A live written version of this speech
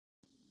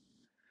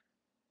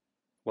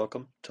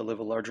Welcome to Live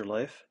a Larger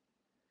Life,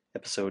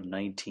 episode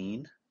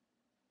 19.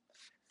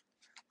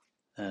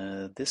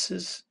 This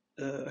is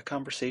a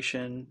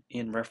conversation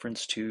in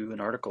reference to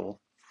an article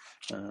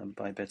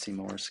by Betsy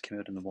Morris, came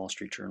out in the Wall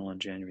Street Journal on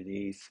January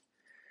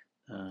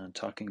the 8th,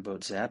 talking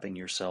about zapping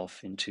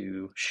yourself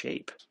into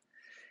shape.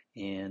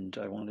 And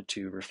I wanted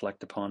to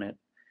reflect upon it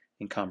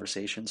in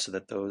conversation so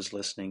that those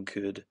listening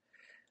could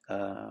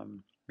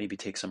maybe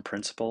take some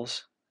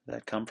principles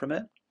that come from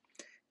it.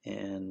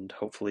 And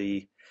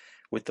hopefully,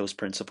 with those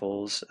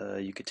principles,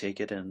 you could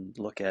take it and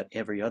look at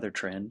every other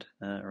trend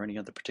or any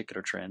other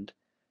particular trend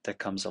that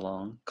comes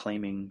along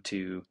claiming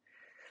to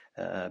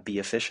be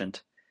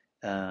efficient.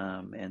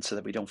 And so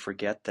that we don't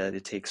forget that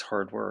it takes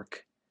hard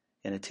work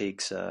and it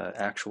takes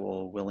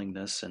actual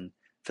willingness and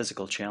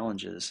physical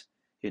challenges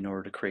in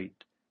order to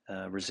create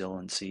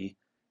resiliency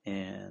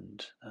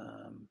and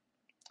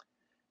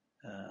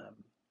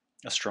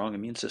a strong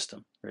immune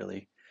system,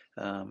 really.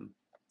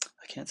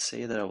 I can't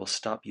say that I will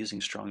stop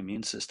using strong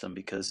immune system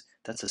because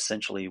that's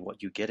essentially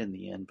what you get in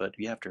the end. But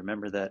you have to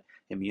remember that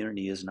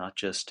immunity is not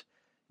just,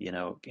 in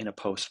a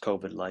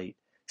post-COVID light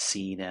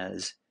seen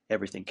as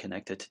everything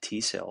connected to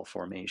T cell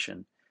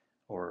formation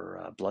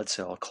or blood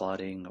cell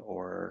clotting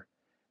or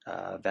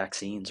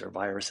vaccines or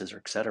viruses or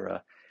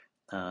etc.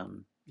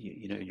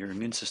 Your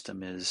immune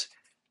system is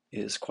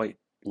quite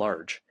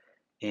large,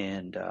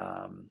 and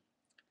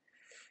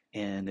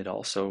it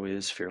also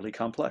is fairly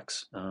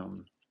complex.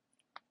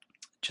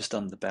 Just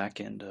on the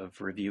back end of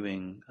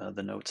reviewing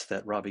the notes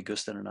that Robbie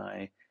Gustin and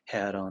I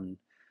had on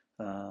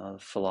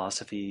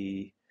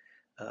philosophy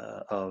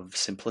of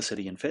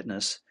simplicity and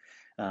fitness,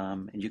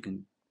 and you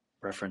can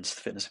reference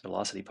the Fitness and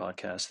Velocity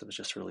podcast that was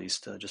just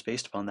released just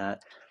based upon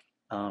that.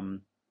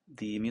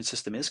 The immune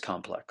system is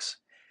complex,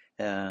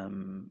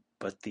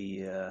 but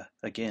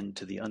again,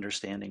 to the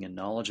understanding and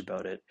knowledge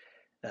about it,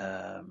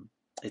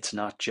 it's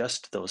not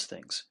just those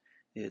things.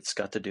 It's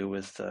got to do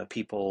with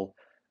people's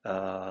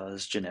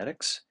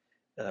genetics.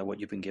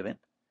 What you've been given.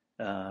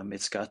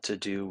 It's got to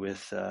do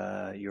with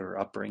your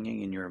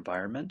upbringing and your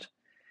environment.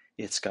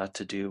 It's got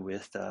to do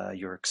with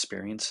your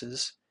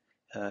experiences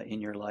in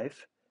your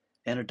life.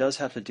 And it does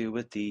have to do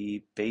with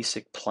the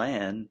basic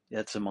plan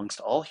that's amongst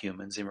all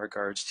humans in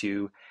regards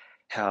to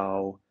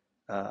how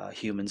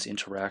humans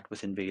interact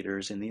with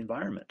invaders in the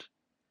environment.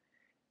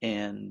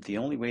 And the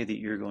only way that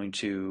you're going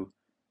to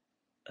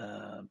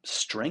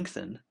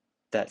strengthen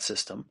that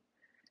system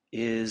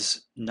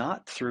is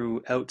not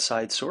through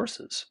outside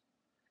sources.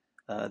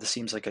 This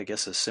seems like, I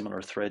guess, a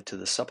similar thread to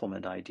the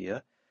supplement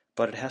idea,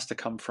 but it has to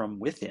come from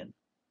within.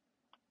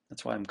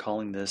 That's why I'm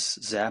calling this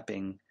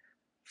zapping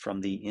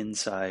from the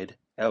inside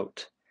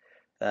out.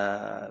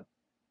 I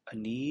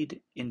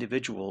need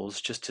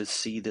individuals just to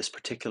see this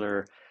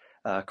particular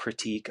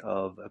critique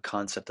of a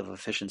concept of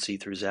efficiency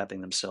through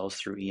zapping themselves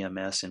through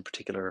EMS in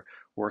particular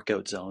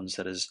workout zones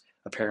that is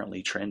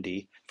apparently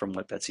trendy from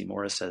what Betsy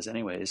Morris says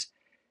anyways,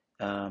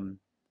 and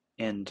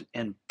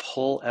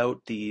pull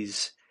out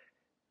these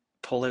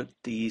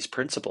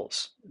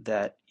principles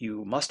that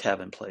you must have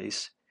in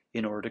place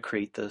in order to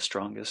create the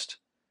strongest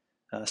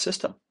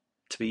system,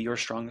 to be your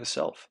strongest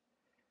self.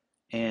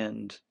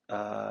 And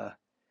I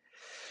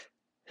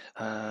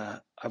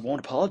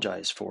won't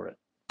apologize for it,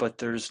 but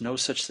there's no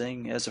such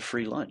thing as a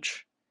free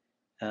lunch.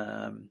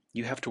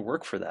 You have to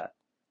work for that.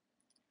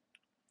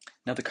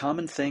 Now, the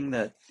common thing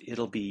that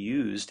it'll be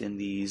used in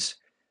these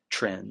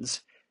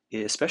trends,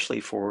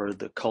 especially for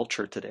the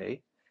culture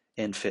today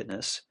and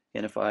fitness,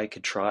 and if I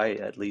could try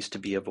at least to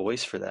be a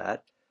voice for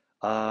that,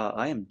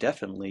 I am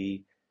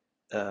definitely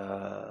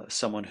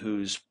someone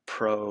who's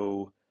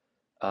pro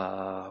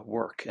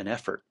work and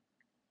effort.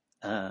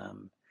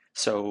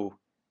 So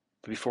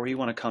before you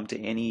want to come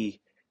to any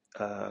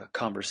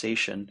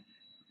conversation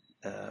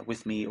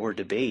with me or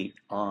debate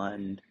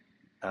on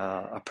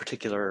a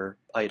particular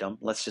item,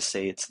 let's just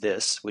say it's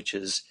this, which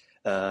is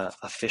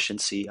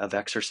efficiency of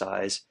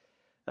exercise,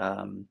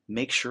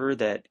 make sure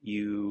that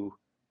you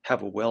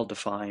have a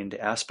well-defined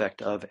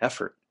aspect of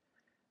effort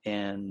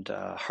and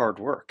hard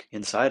work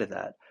inside of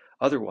that.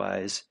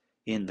 Otherwise,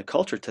 in the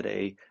culture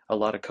today, a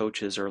lot of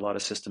coaches or a lot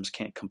of systems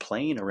can't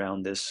complain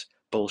around this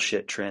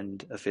bullshit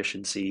trend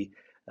efficiency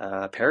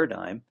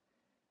paradigm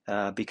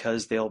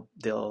because they'll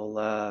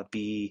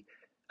be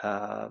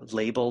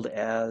labeled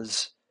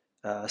as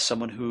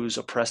someone who's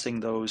oppressing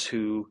those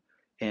who,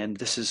 and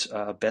this is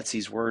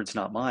Betsy's words,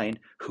 not mine,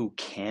 who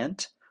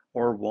can't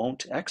or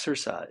won't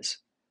exercise.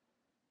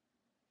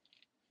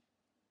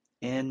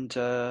 And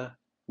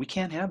we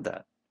can't have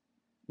that.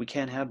 We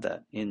can't have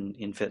that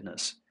in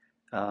fitness.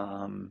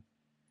 And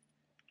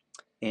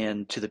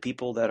to the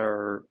people that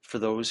are, for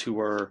those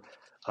who are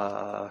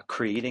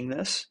creating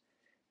this,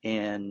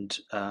 and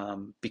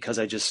because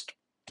I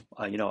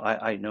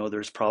know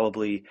there's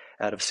probably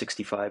out of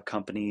 65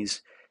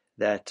 companies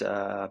that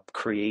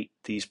create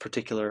these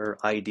particular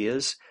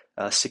ideas,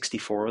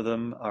 64 of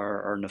them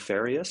are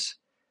nefarious,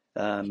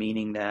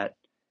 meaning that,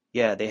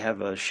 yeah, they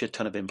have a shit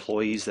ton of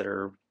employees that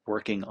are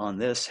working on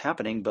this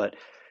happening, but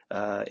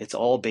it's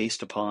all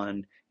based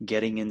upon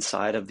getting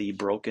inside of the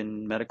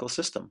broken medical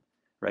system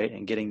right?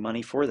 And getting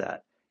money for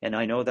that. And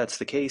I know that's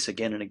the case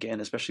again and again,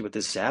 especially with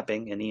this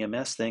zapping and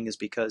EMS thing, is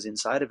because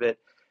inside of it,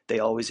 they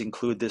always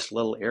include this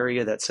little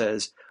area that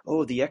says,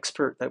 oh, the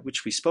expert that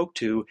which we spoke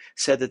to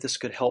said that this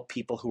could help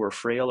people who are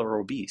frail or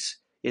obese.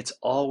 It's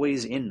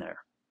always in there,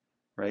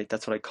 right?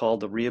 That's what I call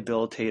the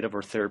rehabilitative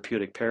or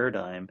therapeutic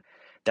paradigm.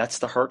 That's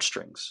the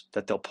heartstrings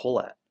that they'll pull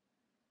at,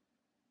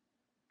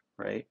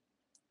 right?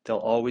 They'll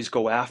always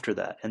go after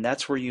that. And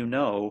that's where you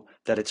know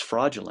that it's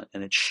fraudulent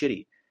and it's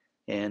shitty.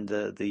 And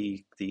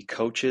the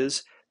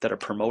coaches that are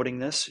promoting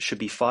this should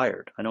be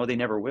fired. I know they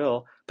never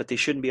will, but they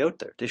shouldn't be out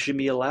there. They shouldn't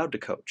be allowed to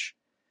coach.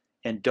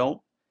 And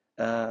don't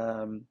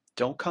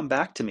come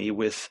back to me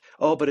with,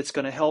 oh, but it's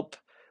going to help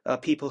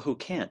people who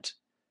can't.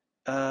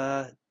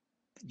 Uh,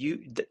 you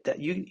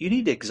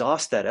need to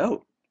exhaust that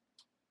out.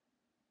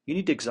 You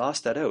need to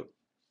exhaust that out.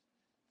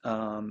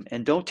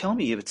 And don't tell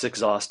me if it's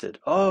exhausted.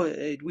 Oh,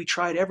 we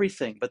tried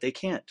everything, but they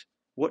can't.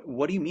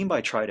 What do you mean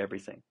by tried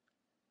everything?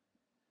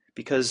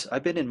 Because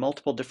I've been in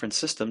multiple different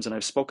systems, and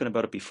I've spoken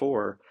about it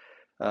before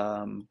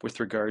with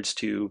regards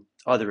to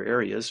other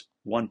areas.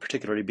 One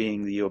particularly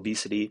being the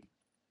obesity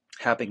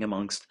happening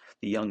amongst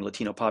the young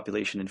Latino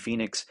population in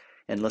Phoenix,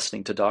 and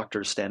listening to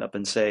doctors stand up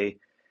and say,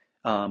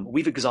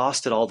 we've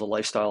exhausted all the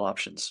lifestyle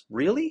options.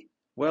 Really?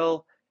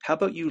 Well, how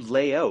about you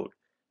lay out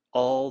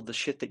all the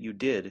shit that you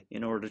did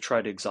in order to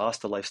try to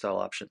exhaust the lifestyle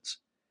options?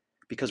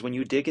 Because when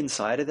you dig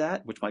inside of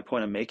that, which my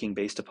point I'm making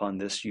based upon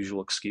this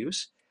usual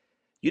excuse,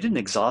 you didn't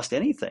exhaust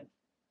anything,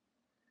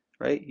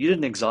 right? You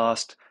didn't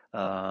exhaust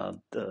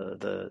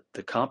the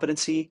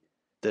competency,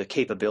 the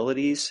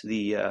capabilities,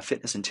 the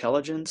fitness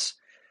intelligence,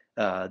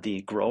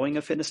 the growing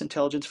of fitness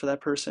intelligence for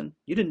that person.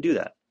 You didn't do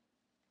that.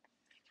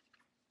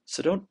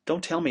 So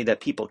don't tell me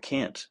that people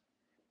can't.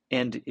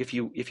 And if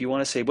you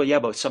want to say, well, yeah,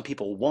 but some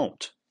people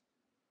won't,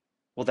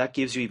 well, that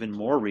gives you even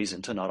more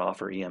reason to not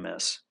offer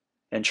EMS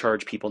and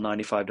charge people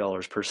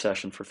 $95 per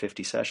session for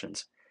 50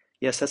 sessions.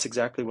 Yes, that's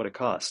exactly what it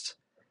costs.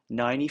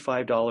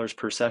 $95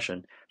 per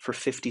session for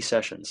 50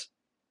 sessions.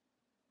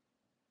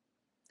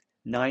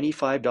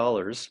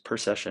 $95 per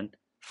session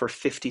for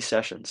 50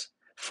 sessions.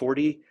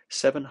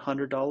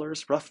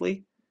 $4,700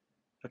 roughly.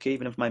 Okay,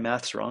 even if my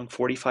math's wrong,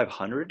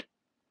 4,500.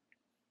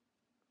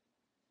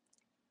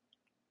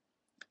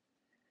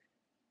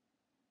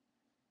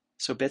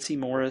 So Betsy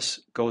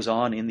Morris goes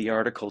on in the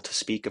article to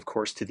speak, of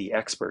course, to the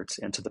experts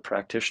and to the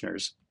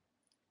practitioners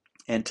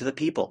and to the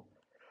people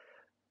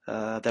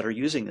that are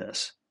using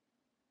this.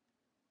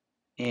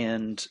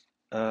 And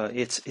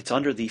it's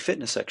under the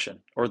fitness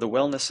section or the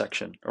wellness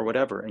section or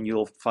whatever, and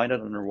you'll find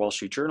it under Wall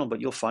Street Journal, but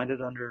you'll find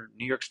it under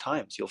New York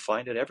Times. You'll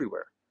find it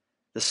everywhere,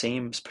 the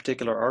same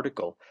particular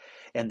article.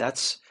 And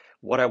that's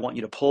what I want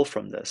you to pull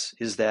from this,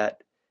 is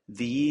that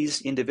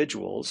these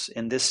individuals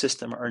in this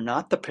system are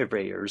not the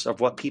purveyors of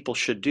what people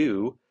should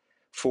do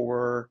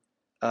for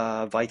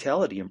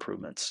vitality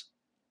improvements.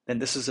 And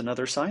this is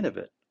another sign of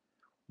it.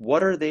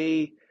 What are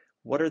they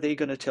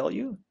going to tell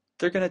you?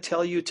 They're going to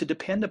tell you to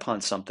depend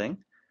upon something,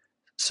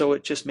 so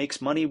it just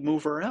makes money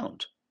move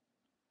around.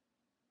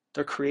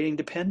 They're creating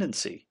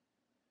dependency.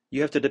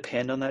 You have to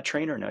depend on that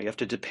trainer now. You have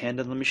to depend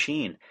on the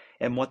machine.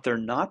 And what they're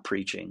not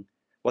preaching,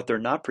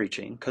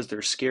 because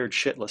they're scared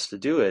shitless to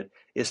do it,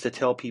 is to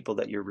tell people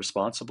that you're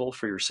responsible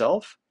for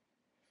yourself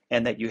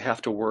and that you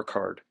have to work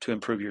hard to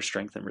improve your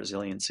strength and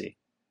resiliency.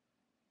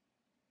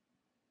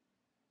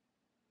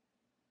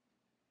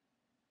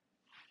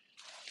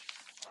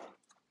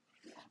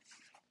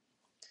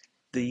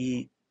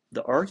 The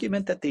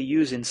argument that they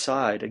use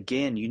inside,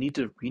 again, you need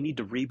to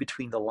read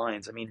between the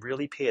lines. I mean,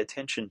 really pay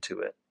attention to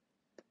it.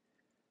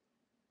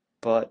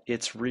 But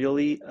it's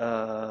really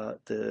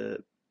the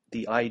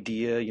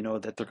idea,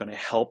 that they're going to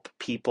help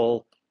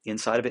people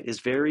inside of it is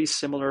very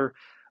similar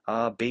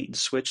bait and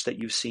switch that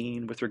you've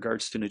seen with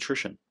regards to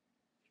nutrition,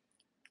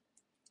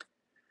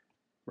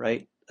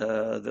 right?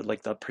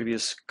 Like the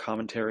previous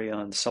commentary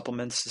on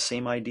supplements, the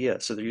same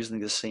idea. So they're using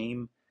the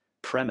same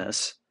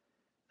premise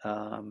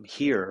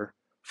here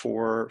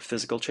for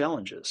physical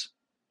challenges,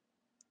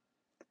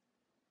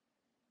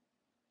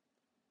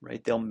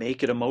 right? They'll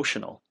make it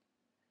emotional.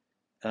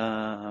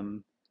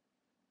 They'll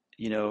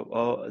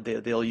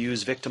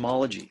use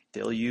victimology.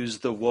 They'll use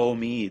the woe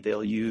me.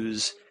 They'll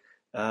use,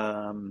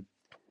 oh,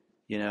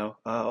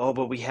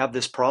 but we have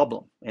this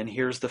problem, and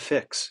here's the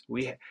fix.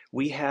 We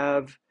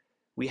have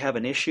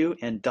an issue,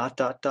 and dot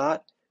dot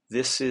dot.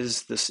 This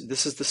is the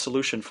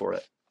solution for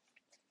it,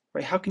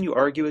 right? How can you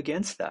argue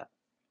against that,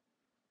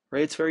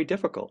 right? It's very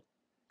difficult,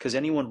 because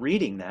anyone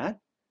reading that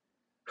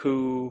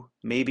who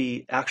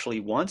maybe actually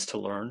wants to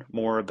learn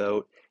more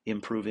about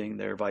improving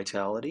their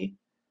vitality,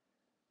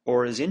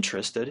 or is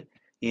interested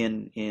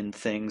in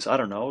things, I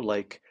don't know,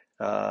 like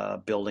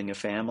building a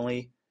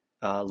family,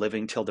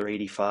 living till they're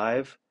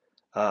 85,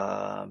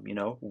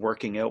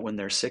 working out when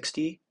they're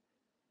 60,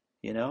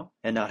 and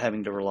not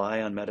having to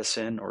rely on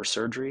medicine or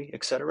surgery,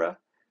 etc.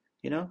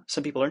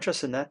 Some people are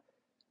interested in that.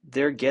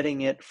 They're getting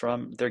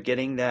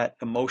that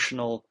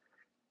emotional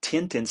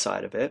tint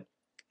inside of it.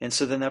 And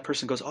so then that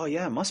person goes, oh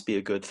yeah, it must be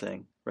a good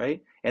thing,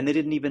 right? And they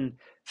didn't even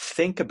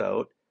think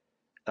about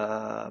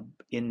uh,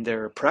 in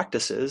their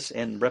practices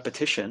and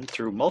repetition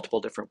through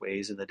multiple different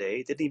ways in the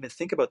day, didn't even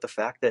think about the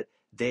fact that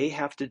they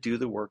have to do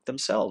the work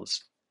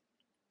themselves.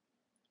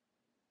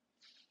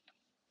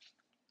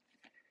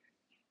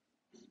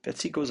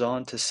 Betsy goes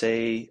on to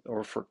say,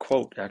 or for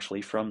quote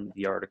actually from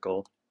the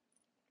article,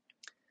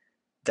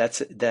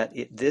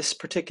 this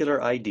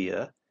particular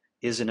idea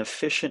is an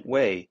efficient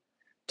way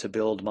to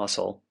build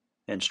muscle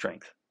and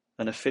strength,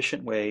 an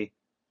efficient way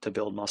to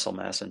build muscle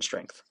mass and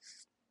strength.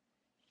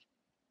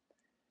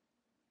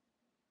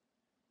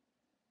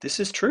 This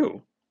is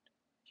true,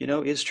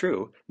 is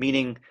true.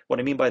 Meaning, what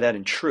I mean by that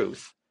in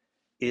truth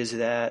is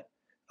that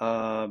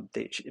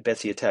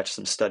Betsy attached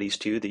some studies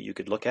too that you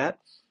could look at.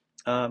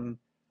 Um,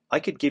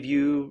 I could give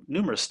you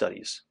numerous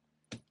studies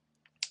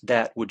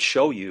that would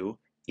show you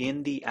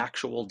in the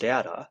actual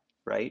data,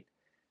 right?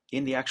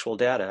 In the actual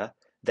data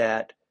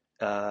that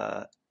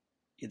uh,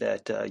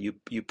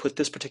 you put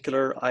this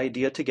particular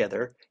idea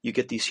together, you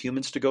get these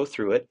humans to go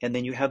through it, and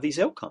then you have these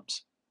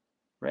outcomes,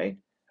 right?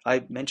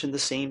 I mentioned the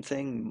same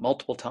thing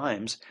multiple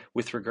times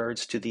with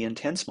regards to the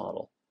intense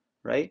model,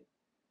 right?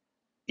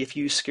 If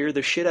you scare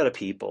the shit out of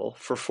people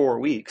for 4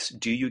 weeks,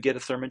 do you get a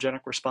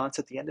thermogenic response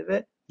at the end of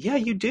it? Yeah,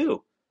 you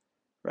do,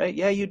 right?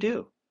 Yeah, you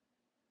do.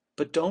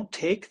 But don't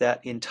take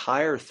that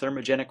entire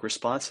thermogenic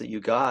response that you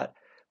got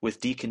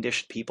with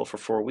deconditioned people for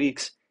 4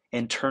 weeks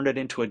and turn it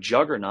into a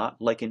juggernaut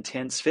like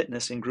intense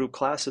fitness in group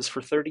classes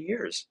for 30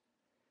 years.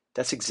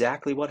 That's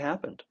exactly what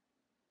happened,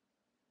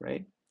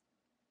 right?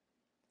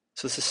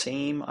 So it's the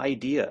same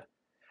idea.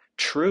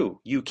 True,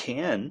 you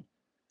can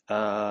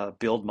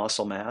build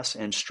muscle mass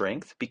and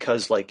strength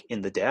because, like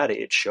in the data,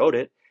 it showed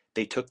it.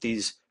 They took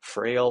these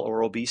frail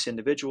or obese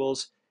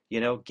individuals,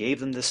 gave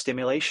them the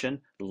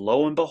stimulation.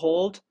 Lo and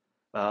behold,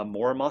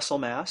 more muscle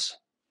mass,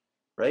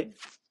 right?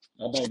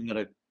 I'm not even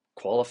going to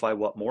qualify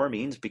what more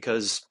means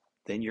because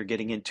then you're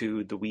getting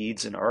into the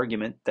weeds and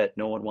argument that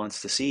no one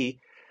wants to see.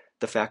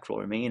 The fact will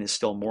remain is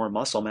still more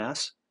muscle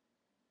mass,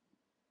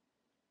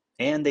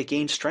 and they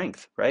gained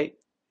strength, right?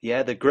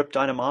 Yeah, the grip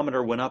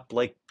dynamometer went up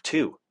like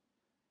 2,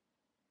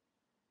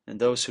 and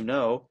those who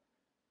know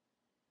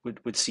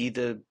would see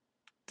the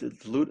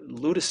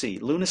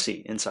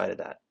lunacy inside of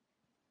that.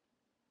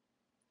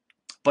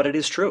 But it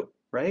is true,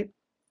 right?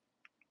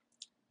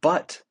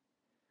 But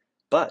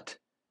but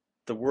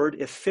the word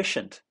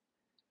efficient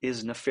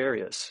is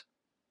nefarious.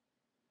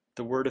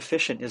 The word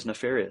efficient is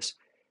nefarious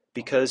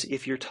because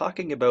if you're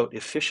talking about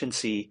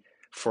efficiency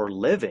for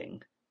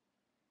living,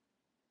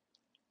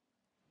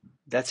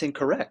 that's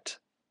incorrect.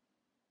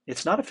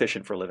 It's not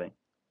efficient for living.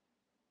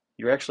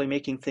 You're actually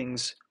making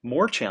things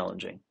more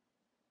challenging.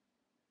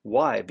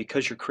 Why?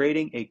 Because you're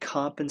creating a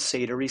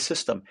compensatory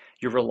system.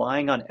 You're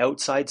relying on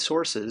outside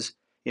sources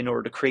in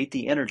order to create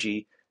the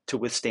energy to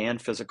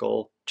withstand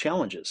physical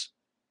challenges.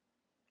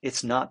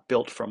 It's not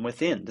built from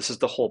within. This is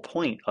the whole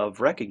point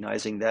of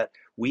recognizing that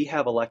we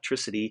have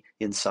electricity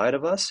inside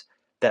of us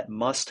that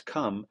must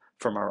come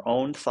from our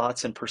own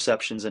thoughts and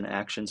perceptions and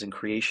actions and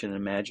creation and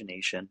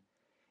imagination,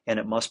 and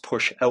it must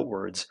push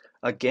outwards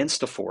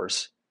against a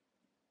force.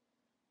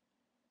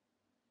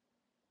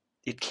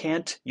 You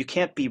can't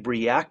be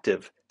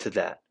reactive to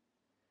that.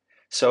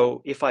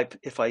 So if I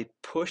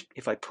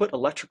put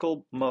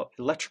electrical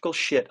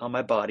shit on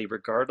my body,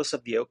 regardless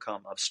of the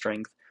outcome of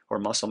strength or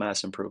muscle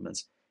mass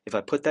improvements, if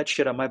I put that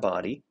shit on my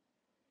body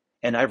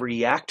and I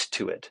react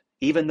to it,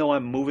 even though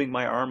I'm moving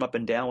my arm up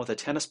and down with a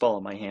tennis ball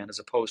in my hand as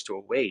opposed to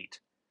a weight,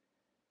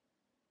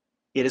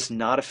 it is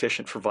not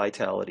efficient for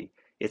vitality.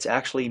 It's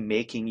actually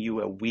making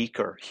you a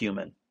weaker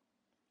human.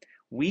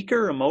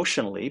 Weaker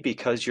emotionally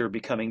because you're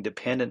becoming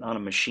dependent on a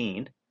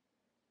machine,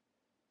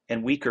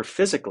 and weaker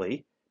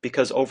physically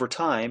because over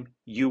time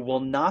you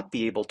will not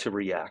be able to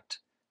react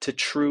to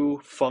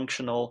true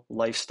functional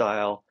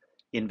lifestyle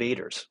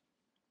invaders.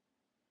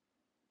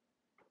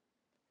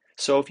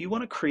 So if you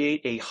want to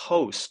create a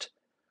host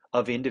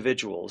of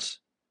individuals,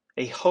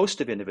 I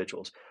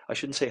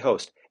shouldn't say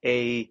host,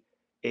 a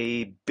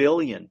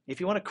billion, if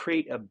you want to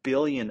create a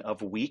billion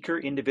of weaker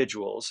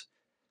individuals,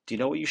 do you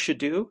know what you should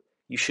do?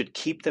 You should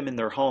keep them in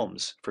their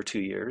homes for 2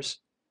 years.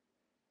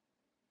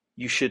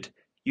 You should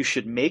you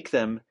should make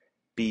them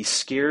be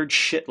scared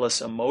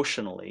shitless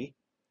emotionally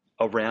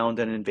around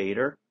an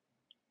invader.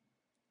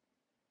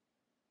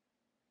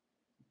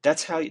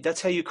 That's how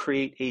you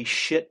create a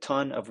shit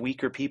ton of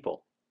weaker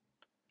people,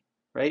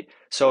 right?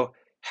 So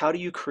how do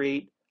you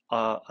create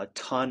a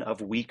ton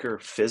of weaker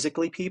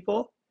physically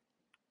people?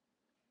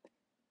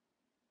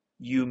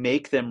 You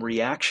make them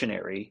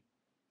reactionary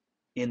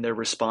in their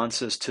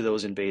responses to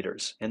those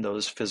invaders and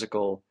those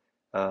physical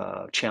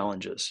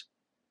challenges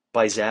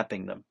by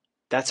zapping them.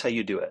 That's how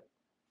you do it.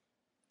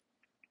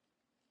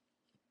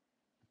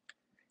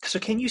 So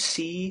can you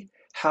see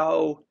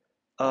how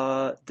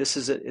this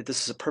is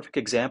a perfect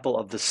example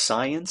of the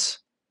science,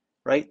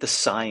 right? The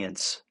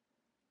science,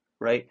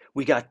 right?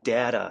 We got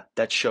data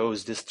that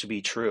shows this to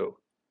be true,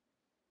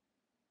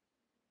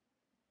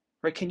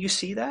 right? Can you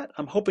see that?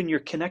 I'm hoping you're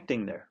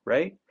connecting there,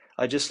 right?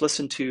 I just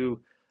listened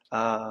to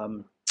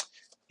um,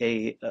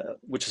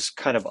 which is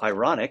kind of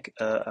ironic,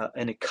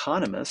 an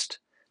economist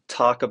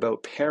talk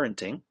about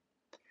parenting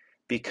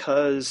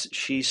because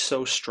she's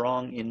so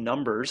strong in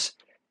numbers.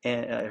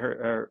 And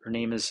her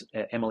name is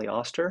Emily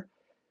Oster.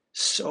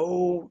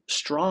 So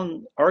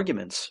strong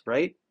arguments,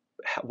 right?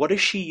 What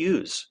does she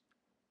use?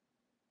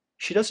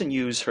 She doesn't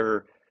use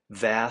her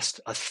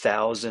vast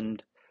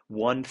 1,000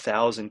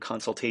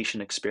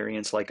 consultation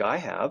experience like I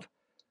have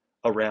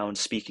around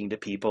speaking to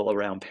people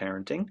around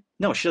parenting.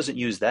 No, she doesn't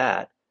use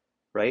that,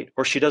 right?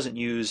 Or she doesn't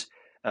use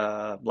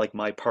like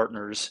my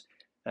partners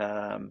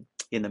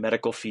in the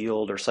medical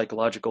field or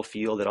psychological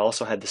field that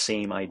also had the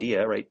same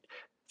idea, right?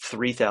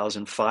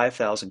 3,000,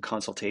 5,000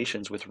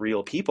 consultations with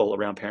real people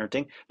around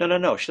parenting. No, no,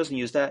 no. She doesn't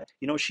use that.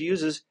 You know what she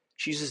uses?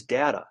 She uses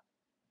data,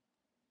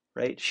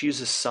 right? She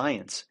uses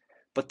science.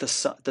 But the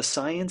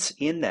science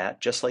in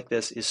that, just like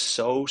this, is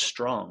so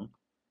strong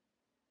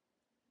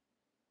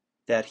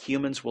that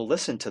humans will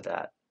listen to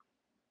that.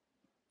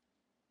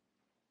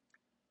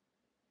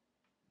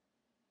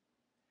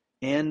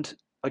 And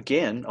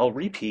again, I'll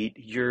repeat,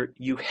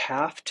 you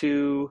have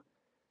to,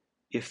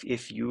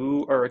 if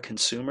you are a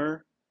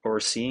consumer or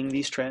seeing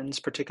these trends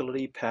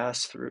particularly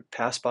pass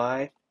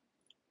by,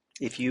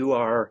 if you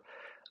are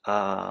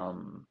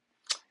um,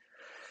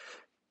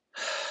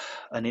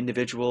 an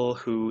individual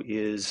who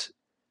is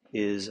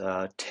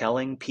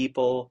telling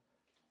people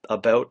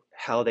about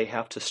how they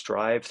have to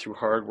strive through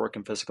hard work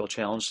and physical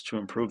challenge to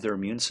improve their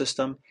immune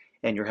system,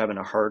 and you're having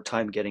a hard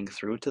time getting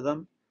through to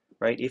them,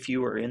 right? If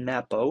you are in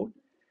that boat,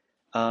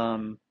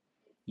 um,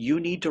 you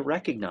need to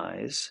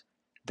recognize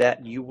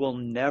that you will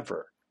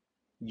never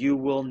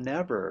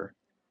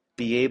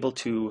be able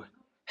to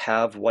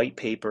have white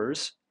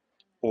papers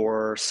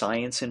or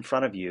science in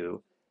front of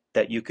you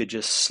that you could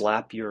just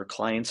slap your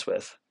clients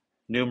with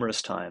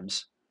numerous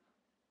times,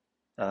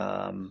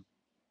 um,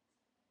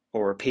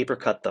 or paper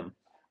cut them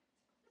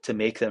to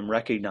make them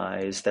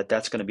recognize that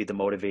that's going to be the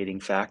motivating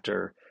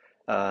factor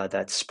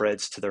that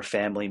spreads to their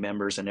family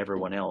members and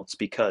everyone else,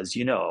 because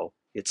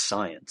it's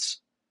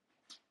science.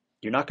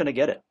 You're not going to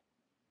get it,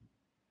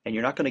 and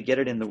you're not going to get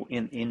it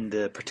in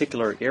the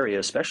particular area,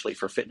 especially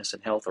for fitness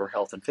and health or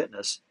health and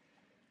fitness,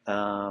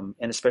 and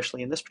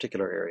especially in this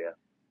particular area.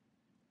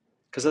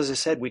 Because as I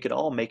said, we could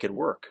all make it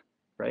work,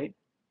 right?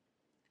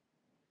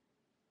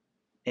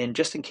 And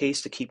just in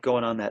case to keep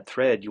going on that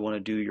thread, you want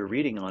to do your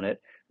reading on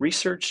it,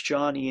 research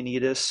John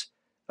Ioannidis,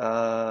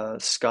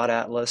 Scott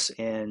Atlas,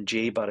 and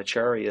Jay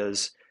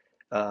Bhattacharya's.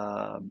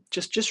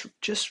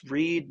 Just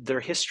read their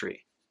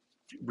history.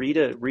 Read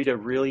a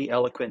really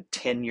eloquent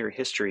 10-year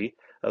history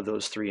of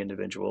those three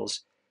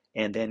individuals,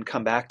 and then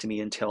come back to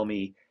me and tell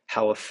me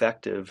how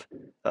effective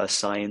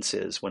science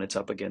is when it's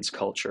up against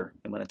culture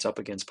and when it's up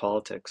against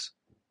politics.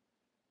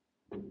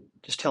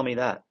 Just tell me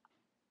that.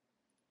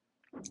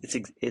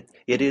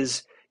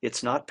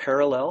 It's not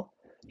parallel,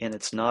 and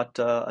it's not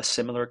a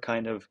similar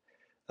kind of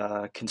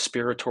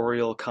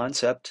conspiratorial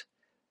concept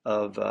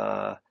of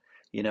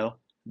you know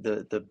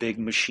the big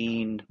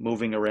machine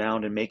moving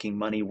around and making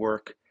money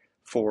work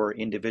for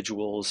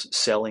individuals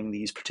selling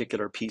these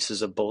particular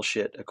pieces of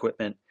bullshit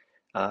equipment,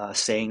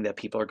 saying that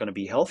people are going to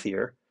be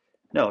healthier.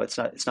 No, it's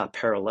not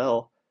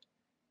parallel,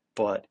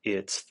 but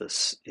it's the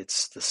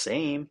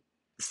same.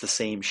 It's the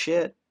same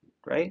shit,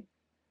 right?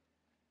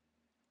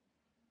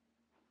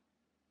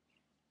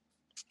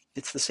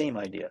 It's the same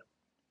idea.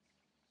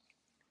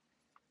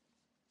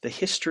 The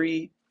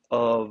history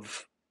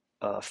of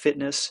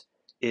fitness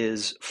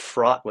is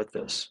fraught with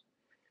this.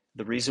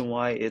 The reason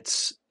why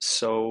it's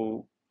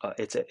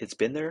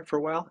been there for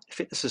a while.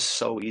 Fitness is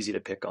so easy to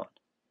pick on,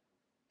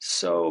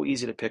 so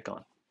easy to pick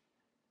on.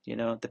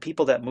 The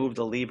people that move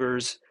the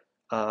levers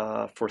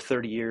for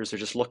 30 years, they're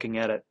just looking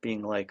at it,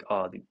 being like,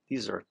 "Oh,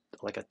 these are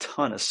like a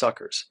ton of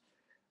suckers,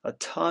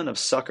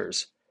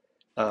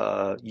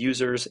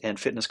 users and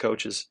fitness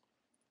coaches,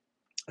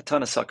 a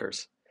ton of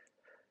suckers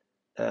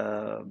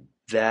uh,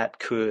 that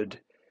could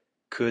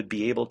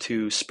be able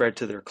to spread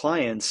to their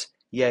clients.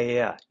 Yeah, yeah,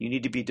 yeah. You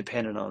need to be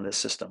dependent on this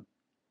system.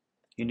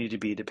 You need to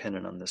be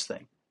dependent on this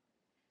thing."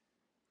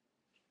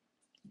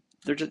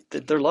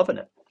 They're loving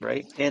it,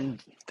 right?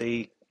 And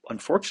they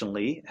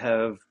unfortunately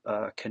have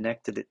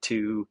connected it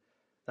to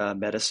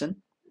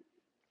medicine,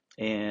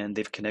 and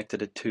they've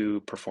connected it to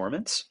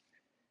performance,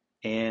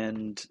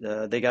 and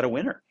they got a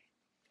winner.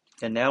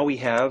 And now we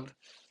have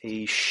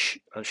a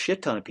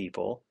shit ton of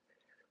people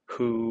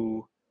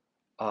who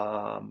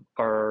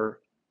are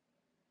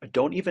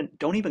don't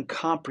even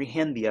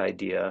comprehend the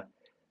idea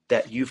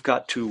that you've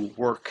got to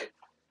work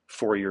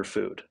for your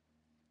food,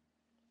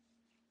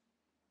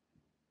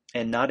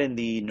 and not in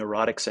the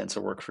neurotic sense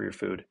of work for your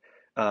food,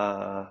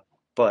 uh,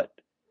 but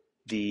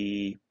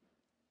the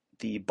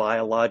the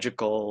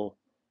biological,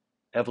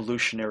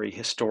 evolutionary,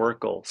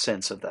 historical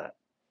sense of that.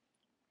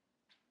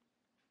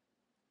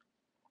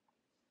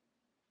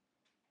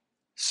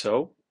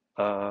 So,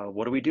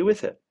 what do we do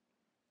with it?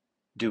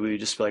 Do we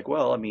just be like,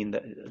 well, I mean,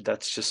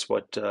 that's just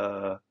what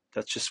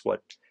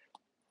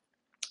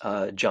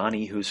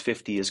Johnny, who's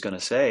 50, is going to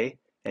say,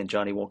 and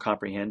Johnny won't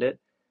comprehend it.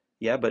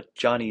 Yeah, but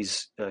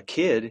Johnny's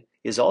kid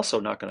is also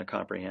not going to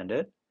comprehend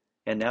it.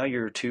 And now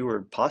you're two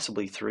or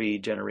possibly three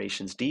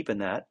generations deep in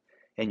that,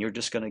 and you're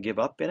just going to give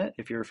up in it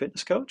if you're a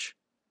fitness coach?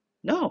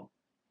 No,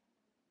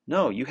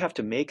 no, you have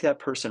to make that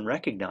person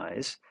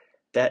recognize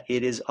that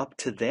it is up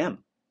to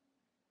them.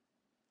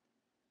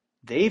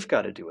 They've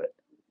got to do it.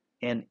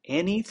 And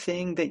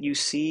anything that you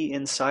see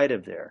inside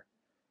of there,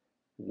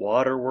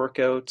 water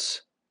workouts,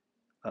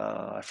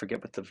 I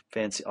forget what the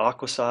fancy,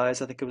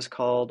 aquasize, I think it was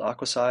called,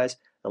 aquasize,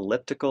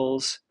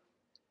 ellipticals,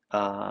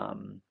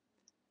 um,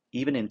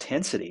 even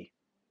intensity,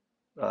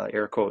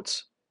 air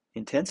quotes,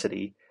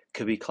 intensity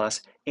could be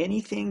class.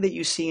 Anything that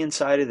you see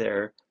inside of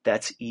there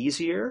that's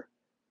easier,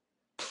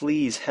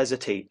 please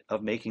hesitate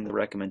of making the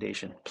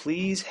recommendation.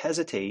 Please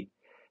hesitate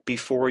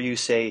before you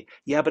say,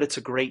 yeah, but it's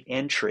a great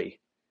entry.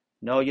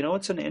 No, you know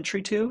what's an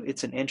entry to?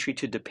 It's an entry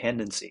to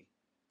dependency.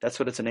 That's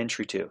what it's an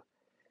entry to.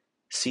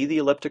 See the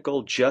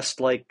elliptical just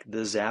like the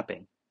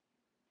zapping.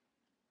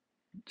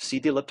 See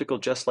the elliptical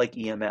just like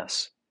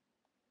EMS.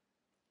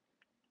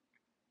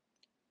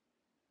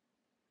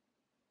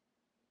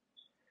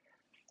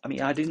 I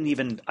mean,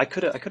 I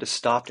could have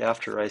stopped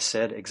after I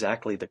said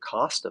exactly the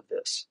cost of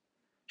this.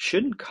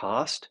 Shouldn't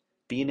cost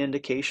be an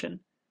indication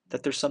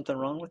that there's something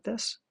wrong with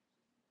this?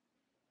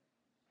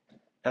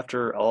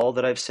 After all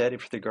that I've said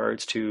with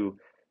regards to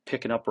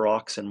picking up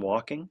rocks and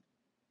walking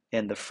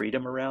and the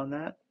freedom around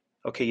that.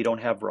 Okay, you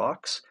don't have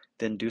rocks,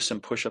 then do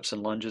some push-ups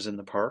and lunges in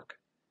the park.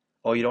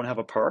 Oh, you don't have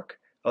a park?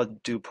 Oh,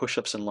 do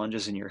push-ups and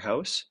lunges in your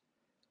house.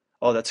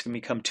 Oh, that's going to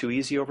become too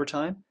easy over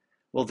time?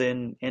 Well,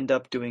 then end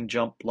up doing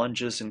jump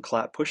lunges and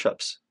clap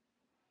push-ups.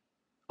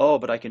 Oh,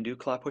 but I can do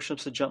clap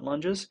push-ups and jump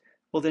lunges?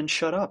 Well, then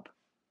shut up.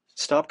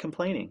 Stop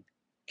complaining.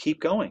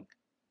 Keep going.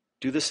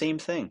 Do the same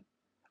thing.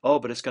 Oh,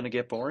 but it's going to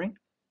get boring?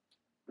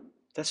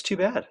 That's too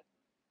bad.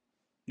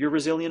 You're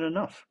resilient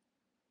enough.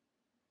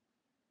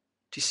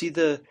 Do you see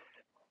the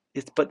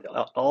it's but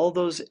all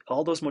those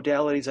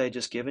modalities I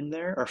just given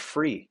there are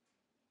free.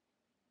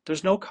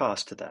 There's no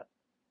cost to that.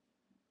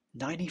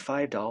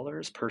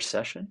 $95 per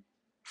session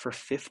for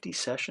 50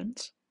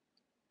 sessions,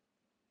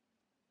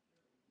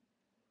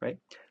 right?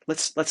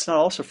 Let's not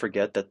also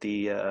forget that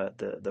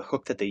the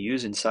hook that they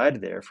use inside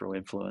of there for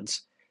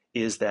influence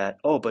is that,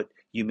 oh, but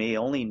you may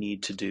only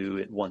need to do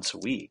it once a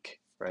week,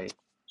 right?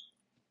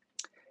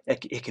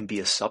 It can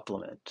be a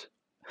supplement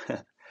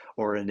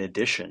or an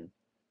addition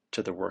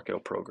to the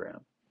workout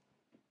program,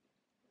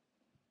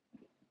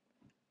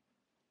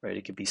 right?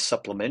 It could be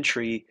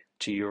supplementary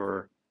to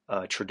your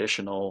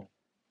traditional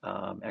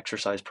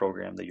exercise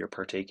program that you're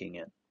partaking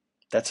in.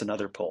 That's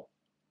another pull.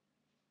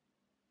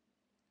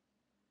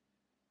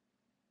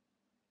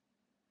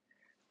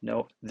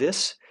 No,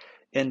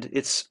 and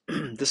it's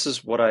this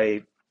is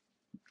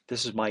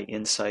this is my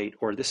insight,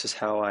 or this is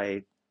how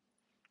I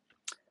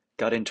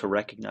got into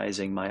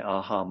recognizing my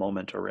aha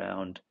moment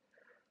around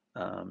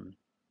um,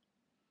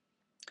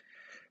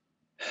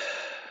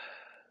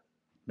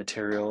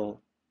 material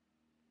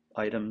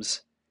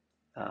items,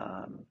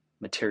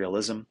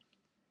 materialism,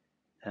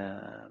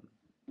 um,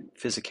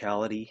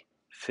 physicality,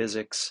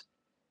 physics,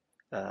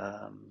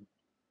 um,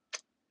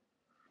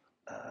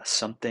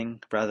 something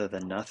rather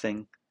than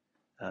nothing,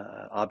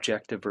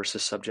 objective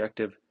versus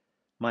subjective.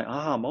 My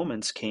aha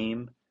moments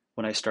came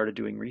when I started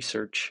doing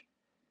research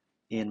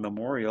in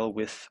memorial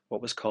with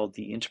what was called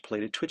the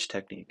interpolated twitch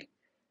technique,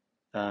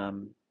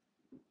 um,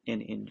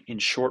 in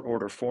short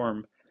order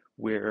form,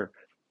 where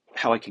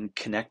how I can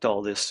connect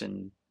all this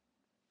in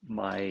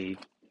my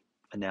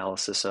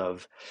analysis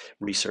of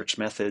research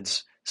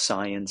methods,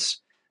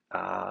 science,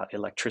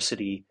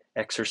 electricity,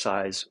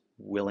 exercise,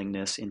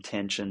 willingness,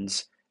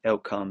 intentions,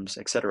 outcomes,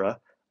 etc.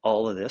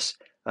 All of this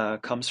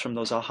comes from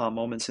those aha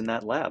moments in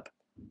that lab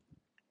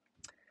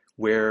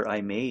where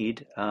I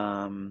made,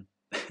 I'm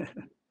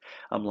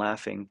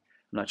laughing.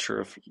 I'm not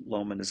sure if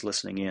Loman is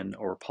listening in,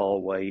 or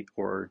Paul White,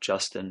 or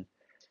Justin,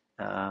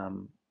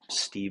 um,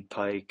 Steve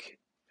Pike,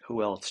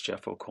 who else?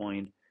 Jeff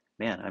O'Coin.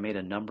 Man, I made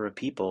a number of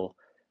people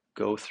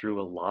go through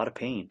a lot of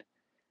pain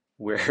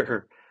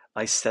where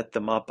I set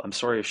them up. I'm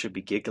sorry I should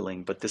be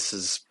giggling, but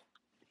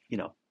you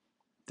know,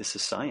 this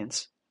is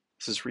science.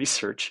 This is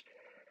research.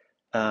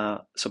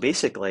 So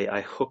basically,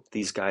 I hooked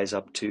these guys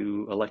up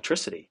to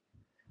electricity,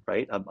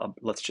 right?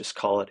 Let's just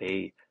call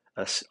it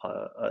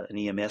an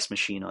EMS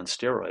machine on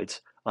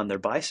steroids on their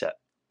bicep.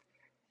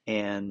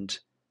 And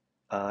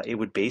it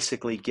would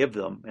basically give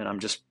them, and I'm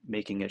just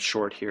making it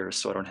short here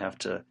so I don't have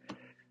to,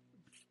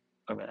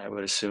 I mean, I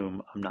would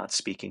assume I'm not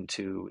speaking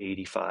to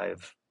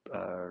 85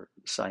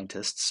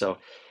 scientists. So,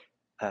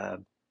 uh,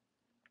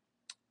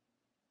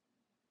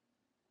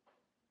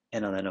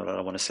 and on that note, I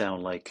don't want to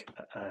sound like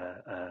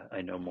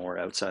I know more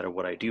outside of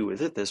what I do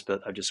with this,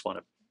 but I just want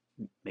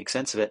to make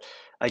sense of it.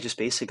 I just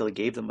basically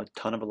gave them a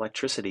ton of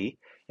electricity,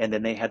 and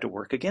then they had to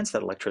work against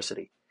that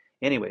electricity.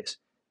 Anyways,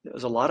 there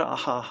was a lot of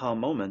aha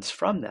moments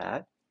from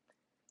that.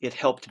 It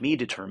helped me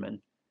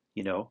determine,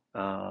 you know,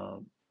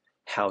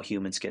 how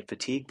humans get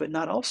fatigue, but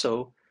not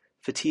also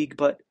fatigue.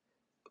 But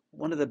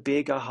one of the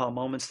big aha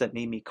moments that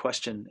made me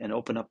question and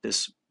open up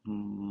this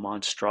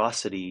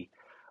monstrosity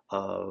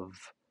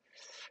of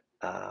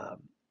uh,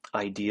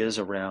 ideas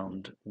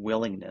around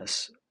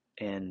willingness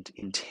and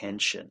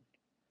intention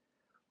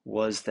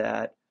was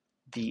that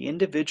the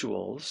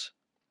individuals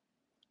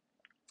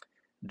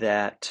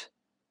that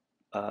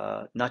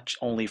not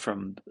only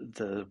from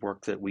the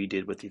work that we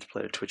did with the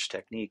player twitch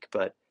technique,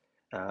 but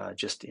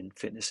just in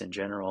fitness in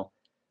general,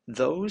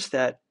 those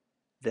that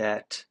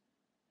that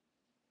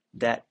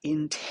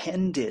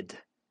intended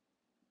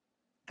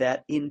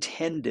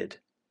intended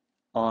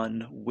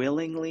on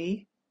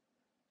willingly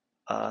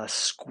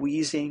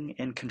squeezing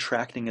and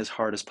contracting as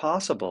hard as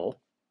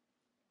possible,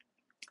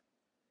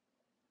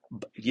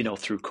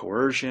 through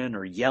coercion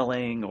or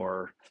yelling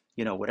or,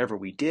 whatever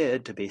we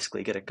did to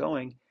basically get it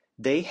going,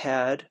 they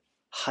had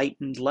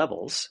heightened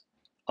levels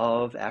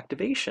of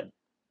activation.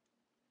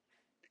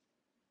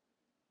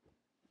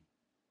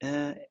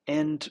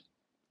 And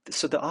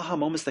so the aha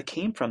moments that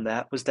came from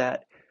that was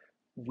that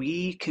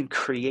we can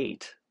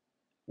create,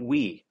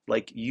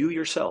 like you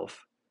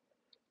yourself,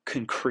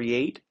 can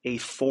create a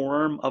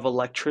form of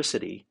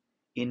electricity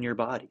in your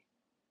body.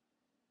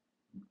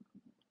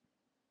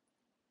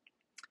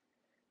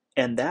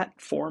 And that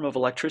form of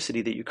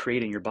electricity that you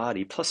create in your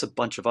body, plus a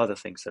bunch of other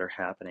things that are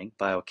happening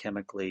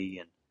biochemically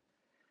and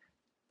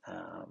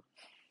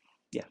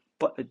yeah,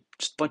 but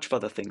just a bunch of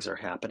other things are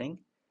happening.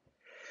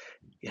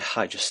 Yeah,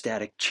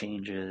 hydrostatic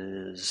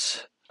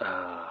changes.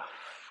 There's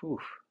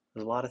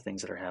a lot of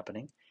things that are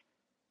happening.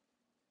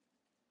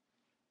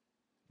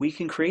 We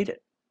can create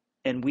it,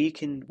 and we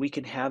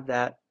can have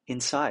that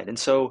inside. And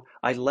so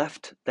I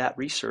left that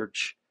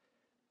research,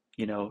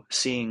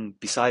 seeing,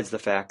 besides the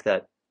fact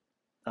that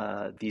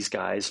these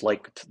guys,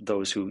 like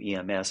those who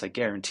EMS, I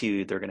guarantee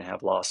you they're going to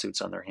have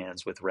lawsuits on their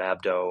hands with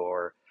rhabdo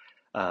or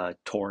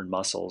torn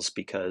muscles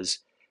because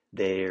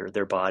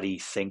their body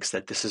thinks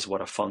that this is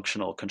what a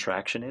functional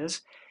contraction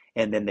is,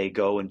 and then they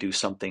go and do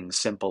something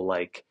simple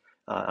like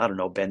I don't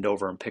know, bend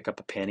over and pick up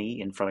a penny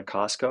in front of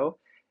Costco,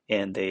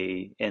 and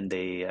they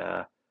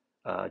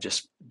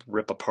just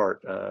rip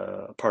apart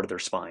part of their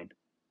spine.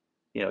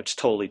 It just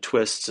totally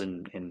twists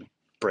and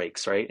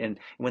breaks, right? And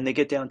when they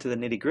get down to the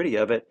nitty gritty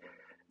of it,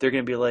 they're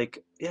going to be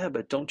like, yeah,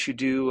 but don't you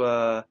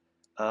do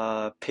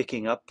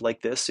picking up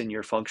like this in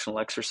your functional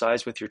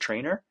exercise with your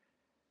trainer?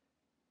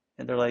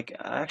 And they're like,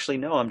 actually,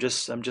 no, I'm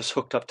just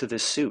hooked up to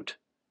this suit,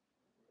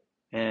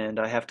 and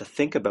I have to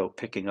think about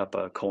picking up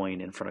a coin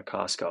in front of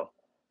Costco.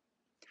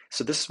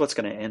 So this is what's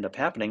going to end up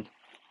happening.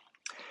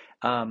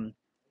 Um,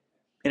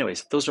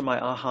 Anyways, those are my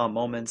aha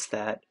moments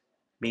that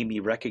made me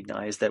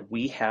recognize that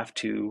we have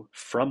to,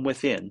 from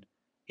within,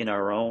 in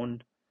our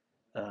own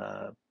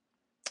uh,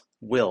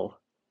 will,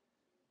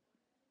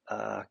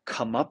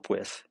 come up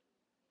with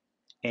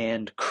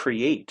and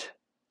create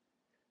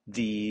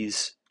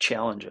these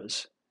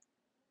challenges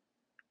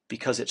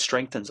because it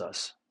strengthens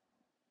us.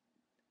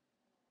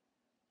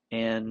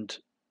 And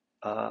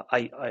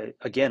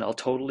again, I'll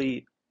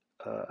totally,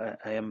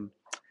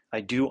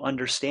 I do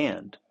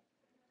understand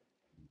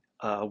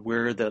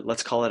where the,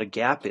 let's call it, a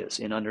gap is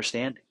in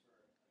understanding,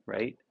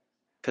 right?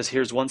 Because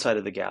here's one side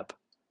of the gap.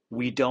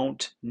 We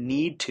don't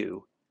need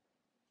to,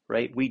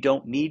 right? We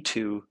don't need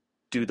to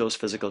do those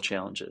physical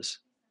challenges,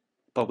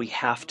 but we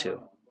have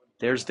to.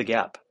 There's the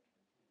gap.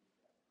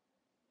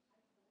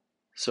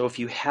 So if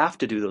you have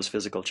to do those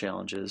physical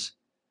challenges,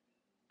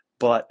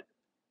 but,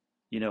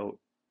 you know,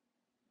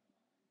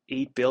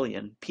 8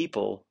 billion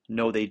people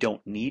know they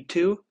don't need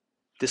to,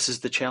 this is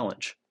the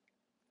challenge.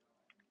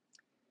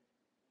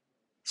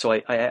 So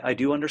I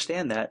do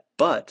understand that,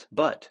 but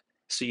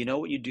so you know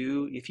what you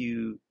do if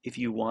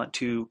you want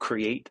to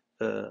create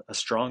a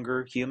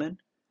stronger human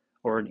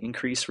or an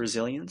increased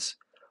resilience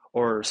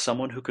or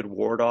someone who could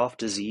ward off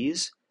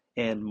disease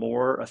and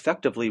more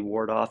effectively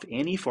ward off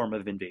any form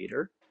of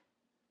invader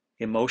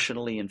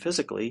emotionally and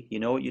physically, you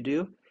know what you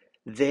do?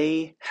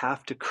 They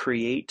have to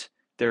create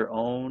their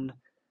own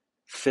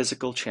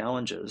physical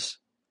challenges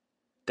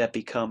that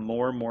become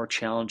more and more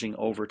challenging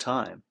over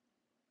time.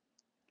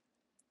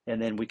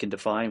 And then we can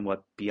define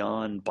what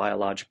beyond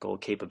biological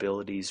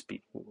capabilities,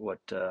 what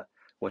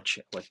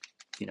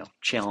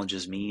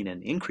challenges mean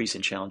and increase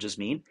in challenges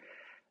mean.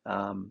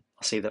 I'll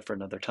save that for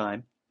another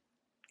time.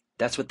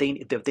 That's what they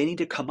need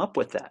to come up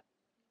with that,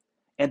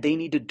 and they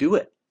need to do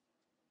it.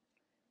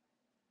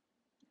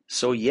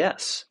 So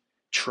yes,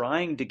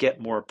 trying to get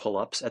more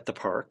pull-ups at the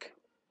park,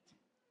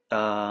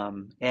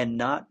 and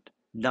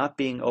not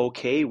being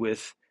okay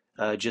with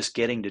just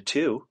getting to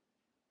two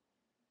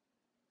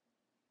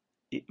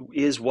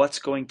is what's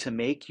going to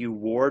make you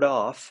ward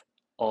off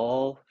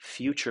all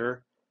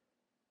future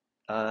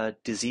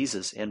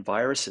diseases and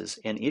viruses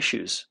and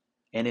issues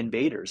and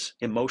invaders,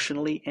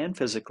 emotionally and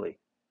physically.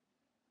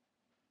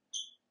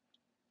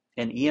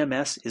 And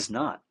EMS is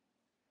not.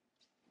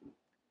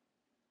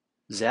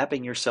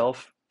 Zapping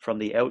yourself from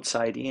the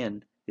outside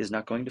in is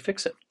not going to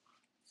fix it.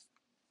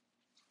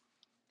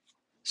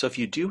 So if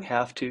you do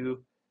have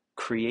to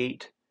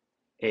create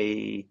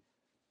a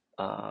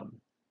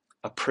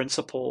a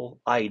principal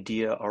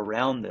idea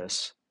around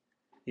this,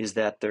 is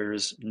that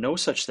there's no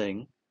such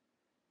thing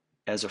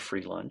as a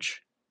free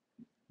lunch.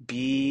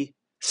 Be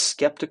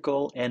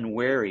skeptical and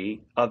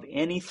wary of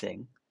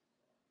anything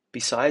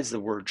besides the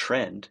word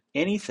trend,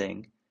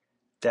 anything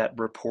that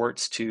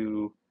reports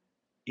to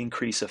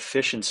increase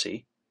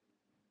efficiency,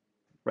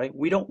 right?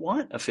 We don't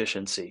want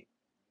efficiency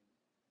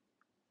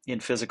in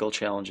physical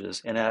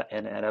challenges and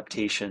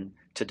adaptation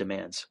to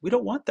demands. We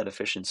don't want that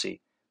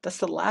efficiency. That's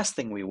the last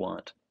thing we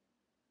want,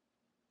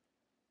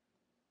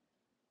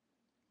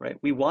 right?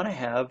 We want to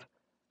have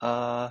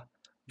uh,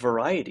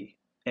 variety,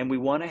 and we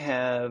want to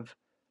have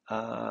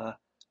uh,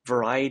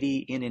 variety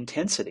in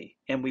intensity,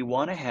 and we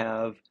want to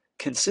have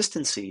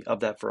consistency of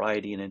that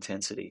variety and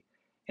intensity,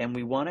 and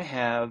we want to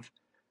have,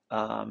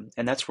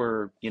 and that's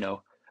where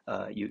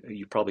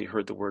you probably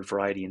heard the word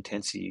variety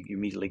intensity. You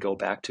immediately go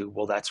back to,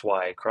 well, that's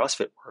why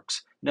CrossFit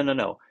works. No, no,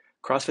 no.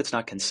 CrossFit's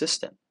not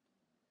consistent,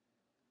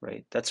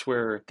 right? That's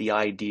where the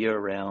idea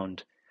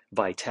around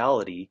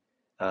vitality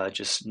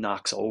just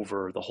knocks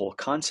over the whole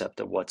concept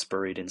of what's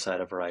buried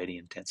inside of variety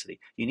intensity.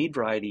 You need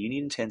variety, you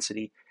need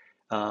intensity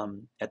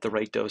at the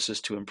right doses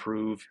to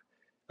improve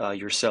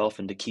yourself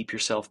and to keep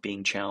yourself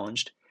being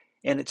challenged.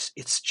 And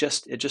it's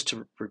just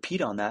to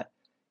repeat on that,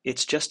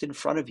 it's just in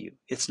front of you.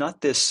 It's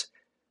not this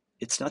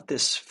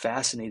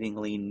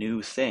fascinatingly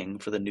new thing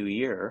for the new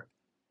year,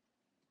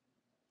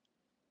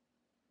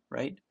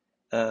 right?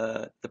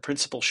 The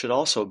principle should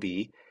also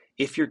be,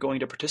 if you're going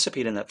to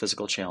participate in that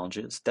physical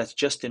challenges, that's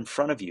just in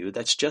front of you,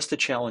 that's just a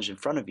challenge in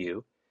front of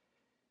you,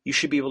 you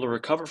should be able to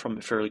recover from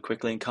it fairly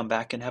quickly and come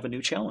back and have a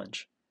new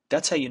challenge.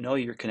 That's how you know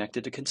you're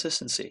connected to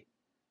consistency.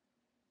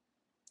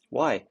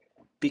 Why?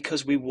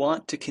 Because we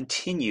want to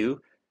continue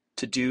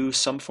to do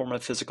some form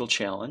of physical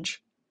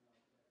challenge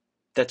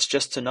that's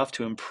just enough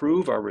to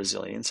improve our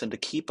resilience and to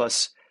keep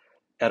us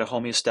at a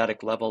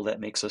homeostatic level that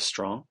makes us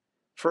strong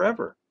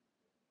forever,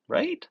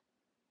 right?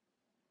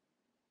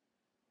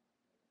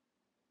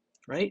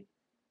 Right?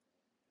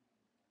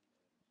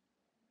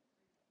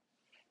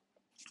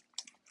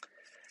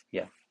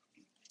 Yeah.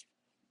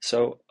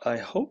 So I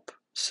hope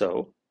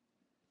so.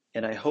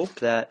 And I hope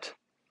that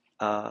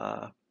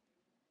uh,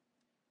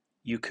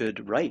 you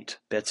could write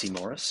Betsy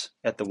Morris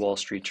at the Wall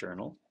Street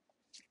Journal.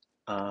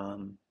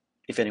 Um,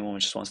 if anyone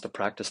just wants to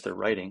practice their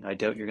writing, I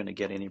doubt you're going to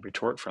get any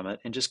retort from it.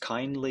 And just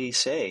kindly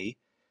say,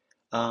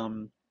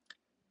 um,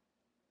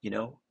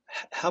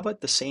 how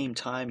about the same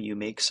time you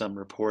make some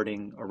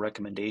reporting or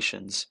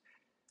recommendations,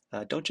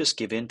 don't just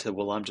give in to,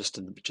 well, I'm just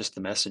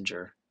the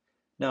messenger.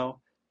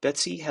 No,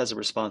 Betsy has a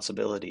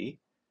responsibility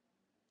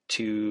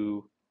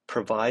to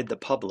provide the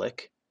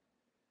public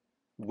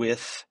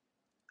with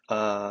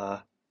uh,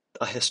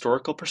 a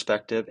historical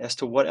perspective as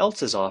to what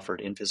else is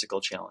offered in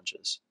physical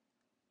challenges,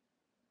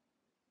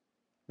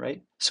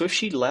 right? So if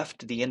she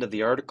left the end of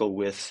the article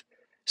with,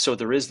 so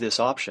there is this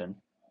option,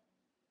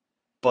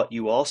 but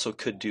you also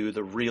could do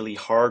the really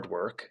hard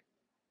work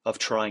of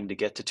trying to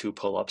get to 2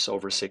 pull-ups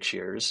over 6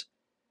 years,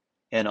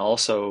 and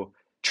also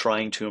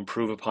trying to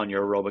improve upon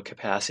your aerobic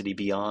capacity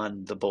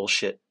beyond the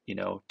bullshit,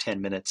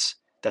 10 minutes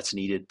that's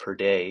needed per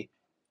day,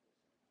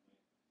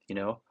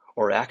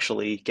 or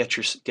actually get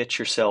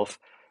yourself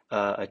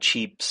a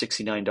cheap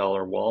 $69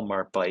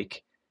 Walmart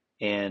bike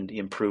and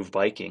improve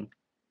biking,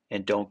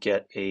 and don't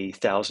get a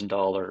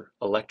 $1,000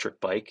 electric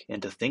bike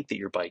and to think that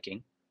you're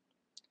biking,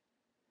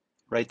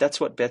 right? That's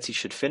what Betsy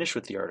should finish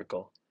with the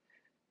article.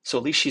 So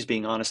at least she's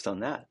being honest on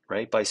that,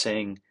 right? By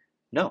saying,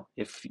 no,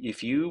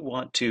 if you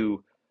want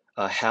to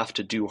have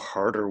to do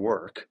harder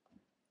work,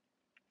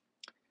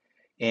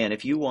 and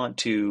if you want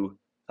to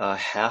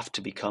have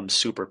to become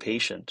super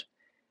patient,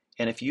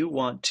 and if you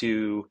want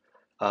to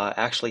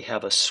actually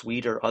have a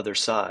sweeter other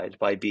side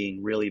by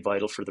being really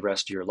vital for the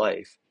rest of your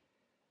life,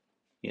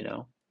 you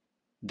know,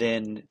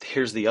 then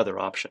here's the other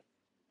option.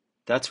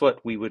 That's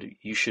what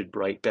you should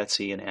write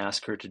Betsy and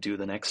ask her to do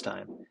the next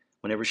time.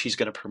 Whenever she's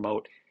going to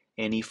promote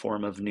any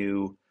form of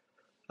new,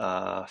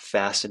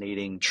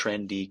 fascinating,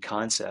 trendy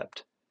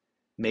concept,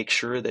 make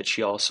sure that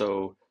she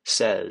also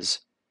says,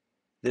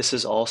 this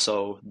is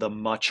also the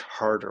much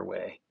harder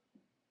way,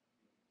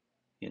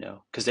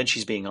 because then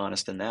she's being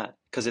honest in that.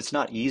 Because it's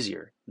not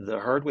easier. The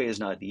hard way is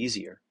not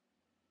easier.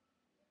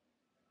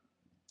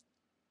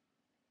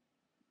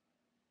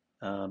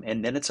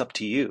 And then it's up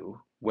to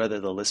you whether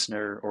the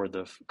listener or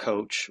the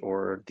coach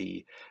or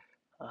the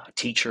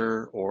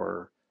teacher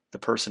or the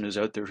person who's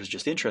out there who's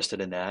just interested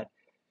in that,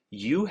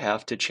 you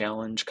have to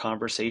challenge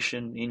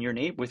conversation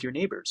in with your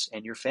neighbors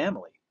and your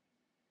family,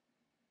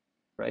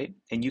 right?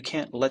 And you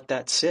can't let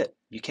that sit.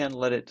 You can't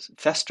let it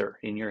fester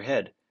in your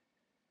head,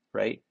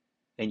 right?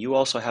 And you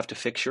also have to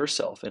fix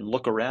yourself and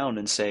look around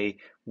and say,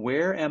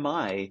 where am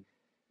I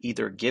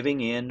either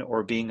giving in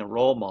or being a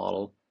role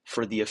model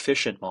for the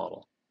efficient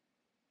model?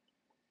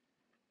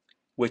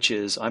 Which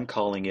is, I'm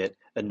calling it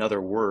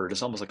another word.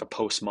 It's almost like a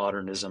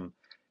postmodernism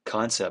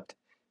concept.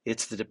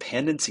 It's the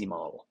dependency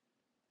model,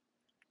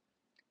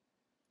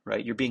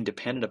 right? You're being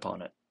dependent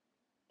upon it.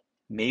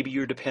 Maybe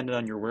you're dependent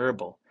on your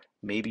wearable.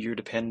 Maybe you're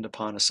dependent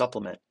upon a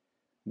supplement.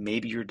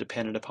 Maybe you're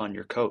dependent upon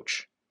your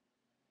coach.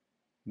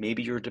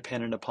 Maybe you're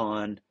dependent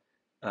upon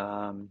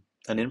an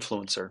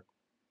influencer.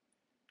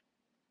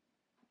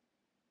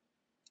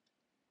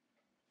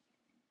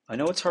 I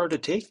know it's hard to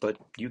take, but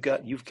you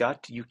can't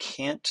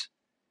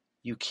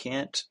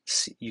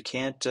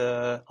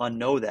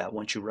unknow that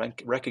once you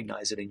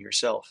recognize it in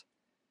yourself.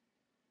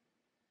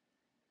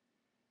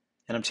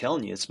 And I'm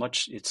telling you, it's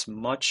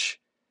much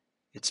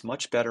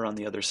better on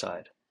the other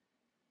side.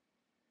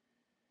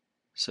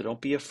 So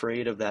don't be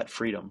afraid of that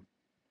freedom.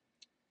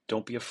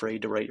 Don't be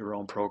afraid to write your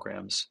own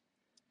programs.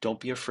 Don't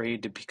be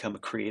afraid to become a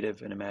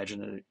creative and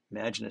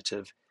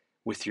imaginative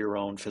with your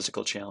own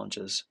physical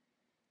challenges.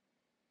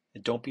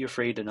 And don't be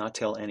afraid to not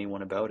tell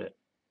anyone about it.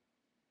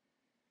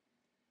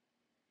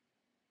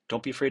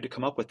 Don't be afraid to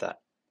come up with that.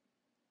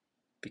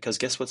 Because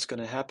guess what's going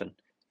to happen?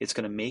 It's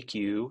going to make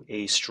you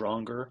a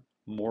stronger,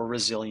 more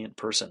resilient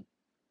person.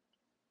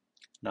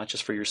 Not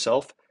just for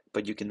yourself,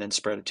 but you can then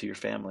spread it to your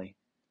family.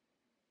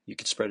 You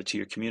can spread it to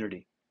your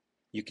community.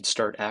 You can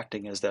start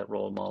acting as that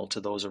role model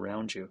to those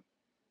around you.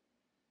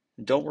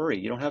 And don't worry,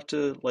 you don't have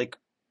to like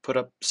put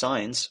up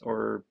signs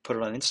or put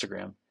it on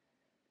Instagram.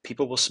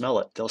 People will smell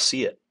it. They'll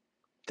see it.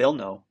 They'll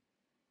know.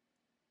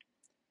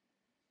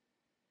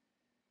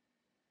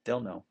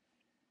 They'll know.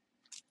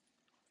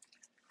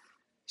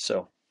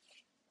 So,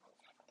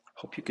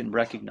 hope you can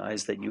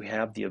recognize that you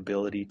have the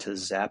ability to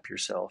zap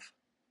yourself,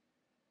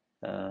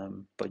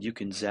 but you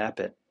can zap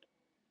it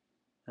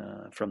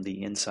from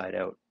the inside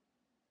out,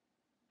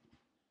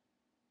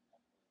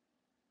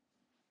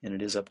 and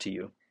it is up to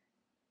you.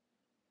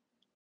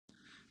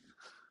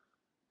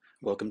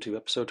 Welcome to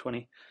episode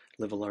 20,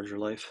 Live a Larger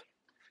Life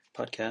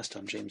podcast.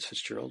 I'm James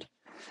Fitzgerald.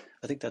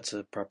 I think that's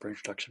a proper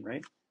introduction,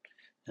 right?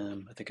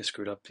 I think I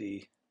screwed up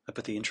I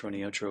put the intro and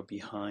the outro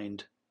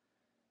behind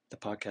the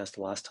podcast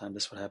the last time.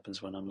 This is what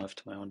happens when I'm left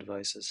to my own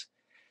devices.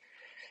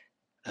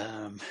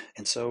 And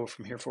so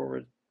from here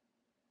forward,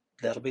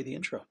 that'll be the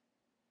intro.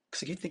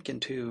 Because I keep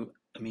thinking too,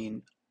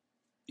 you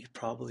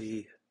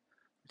probably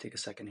take a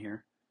second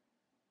here.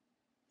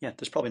 Yeah,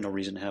 there's probably no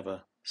reason to have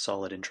a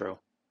solid intro.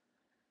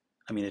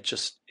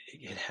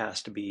 It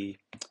has to be,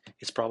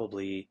 it's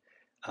probably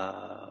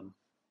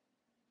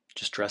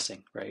just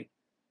dressing, right?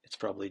 It's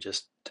probably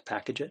just to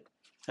package it.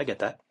 I get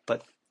that.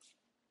 But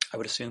I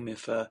would assume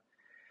if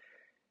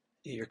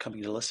you're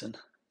coming to listen,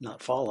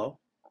 not follow,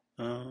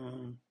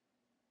 and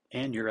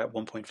you're at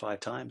 1.5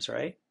 times,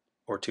 right?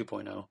 Or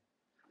 2.0,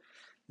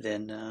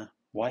 then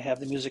why have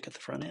the music at the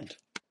front end?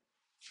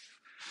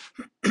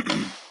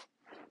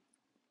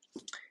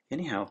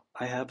 Anyhow,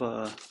 I have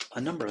a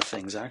number of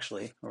things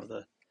actually over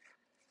the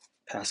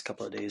past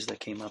couple of days that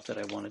came up that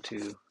I wanted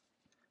to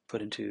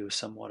put into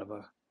somewhat of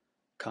a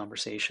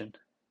conversation.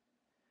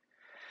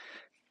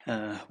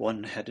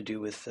 One had to do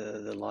with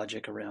the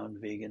logic around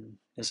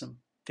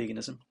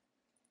veganism.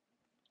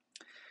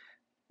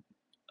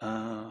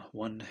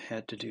 One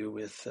had to do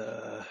with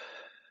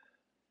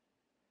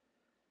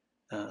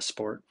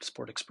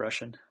sport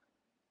expression.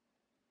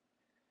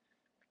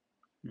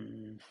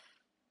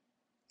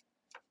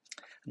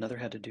 Another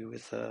had to do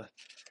with a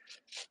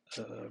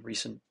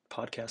recent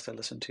podcast I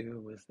listened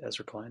to with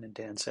Ezra Klein and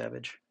Dan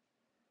Savage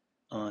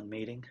on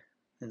mating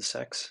and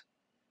sex.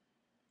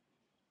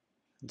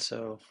 And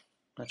so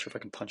I'm not sure if I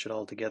can punch it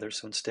all together.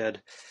 So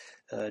instead,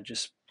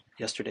 just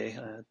yesterday,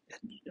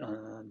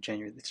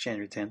 January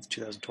 10th,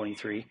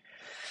 2023,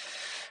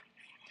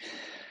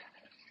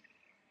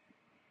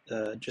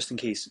 just in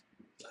case,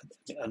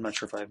 I'm not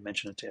sure if I've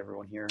mentioned it to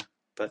everyone here,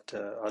 but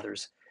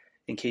others,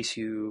 in case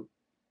you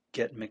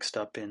get mixed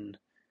up in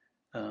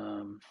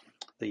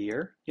the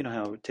year, you know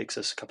how it takes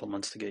us a couple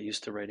months to get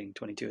used to writing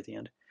 22 at the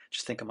end.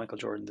 Just think of Michael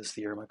Jordan, this is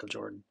the year of Michael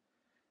Jordan.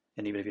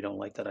 And even if you don't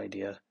like that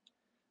idea,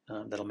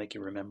 that'll make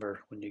you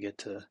remember when you get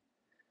to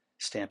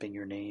stamping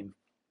your name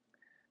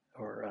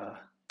or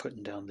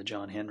putting down the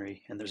John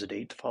Henry and there's a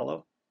date to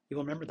follow, you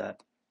will remember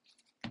that.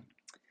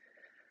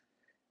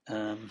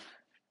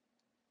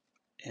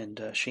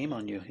 And shame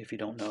on you if you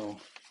don't know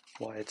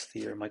why it's the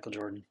year of Michael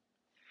Jordan.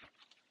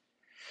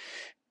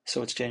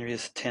 So it's January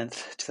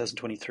 10th,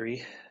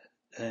 2023,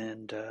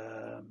 and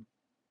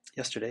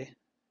yesterday,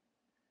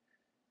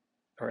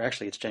 or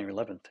actually it's January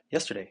 11th,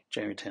 yesterday,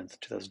 January 10th,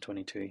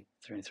 2023,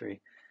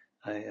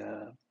 I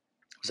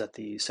was at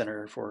the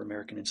Center for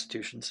American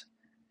Institutions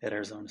at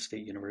Arizona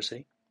State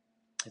University.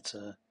 It's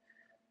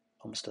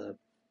almost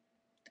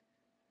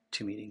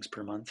 2 meetings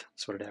per month.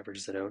 That's what it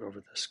averages it out over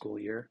the school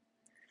year.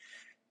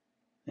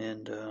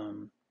 And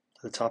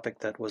the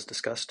topic that was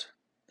discussed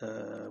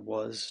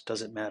was,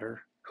 does it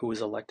matter who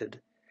is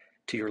elected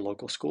to your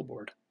local school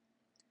board?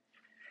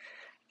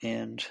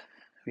 And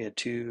we had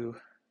two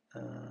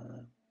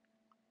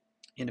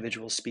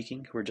individuals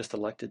speaking who were just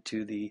elected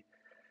to the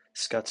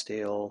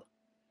Scottsdale,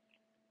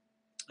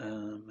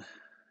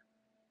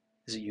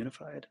 is it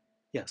Unified?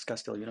 Yeah,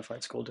 Scottsdale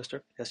Unified School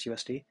District,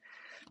 SUSD.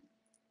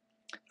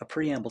 A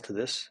preamble to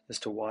this as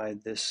to why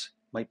this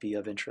might be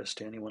of interest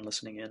to anyone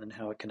listening in and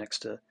how it connects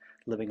to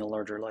living a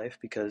larger life,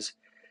 because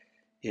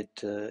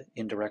it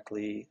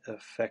indirectly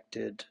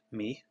affected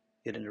me.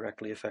 It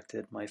indirectly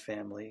affected my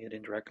family. It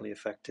indirectly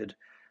affected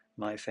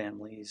my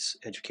family's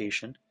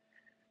education.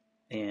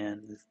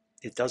 And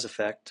it does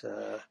affect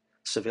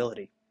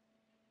civility.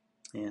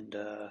 And,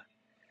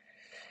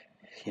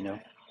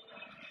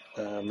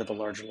 Live a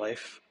Larger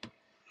Life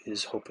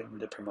is hoping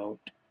to promote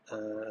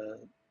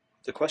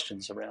the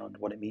questions around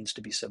what it means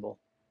to be civil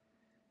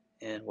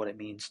and what it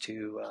means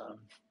to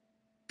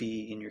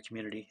be in your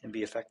community and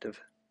be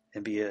effective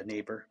and be a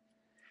neighbor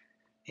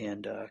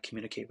and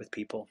communicate with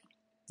people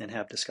and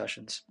have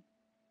discussions.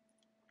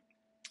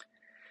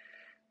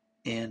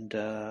 And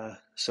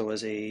so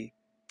as a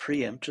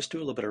preempt, just do a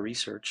little bit of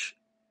research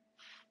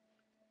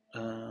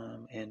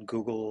and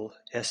Google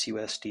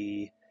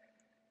SUSD,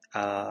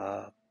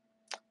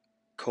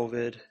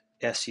 COVID,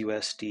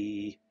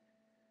 SUSD,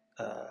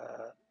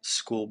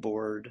 school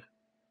board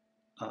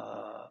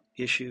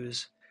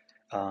issues.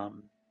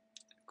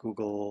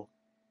 Google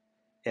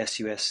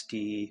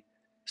SUSD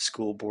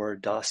school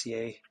board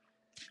dossier.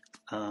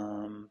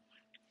 Yeah,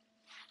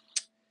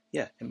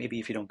 and maybe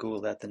if you don't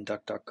Google that, then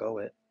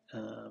DuckDuckGo it,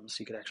 so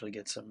you could actually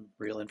get some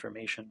real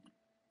information.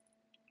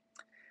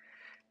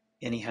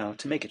 Anyhow,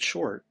 to make it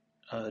short,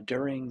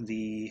 during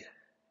the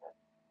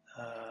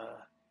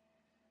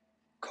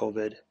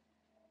COVID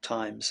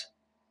times,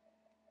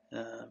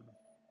 a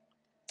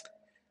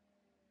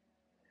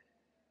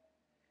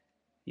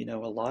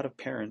lot of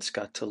parents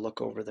got to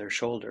look over their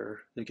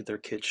shoulder, look at their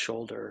kid's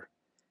shoulder,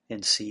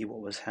 and see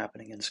what was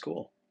happening in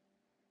school.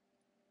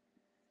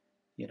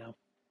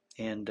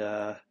 And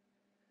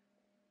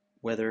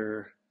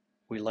whether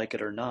we like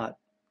it or not,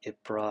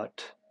 it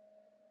brought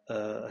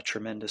a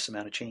tremendous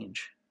amount of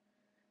change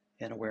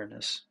and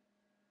awareness.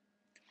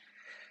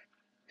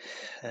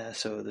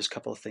 So there's a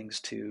couple of things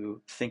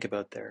to think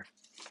about there.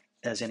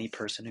 As any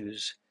person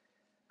who's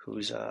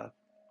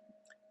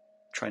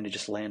trying to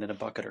just land in a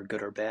bucket or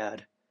good or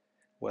bad,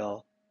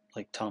 well,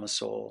 like Thomas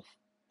Sowell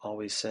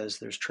always says,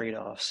 there's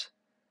trade-offs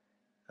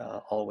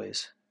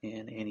always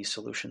in any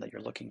solution that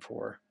you're looking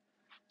for.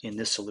 In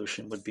this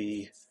solution would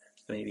be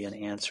maybe an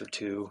answer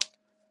to,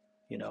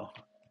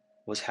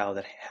 was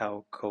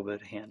how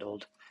COVID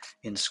handled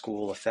in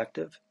school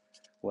effective?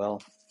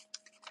 Well,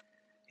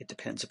 it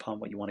depends upon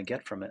what you want to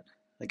get from it.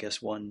 I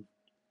guess one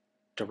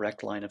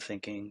direct line of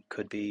thinking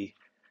could be,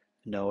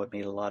 no, it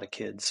made a lot of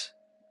kids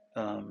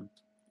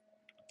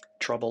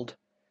troubled.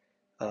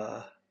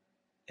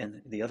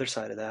 And the other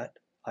side of that,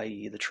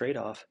 i.e. the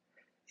trade-off,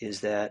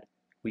 is that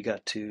we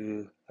got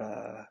to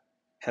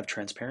have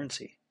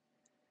transparency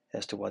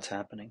as to what's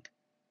happening.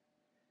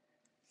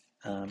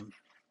 And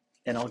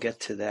I'll get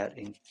to that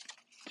in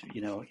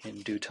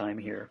due time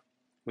here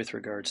with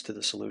regards to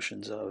the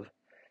solutions of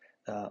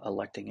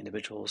electing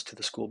individuals to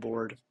the school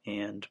board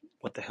and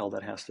what the hell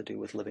that has to do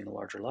with living a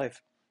larger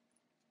life.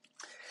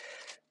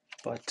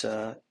 But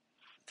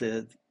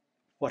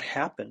what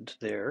happened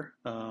there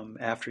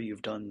after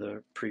you've done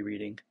the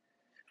pre-reading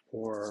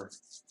or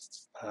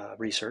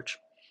research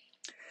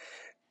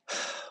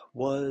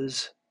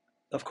was,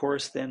 of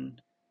course,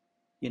 then,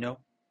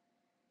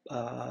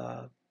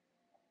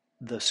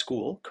 the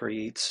school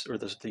creates, or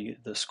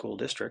the school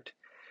district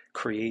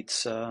creates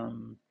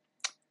some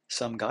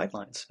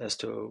guidelines as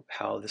to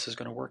how this is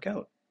going to work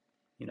out.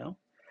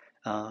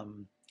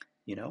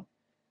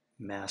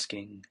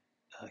 Masking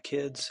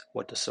kids.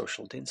 What does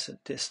social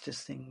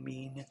distancing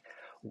mean?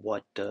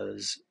 What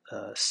does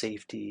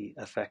safety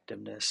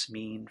effectiveness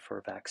mean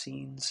for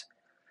vaccines?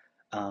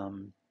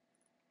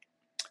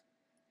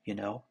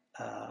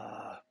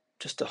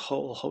 Just a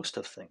whole host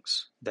of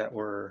things that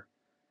were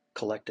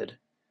collected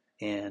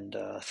and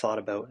thought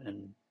about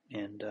and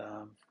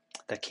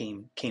that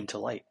came to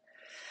light,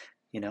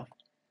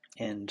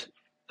 and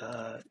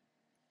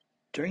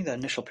during that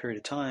initial period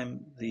of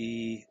time,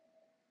 during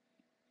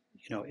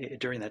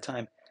that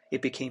time,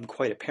 it became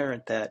quite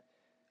apparent that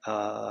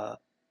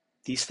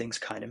these things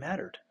kind of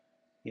mattered.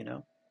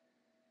 I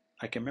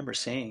can remember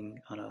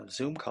saying on a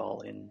Zoom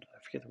call in, I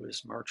forget if it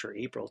was March or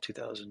April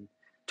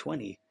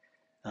 2020.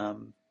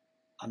 I'm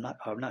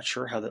not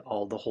sure how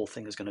the whole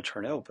thing is going to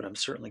turn out, but I'm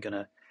certainly going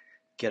to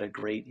get a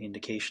great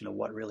indication of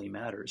what really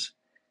matters.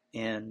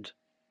 And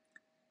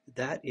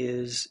that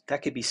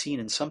could be seen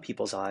in some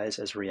people's eyes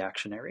as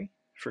reactionary,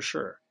 for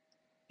sure.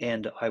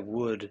 And I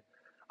would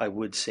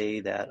say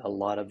that a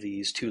lot of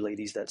these two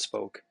ladies that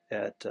spoke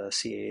at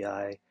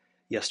CAI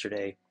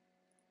yesterday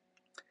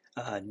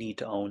need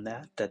to own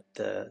that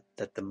the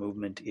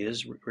movement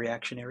is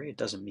reactionary. It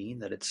doesn't mean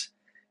that it's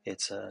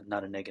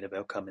not a negative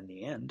outcome in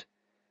the end,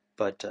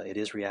 but it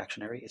is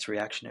reactionary. It's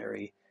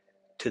reactionary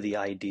to the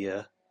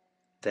idea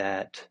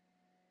that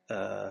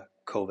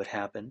COVID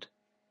happened.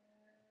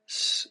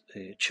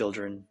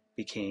 Children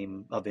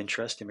became of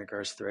interest in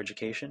regards to their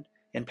education,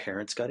 and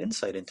parents got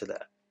insight into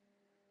that.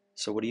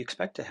 So what do you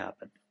expect to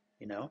happen?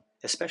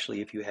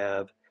 Especially if you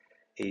have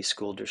a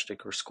school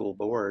district or school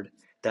board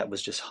that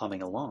was just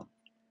humming along,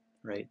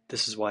 right?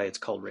 This is why it's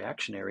called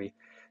reactionary.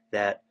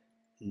 That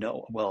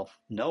no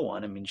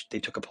one. I mean, they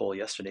took a poll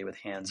yesterday with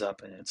hands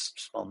up, and it's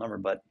a small number,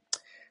 but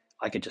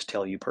I could just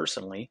tell you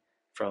personally,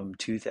 from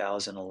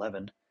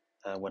 2011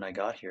 when I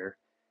got here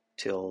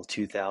till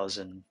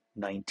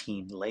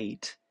 2019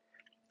 late,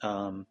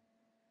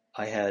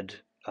 I had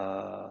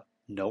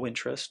no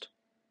interest.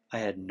 I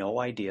had no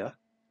idea.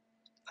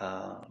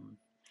 I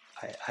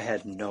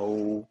had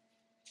no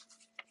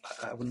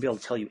I wouldn't be able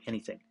to tell you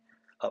anything.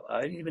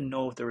 I didn't even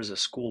know if there was a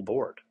school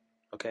board.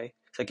 Okay,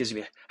 so that gives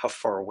you how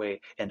far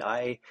away. And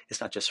it's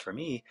not just for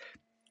me.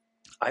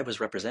 I was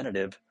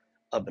representative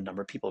of a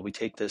number of people. We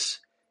take this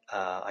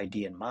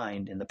idea in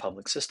mind in the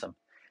public system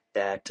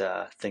that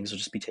things will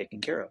just be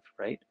taken care of,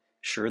 right?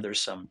 Sure, there's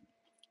some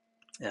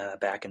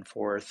back and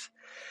forth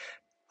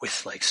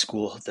with like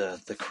school,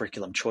 the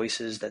curriculum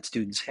choices that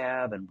students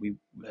have, and we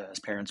as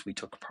parents we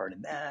took part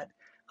in that.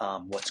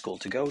 What school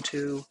to go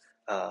to?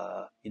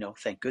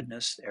 Thank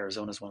goodness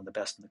Arizona is one of the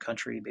best in the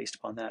country based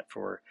upon that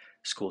for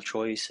school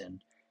choice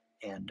and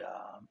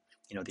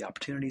the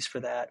opportunities for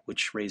that,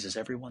 which raises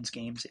everyone's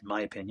games, in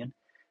my opinion.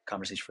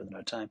 Conversation for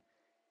another time.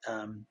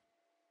 Um,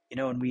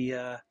 and we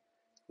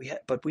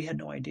had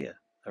no idea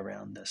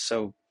around this.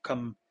 So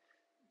come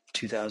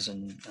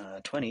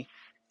 2020,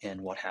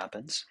 and what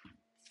happens?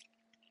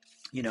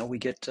 We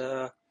get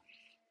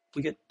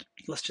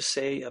let's just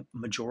say a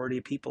majority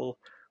of people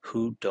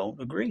who don't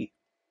agree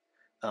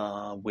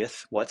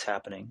with what's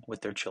happening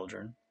with their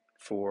children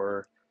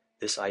for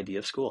this idea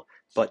of school.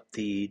 But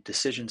the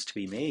decisions to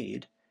be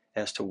made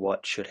as to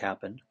what should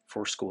happen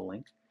for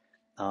schooling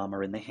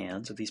are in the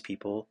hands of these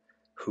people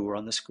who are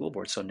on the school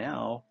board. So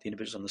now the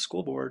individuals on the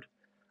school board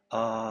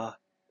uh,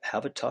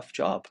 have a tough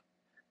job,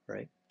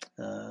 right?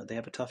 They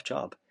have a tough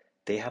job.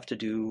 They have to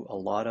do a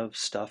lot of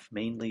stuff,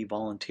 mainly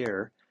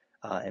volunteer,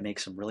 and make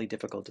some really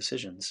difficult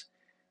decisions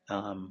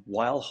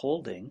while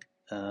holding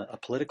a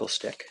political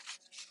stick.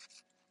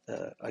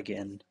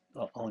 Again,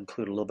 I'll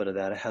include a little bit of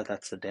that, how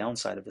that's the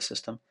downside of the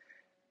system.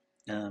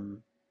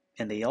 Um,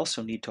 and they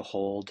also need to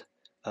hold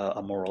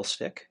a moral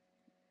stick,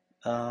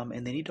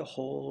 and they need to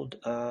hold,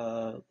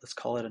 let's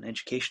call it an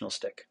educational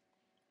stick,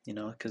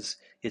 because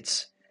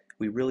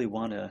we really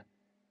want to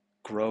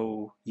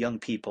grow young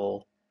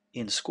people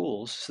in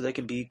schools so they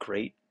can be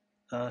great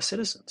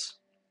citizens,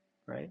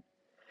 right?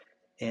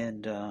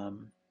 And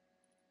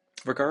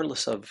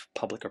regardless of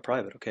public or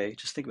private, okay,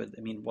 just think about it.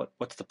 I mean,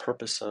 what's the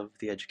purpose of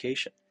the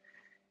education?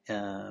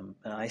 And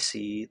I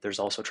see there's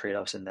also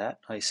trade-offs in that.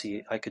 I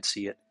could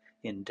see it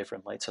in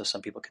different lights. So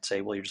some people could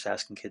say, well, you're just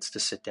asking kids to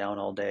sit down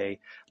all day,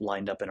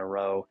 lined up in a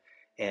row,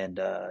 and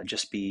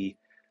just be,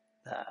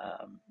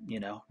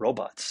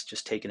 robots,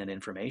 just taking in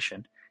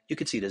information. You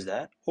could see it as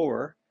that,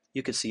 or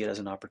you could see it as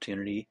an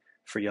opportunity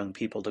for young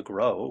people to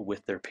grow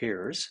with their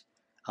peers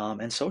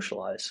and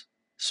socialize,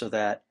 so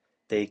that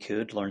they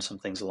could learn some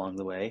things along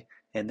the way,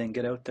 and then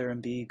get out there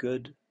and be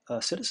good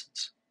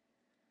citizens.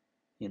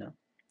 You know,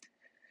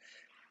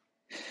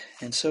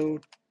 and so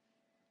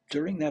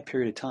during that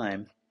period of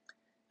time,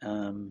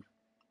 um,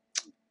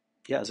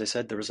 yeah, as I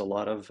said, there was a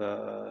lot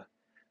of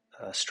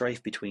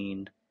strife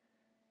between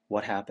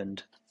what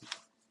happened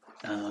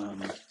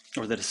um,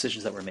 or the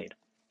decisions that were made.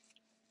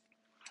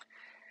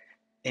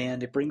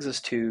 And it brings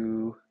us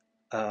to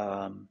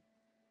um,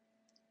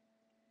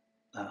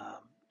 um,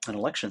 an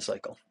election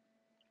cycle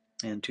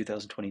in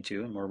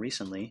 2022 and more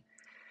recently.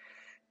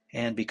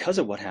 And because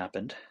of what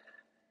happened,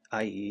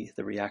 i.e.,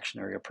 the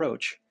reactionary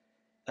approach,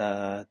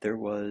 there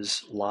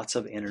was lots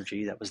of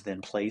energy that was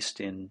then placed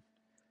in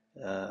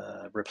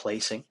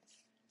replacing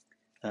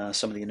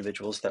some of the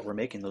individuals that were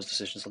making those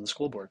decisions on the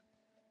school board.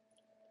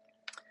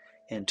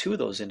 And two of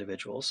those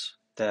individuals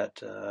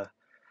that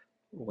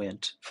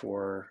went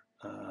for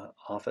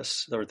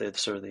office, or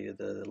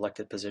the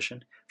elected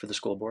position for the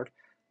school board,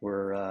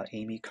 were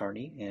Amy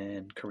Carney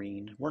and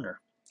Corrine Werner.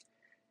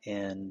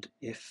 And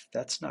if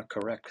that's not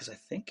correct, because I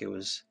think it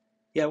was,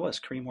 yeah, it was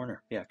Corrine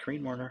Werner. Yeah,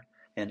 Corrine Werner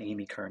and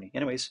Amy Carney.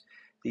 Anyways,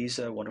 these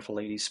wonderful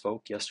ladies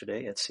spoke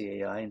yesterday at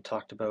CAI and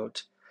talked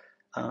about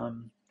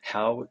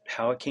how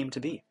it came to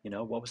be.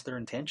 What was their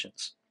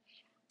intentions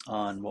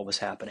on what was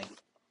happening.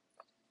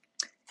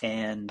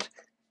 And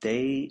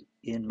they,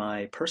 in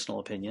my personal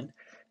opinion,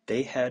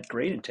 they had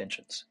great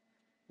intentions.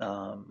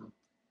 Um,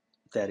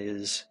 that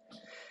is,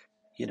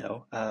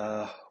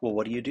 well,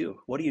 what do you do?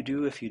 What do you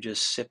do if you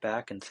just sit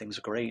back and things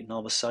are great, and all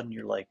of a sudden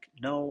you're like,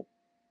 no,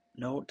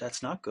 no,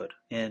 that's not good.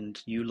 And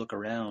you look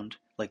around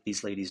like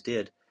these ladies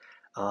did,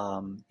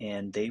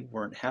 and they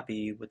weren't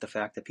happy with the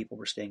fact that people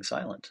were staying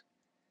silent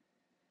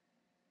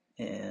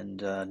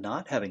and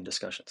not having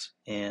discussions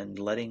and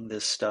letting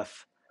this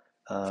stuff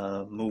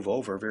move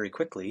over very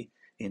quickly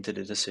into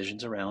the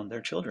decisions around their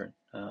children.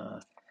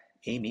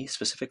 Amy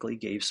specifically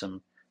gave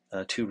some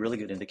two really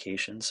good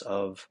indications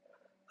of.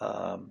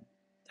 Um,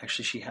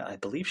 Actually, I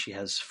believe she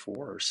has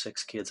 4 or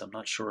 6 kids. I'm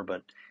not sure,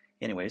 but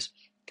anyways,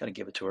 gotta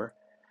give it to her.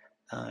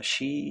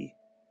 She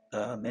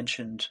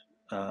mentioned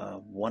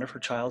one of her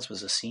childs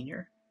was a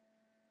senior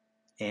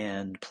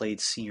and played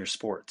senior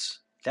sports.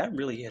 That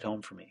really hit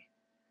home for me.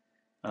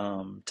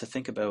 To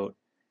think about,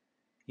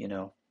 you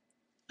know,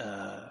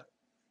 uh,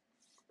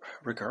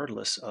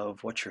 regardless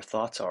of what your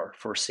thoughts are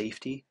for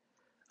safety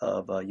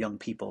of young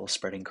people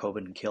spreading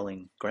COVID and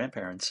killing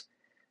grandparents,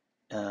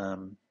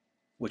 um,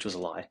 which was a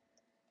lie.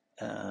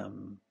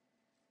 Um,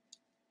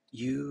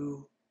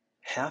 you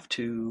have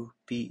to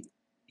be,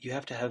 you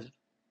have to have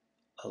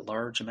a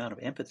large amount of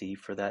empathy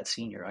for that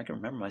senior. I can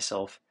remember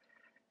myself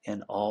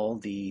and all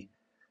the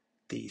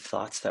the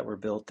thoughts that were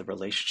built, the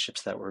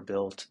relationships that were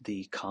built,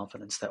 the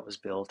confidence that was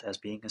built as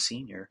being a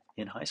senior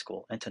in high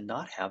school. And to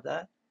not have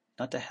that,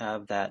 not to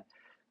have that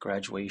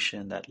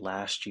graduation, that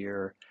last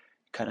year,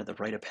 kind of the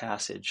rite of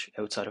passage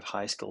outside of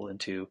high school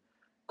into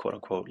quote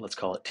unquote, let's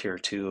call it tier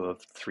two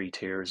of three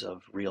tiers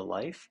of real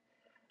life,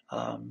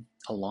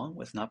 along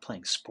with not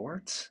playing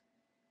sports.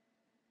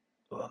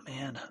 Oh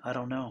man, I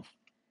don't know.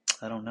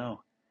 I don't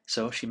know.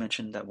 So she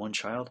mentioned that one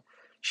child.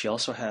 She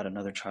also had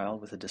another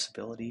child with a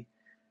disability,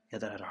 yeah,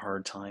 that had a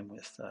hard time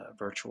with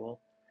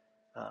virtual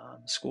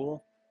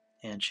school,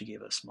 and she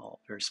gave a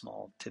very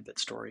small tidbit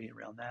story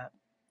around that.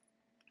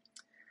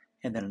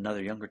 And then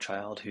another younger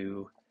child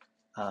who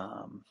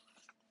um,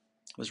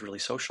 was really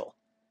social.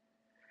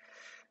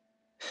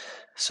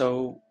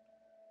 So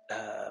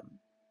um,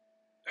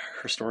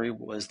 her story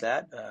was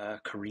that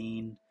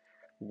Corrine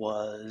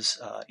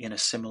was in a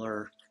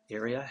similar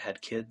area,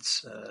 had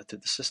kids through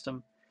the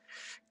system,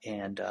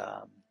 and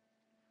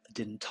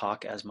didn't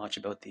talk as much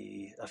about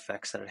the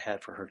effects that it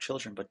had for her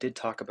children, but did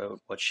talk about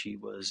what she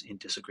was in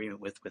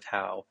disagreement with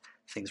how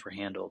things were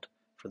handled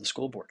for the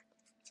school board.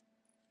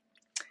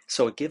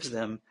 So it gives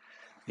them,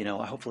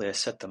 hopefully I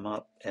set them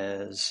up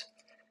as,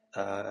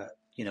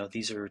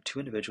 these are two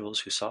individuals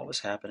who saw what was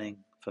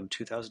happening from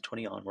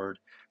 2020 onward,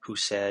 who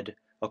said,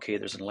 okay,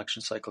 there's an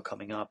election cycle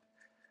coming up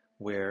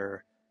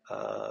where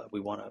we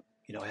want to,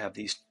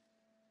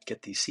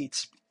 get these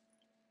seats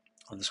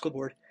on the school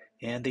board,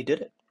 and they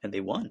did it, and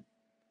they won.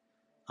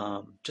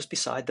 Just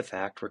beside the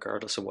fact,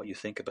 regardless of what you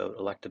think about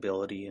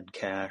electability and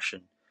cash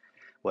and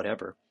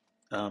whatever,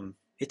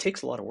 it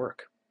takes a lot of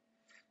work.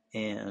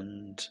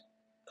 And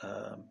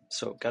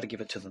so got to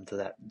give it to them to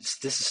that.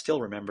 This is still,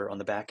 remember, on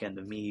the back end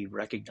of me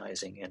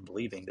recognizing and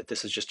believing that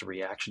this is just a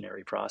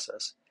reactionary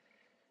process.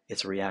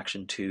 It's a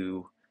reaction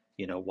to,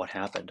 what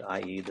happened,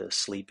 i.e. the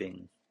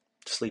sleeping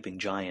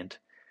giant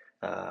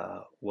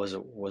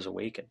was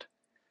awakened.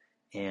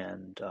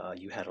 And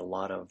you had a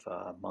lot of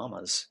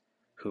mamas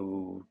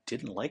who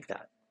didn't like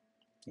that,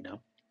 you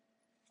know.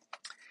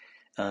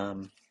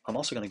 I'm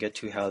also going to get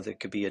to how there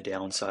could be a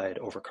downside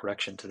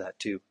overcorrection to that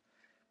too,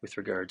 with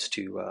regards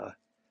to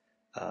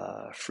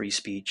free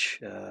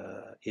speech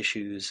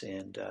issues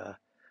and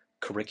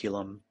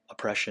curriculum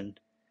oppression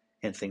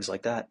and things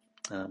like that.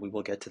 We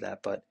will get to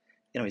that, but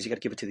anyways, you got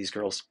to give it to these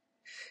girls.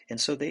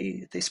 And so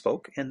they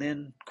spoke, and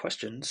then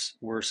questions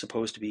were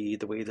supposed to be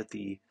the way that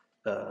the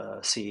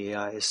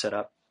CAI is set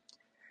up.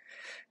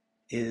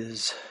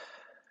 Is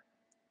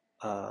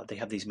they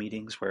have these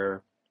meetings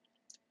where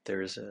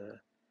there's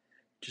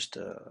just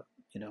a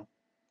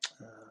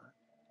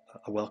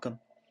a welcome,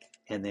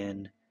 and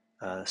then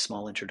a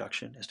small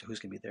introduction as to who's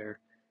going to be there.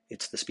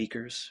 It's the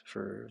speakers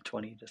for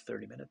 20 to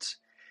 30 minutes,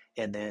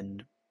 and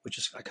then, which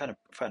is, I kind of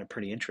find it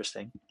pretty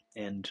interesting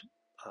and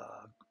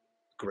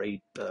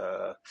great,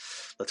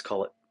 let's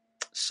call it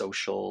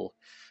social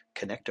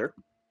connector.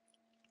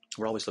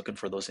 We're always looking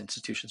for those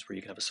institutions where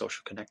you can have a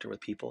social connector with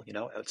people,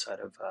 outside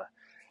of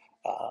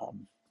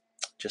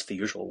just the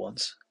usual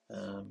ones.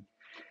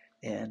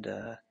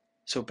 And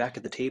so back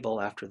at the table,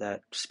 after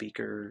that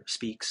speaker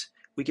speaks,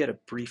 we get a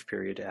brief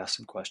period to ask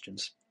some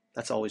questions.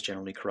 That's always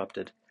generally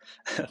corrupted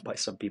by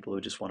some people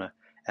who just want to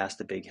ask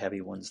the big,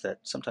 heavy ones that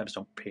sometimes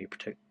don't pay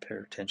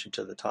attention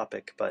to the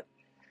topic. But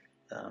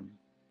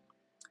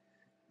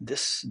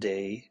this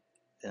day,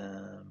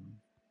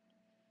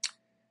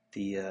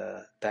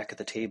 the back at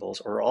the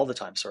tables, or all the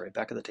time, sorry,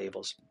 back at the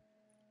tables,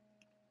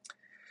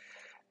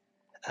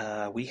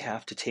 we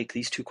have to take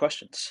these two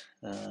questions.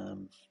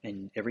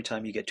 And every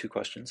time you get two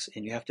questions,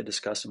 and you have to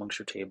discuss amongst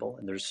your table,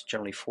 and there's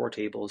generally 4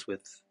 tables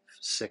with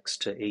 6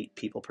 to 8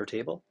 people per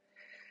table,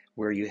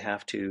 where you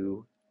have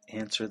to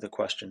answer the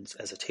questions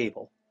as a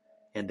table,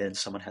 and then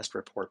someone has to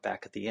report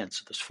back at the end.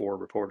 So there's 4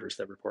 reporters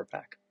that report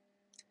back.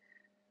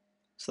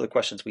 So the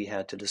questions we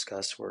had to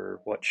discuss were,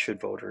 what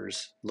should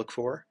voters look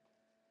for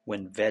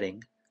when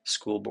vetting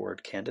school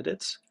board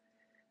candidates,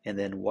 and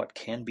then what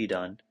can be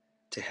done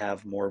to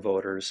have more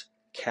voters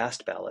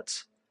cast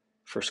ballots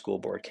for school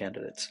board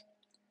candidates.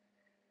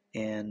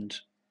 And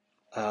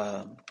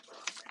I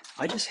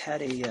just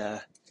had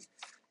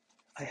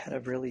I had a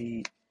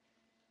really,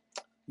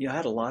 I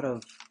had a lot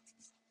of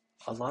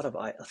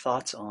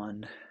thoughts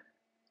on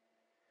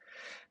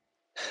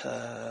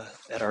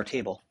at our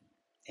table,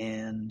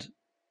 and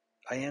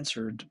I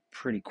answered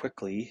pretty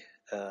quickly.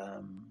 I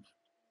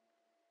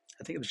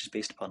think it was just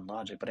based upon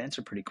logic, but I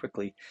answered pretty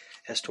quickly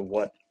as to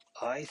what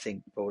I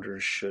think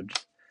voters should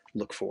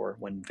look for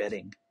when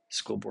vetting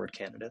school board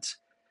candidates.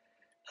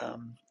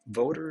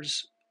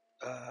 Voters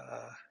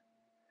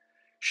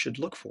should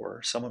look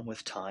for someone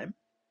with time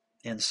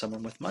and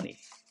someone with money.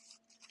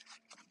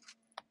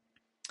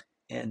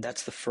 And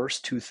that's the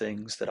first 2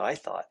 things that I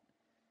thought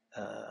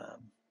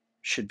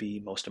should be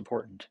most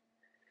important.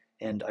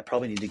 And I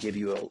probably need to give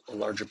you a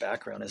larger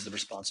background as the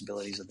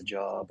responsibilities of the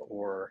job,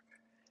 or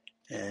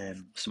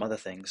some other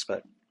things.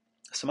 But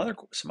some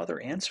other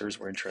answers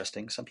were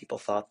interesting. Some people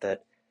thought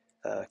that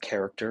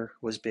character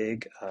was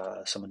big.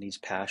 Someone needs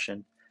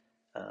passion.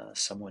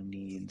 Someone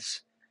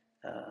needs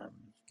Um,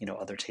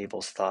 other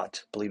tables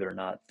thought, believe it or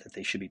not, that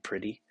they should be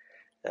pretty.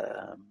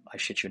 I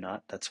shit you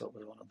not. That's what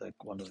was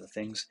one of the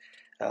things.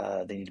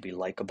 They need to be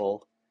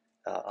likable,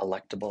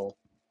 electable.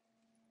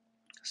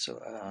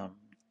 So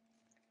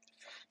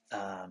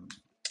um,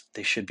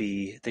 they should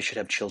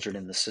have children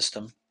in the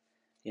system.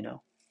 You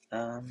know,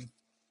 um,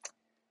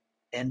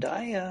 and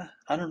I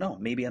don't know.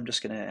 Maybe I'm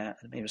just gonna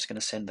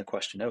send the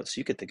question out so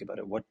you could think about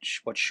it.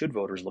 What should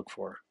voters look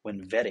for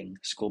when vetting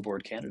school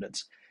board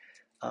candidates?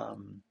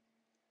 Um,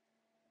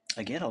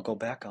 Again, I'll go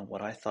back on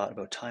what I thought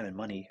about time and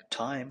money.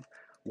 Time,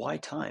 why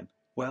time?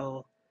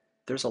 Well,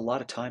 there's a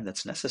lot of time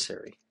that's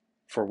necessary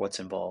for what's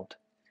involved.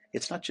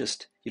 It's not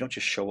just, you don't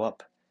just show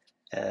up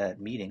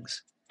at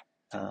meetings,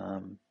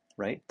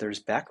 right? There's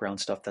background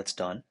stuff that's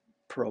done.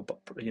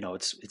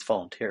 It's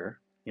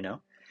volunteer,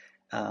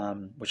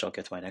 which I'll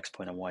get to my next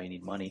point on why you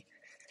need money,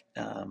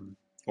 um,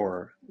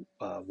 or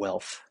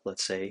wealth,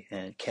 let's say,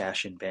 and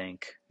cash in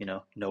bank,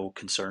 no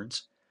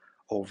concerns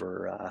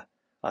over,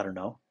 I don't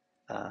know,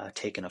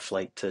 taking a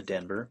flight to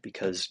Denver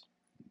because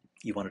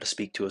you wanted to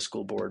speak to a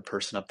school board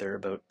person up there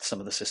about some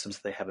of the systems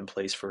that they have in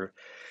place for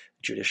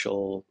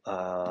judicial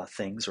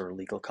things or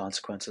legal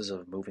consequences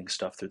of moving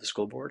stuff through the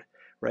school board,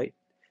 right?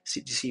 Do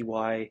you see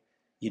why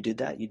you did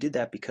that? You did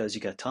that because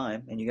you got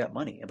time and you got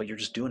money, but you're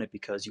just doing it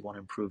because you want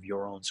to improve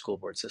your own school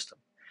board system.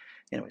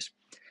 Anyways,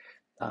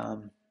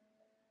 um,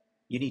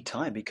 you need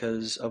time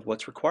because of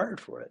what's required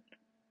for it.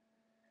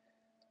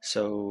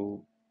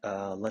 So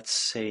let's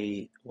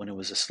say when it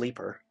was a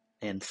sleeper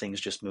and things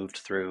just moved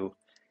through,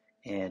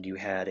 and you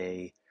had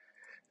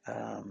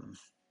um,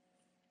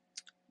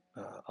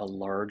 a uh,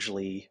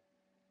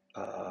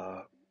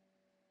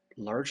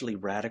 largely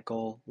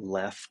radical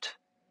left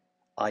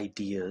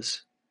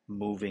ideas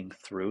moving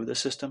through the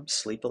system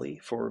sleepily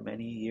for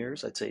many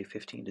years, I'd say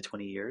 15 to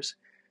 20 years.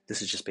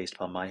 This is just based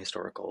upon my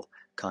historical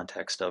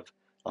context of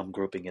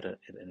grouping it in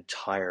an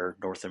entire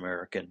North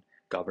American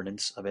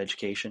governance of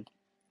education.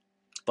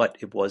 But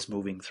it was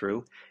moving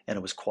through and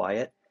it was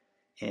quiet.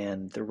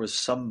 And there was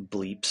some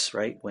bleeps,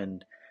 right,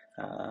 when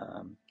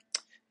um,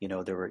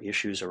 there were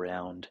issues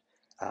around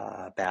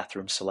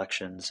bathroom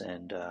selections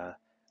and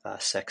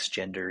sex,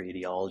 gender,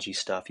 ideology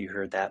stuff. You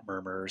heard that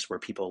murmurs where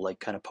people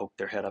like kind of poked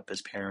their head up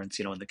as parents,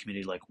 in the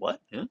community, like,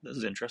 what? Yeah, this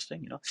is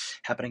interesting,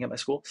 happening at my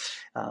school.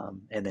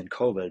 And then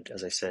COVID,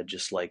 as I said,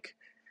 just like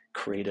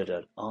created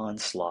an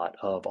onslaught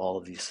of all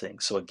of these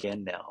things. So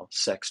again, now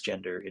sex,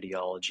 gender,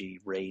 ideology,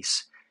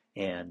 race,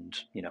 and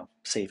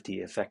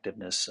safety,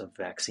 effectiveness of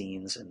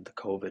vaccines and the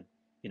COVID,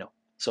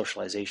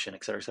 socialization,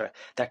 et cetera, et cetera.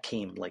 That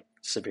came like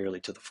severely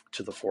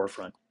to the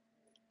forefront.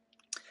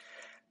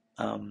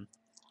 Um,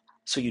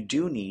 so you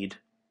do need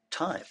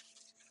time,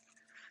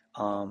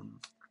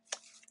 um,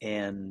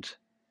 and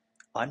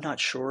I'm not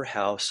sure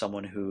how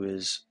someone who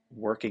is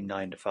working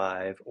 9 to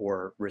 5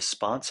 or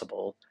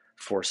responsible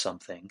for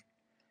something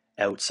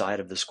outside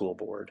of the school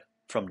board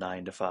from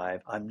 9 to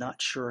 5. I'm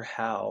not sure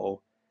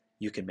how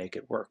you can make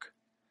it work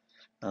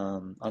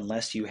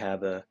unless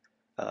a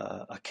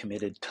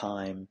committed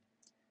time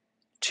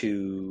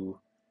to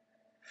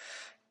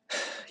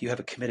you have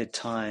a committed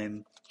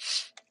time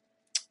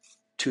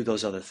to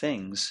those other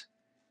things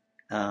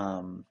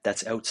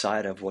that's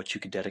outside of what you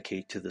could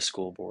dedicate to the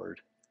school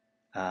board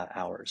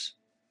hours.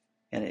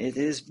 And it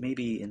is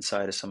maybe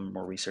inside of some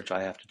more research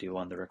I have to do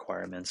on the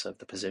requirements of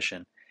the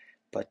position,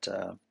 but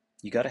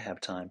you got to have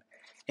time.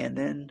 And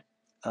then,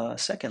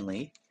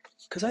 secondly,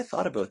 because I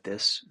thought about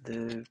this,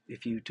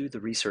 if you do the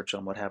research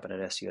on what happened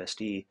at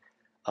SUSD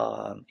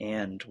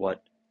and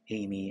what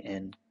Amy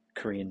and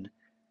Corinne,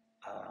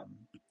 um,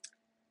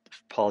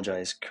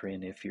 apologize,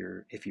 Corinne, if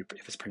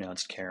it's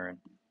pronounced Karen,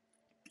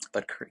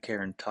 but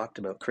Corinne talked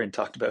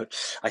about,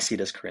 I see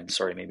it as Corinne,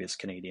 sorry, maybe it's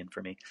Canadian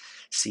for me,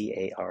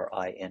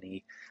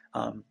 Carine.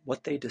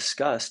 What they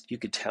discussed, you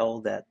could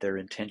tell that their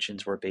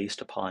intentions were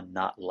based upon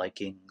not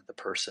liking the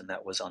person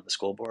that was on the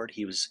school board.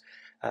 He was,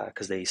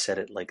 because they said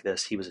it like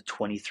this, he was a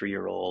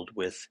 23-year-old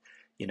with,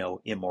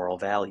 immoral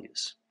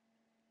values.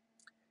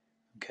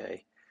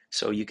 Okay.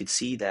 So you could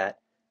see that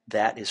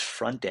that is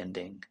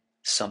front-ending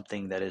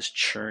something that is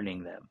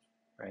churning them,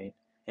 right?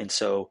 And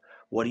so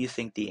what do you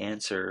think the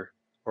answer,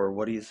 or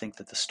what do you think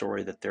that the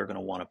story that they're going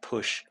to want to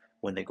push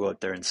when they go out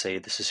there and say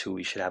this is who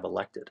we should have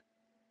elected,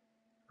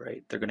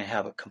 right? They're going to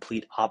have a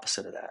complete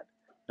opposite of that.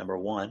 Number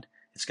one,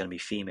 it's going to be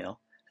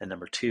female, and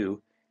number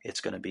two,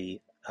 it's going to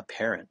be a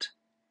parent.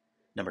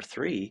 Number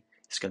three,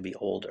 it's going to be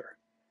older.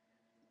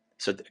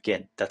 So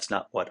again, that's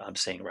not what I'm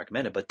saying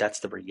recommended, but that's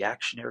the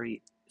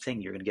reactionary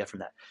thing you're going to get from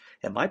that.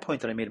 And my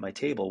point that I made at my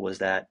table was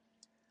that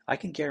I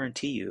can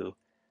guarantee you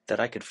that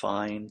uh,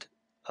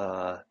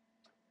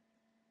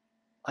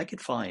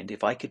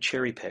 if I could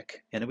cherry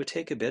pick, and it would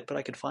take a bit, but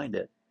I could find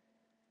it,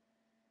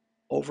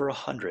 over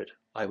 100,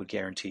 I would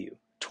guarantee you,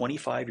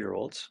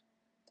 25-year-olds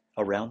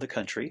around the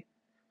country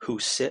who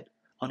sit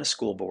on a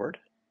school board,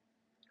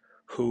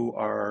 who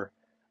are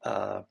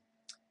uh,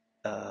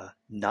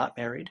 not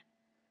married,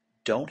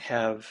 don't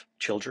have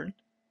children,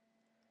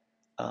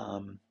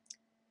 um,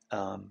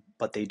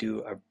 but they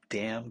do a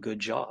damn good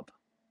job.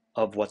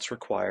 of what's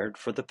required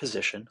for the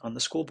position on the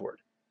school board.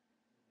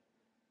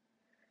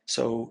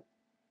 So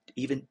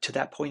even to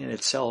that point in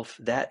itself,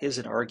 that is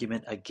an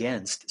argument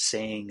against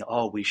saying,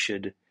 oh, we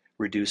should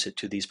reduce it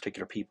to these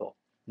particular people.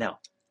 Now,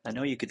 I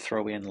know you could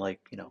throw in like,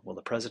 well,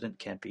 the president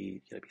can't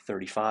be, be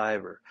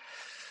 35, or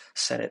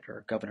Senate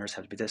or governors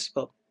have to be this.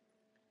 Well,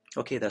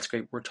 okay, that's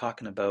great. We're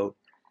talking about,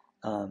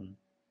 and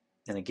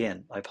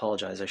again, I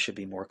apologize. I should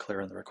be more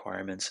clear on the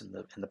requirements and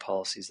the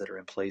policies that are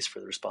in place for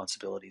the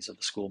responsibilities of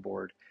the school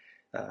board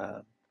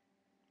uh,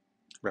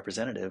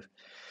 representative.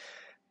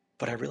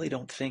 But I really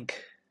don't think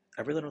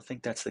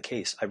that's the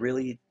case. I'm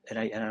really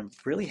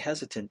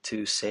hesitant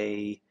to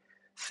say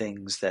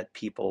things that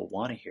people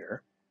want to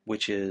hear,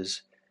 which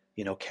is,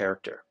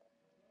 character,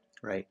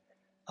 right?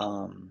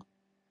 Um,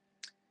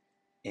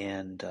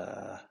 and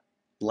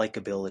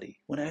likability.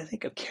 When I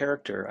think of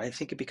character, I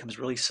think it becomes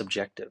really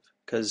subjective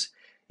because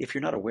if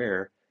you're not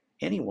aware,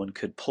 anyone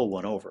could pull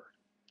one over,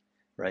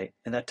 right?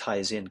 And that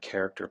ties in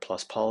character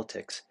plus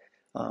politics.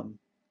 Um,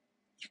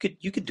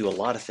 you could do a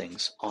lot of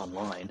things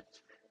online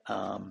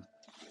um,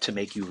 to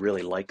make you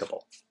really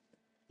likable.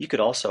 You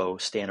could also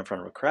stand in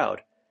front of a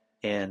crowd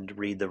and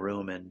read the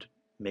room and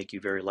make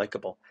you very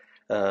likable.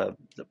 The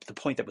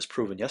point that was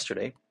proven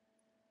yesterday,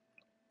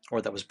 or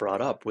that was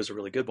brought up, was a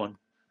really good one.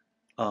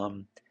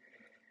 Um,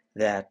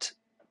 that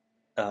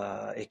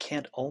it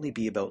can't only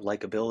be about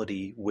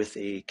likability with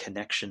a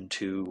connection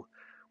to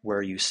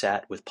where you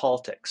sat with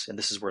politics, and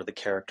this is where the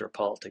character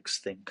politics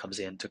thing comes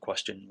in to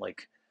question,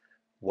 like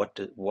what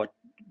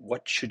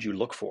should you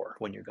look for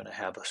when you're going to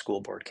have a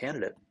school board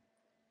candidate?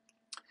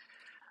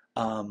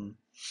 Um,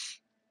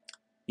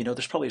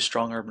 there's probably a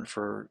strong argument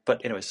for,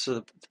 but anyways, so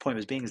the point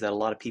was being is that a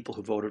lot of people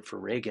who voted for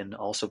Reagan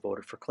also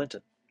voted for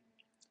Clinton.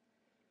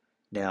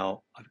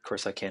 Now, of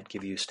course, I can't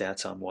give you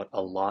stats on what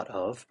a lot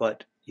of,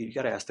 but you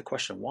got to ask the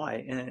question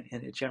why, and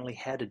it generally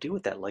had to do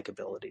with that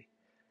likability.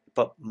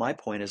 But my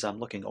point is, I'm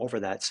looking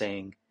over that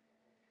saying,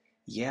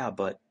 yeah,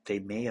 but they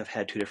may have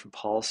had two different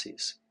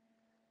policies,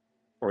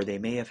 or they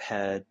may have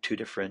had two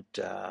different,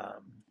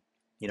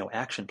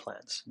 action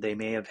plans. They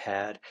may have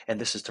had,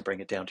 and this is to bring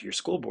it down to your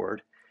school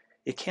board.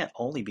 It can't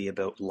only be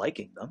about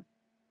liking them,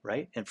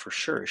 right? And for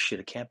sure,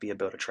 shit, it can't be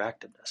about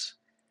attractiveness.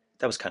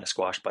 That was kind of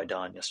squashed by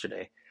Dawn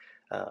yesterday.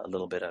 A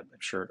little bit, I'm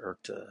sure it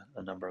irked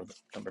a number of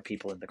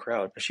people in the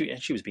crowd.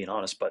 She was being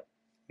honest, but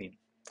I mean,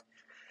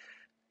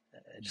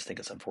 I just think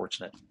it's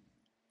unfortunate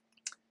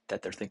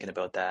that they're thinking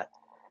about that.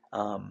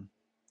 Um,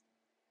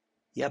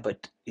 yeah,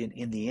 but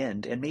in the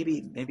end, and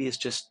maybe it's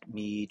just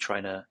me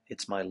trying to,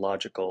 it's my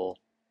logical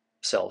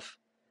self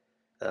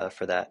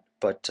for that,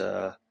 but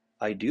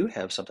I do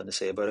have something to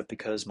say about it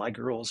because my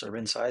girls are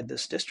inside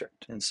this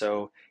district, and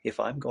so if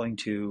I'm going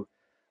to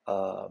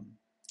um,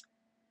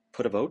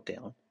 put a vote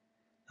down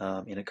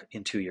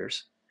in 2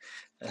 years,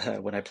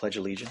 when I pledge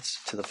allegiance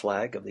to the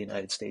flag of the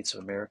United States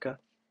of America,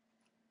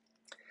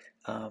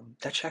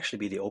 that should actually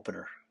be the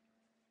opener.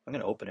 I'm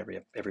going to open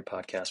every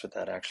podcast with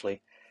that.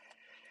 Actually,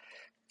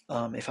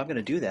 if I'm going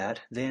to do that,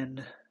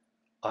 then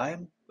I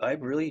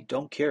really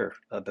don't care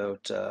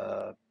about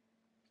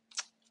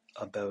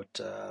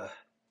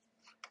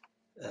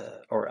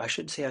or I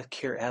shouldn't say I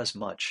care as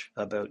much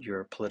about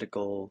your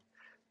political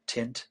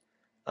tint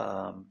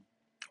um,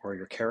 or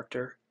your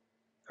character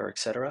or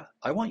etc.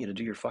 I want you to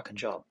do your fucking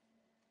job.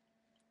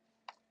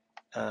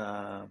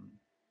 Um,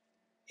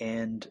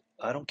 and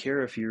I don't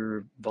care if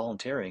you're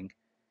volunteering.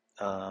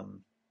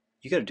 Um,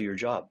 you got to do your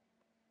job.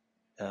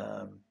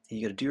 And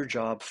you got to do your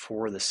job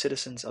for the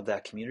citizens of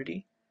that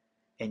community,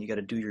 and you got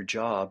to do your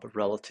job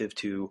relative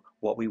to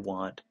what we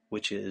want,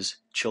 which is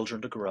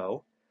children to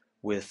grow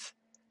with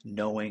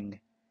knowing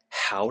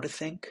how to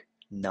think,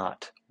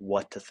 not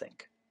what to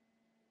think.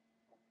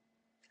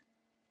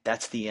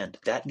 That's the end.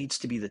 That needs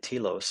to be the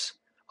telos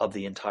of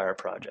the entire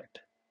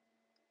project.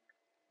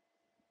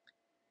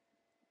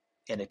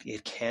 And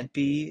it can't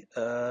be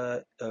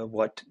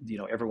what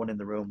everyone in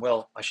the room,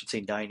 well, I should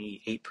say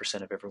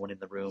 98% of everyone in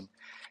the room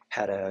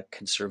had a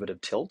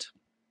conservative tilt.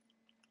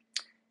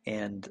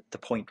 And the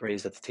point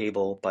raised at the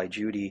table by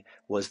Judy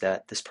was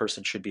that this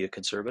person should be a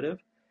conservative,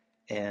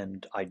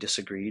 and I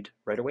disagreed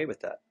right away with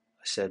that.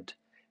 I said,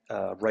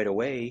 right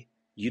away,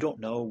 you don't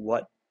know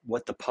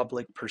what the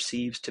public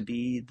perceives to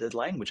be the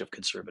language of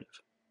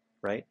conservative,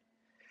 right?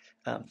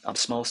 I'm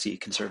small c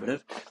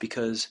conservative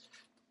because,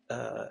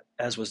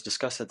 as was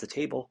discussed at the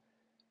table,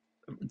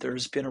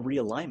 there's been a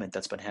realignment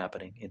that's been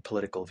happening in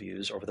political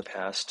views over the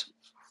past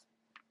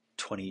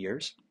 20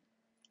 years.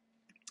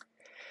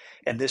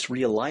 And this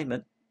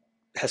realignment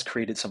has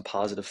created some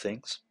positive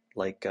things,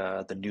 like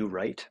the new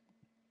right,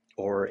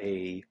 or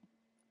a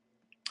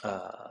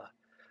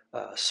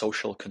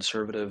social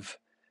conservative,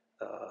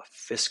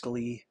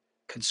 fiscally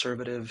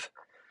conservative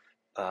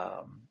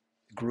um,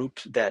 group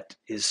that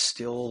is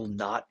still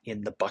not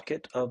in the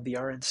bucket of the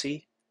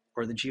RNC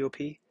or the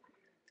GOP.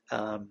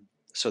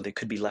 So they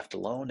could be left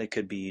alone. They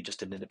could be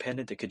just an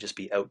independent. They could just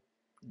be out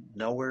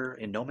nowhere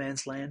in no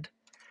man's land.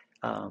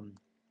 Um,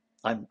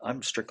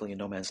 I'm strictly in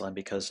no man's land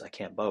because I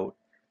can't vote,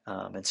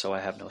 and so I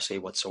have no say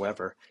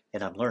whatsoever,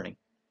 and I'm learning.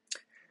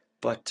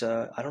 But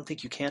I don't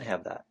think you can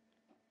have that.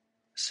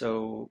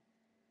 So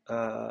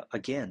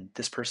again,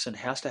 this person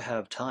has to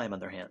have time on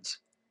their hands.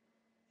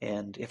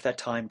 And if that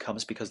time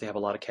comes because they have a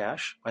lot of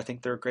cash, I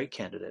think they're a great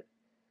candidate.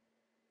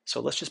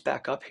 So let's just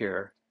back up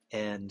here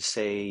and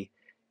say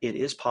it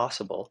is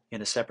possible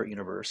in a separate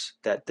universe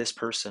that this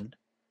person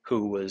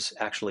who was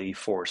actually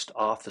forced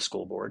off the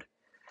school board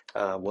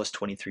was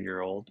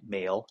 23-year-old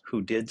male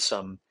who did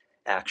some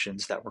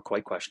actions that were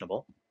quite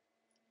questionable,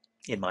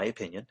 in my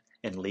opinion,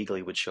 and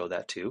legally would show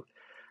that too.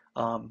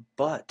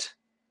 But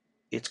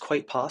it's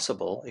quite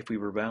possible, if we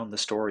rewound the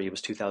story, it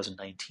was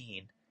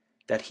 2019,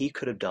 that he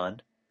could have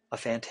done a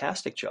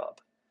fantastic job.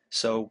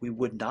 So we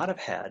would not have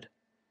had,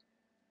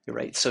 you're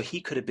right. So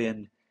he could have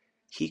been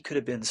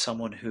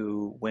someone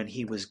who, when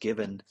he was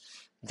given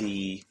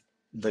the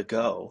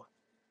go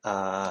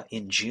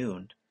in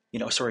June,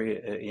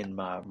 in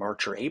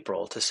March or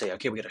April, to say,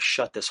 okay, we got to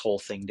shut this whole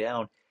thing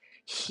down,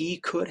 he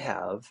could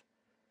have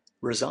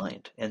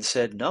resigned and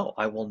said, no,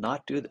 I will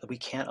not do that. We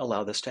can't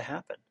allow this to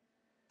happen,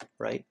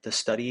 right? The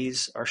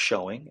studies are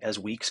showing as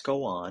weeks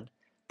go on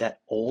that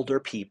older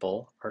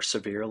people are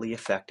severely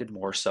affected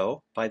more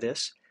so by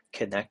this.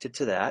 Connected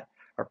to that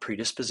are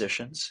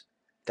predispositions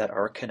that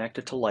are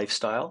connected to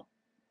lifestyle,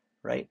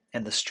 right?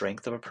 And the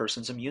strength of a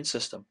person's immune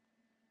system.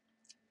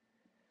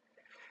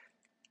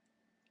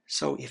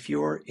 So if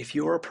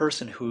you're a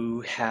person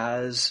who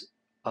has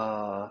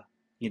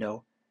you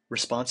know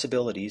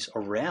responsibilities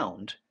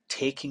around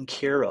taking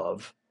care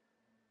of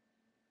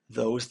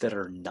those that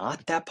are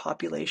not that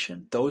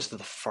population, those that are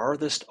the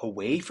farthest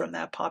away from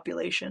that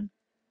population,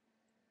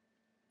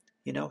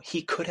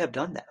 he could have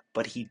done that,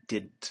 but he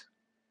didn't,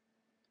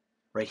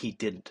 right? He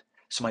didn't.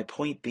 So my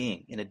point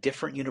being, in a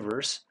different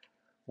universe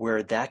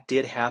where that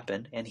did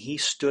happen and he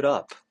stood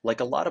up like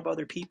a lot of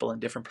other people in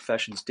different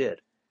professions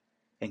did,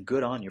 and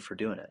good on you for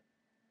doing it.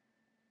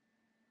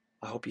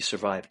 I hope you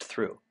survived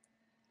through.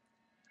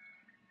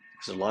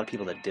 There's a lot of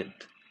people that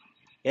didn't.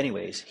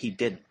 Anyways, he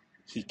didn't.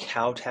 He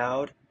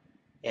kowtowed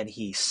and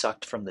he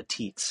sucked from the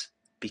teats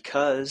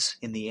because,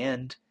 in the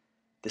end,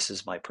 this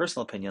is my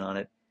personal opinion on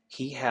it,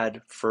 he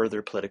had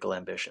further political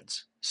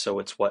ambitions.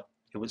 So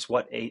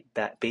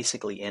that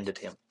basically ended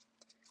him.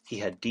 He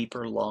had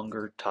deeper,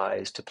 longer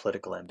ties to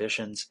political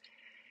ambitions,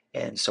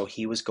 and so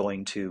he was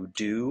going to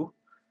do,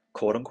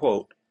 quote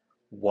unquote,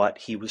 what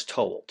he was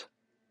told.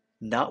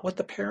 Not what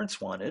the parents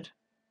wanted,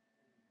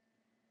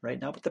 right?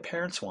 Not what the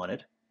parents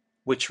wanted,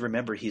 which,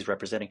 remember, he's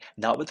representing.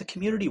 Not what the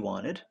community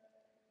wanted,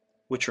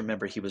 which,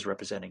 remember, he was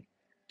representing.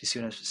 Do you see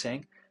what I'm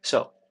saying?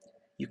 So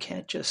you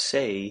can't just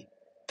say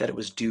that it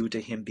was due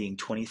to him being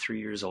 23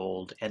 years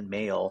old and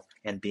male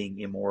and being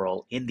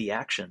immoral in the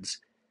actions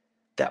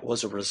that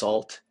was a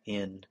result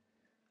in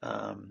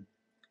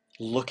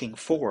looking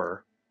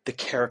for the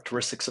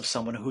characteristics of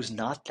someone who's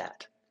not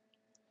that.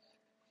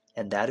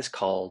 And that is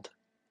called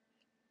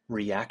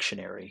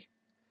reactionary.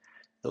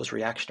 Those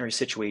reactionary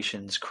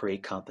situations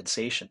create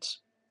compensations.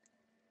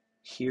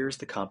 Here's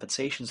the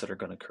compensations that are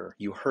going to occur.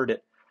 You heard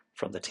it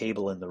from the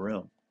table in the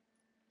room.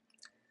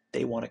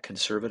 They want a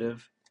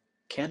conservative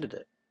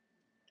candidate.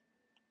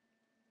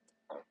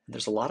 And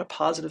there's a lot of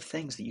positive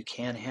things that you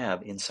can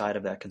have inside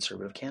of that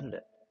conservative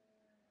candidate.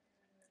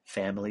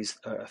 Values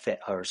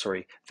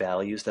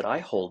that I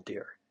hold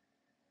dear,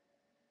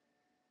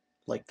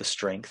 like the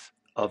strength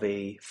of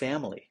a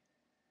family,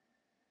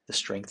 the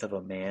strength of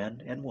a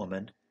man and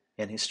woman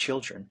and his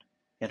children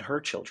and her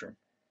children,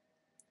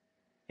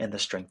 and the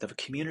strength of a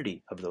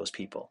community of those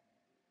people.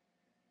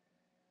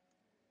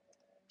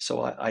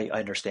 So I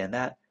understand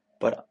that,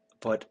 but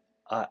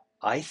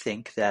I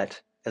think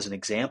that, as an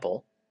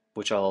example,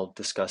 which I'll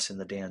discuss in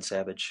the Dan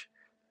Savage,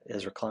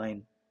 Ezra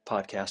Klein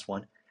podcast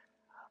one,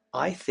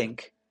 I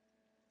think,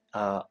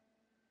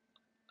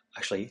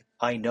 actually,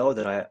 I know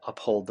that I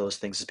uphold those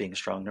things as being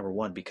strong, number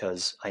one,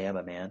 because I am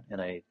a man and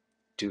I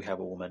do have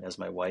a woman as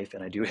my wife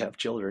and I do have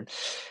children,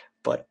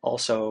 but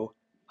also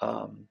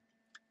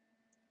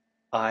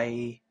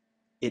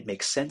it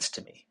makes sense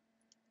to me.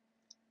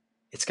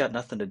 It's got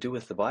nothing to do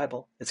with the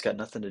Bible. It's got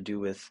nothing to do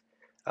with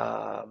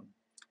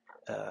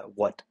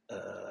what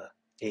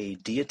a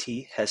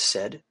deity has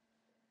said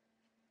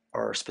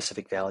or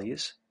specific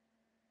values.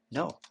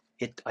 No,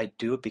 I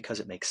do it because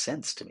it makes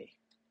sense to me.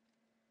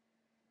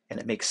 And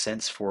it makes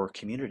sense for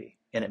community.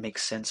 And it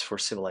makes sense for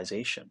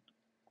civilization.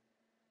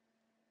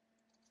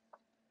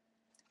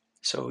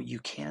 So you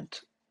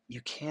can't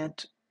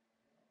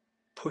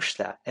push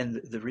that. And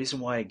the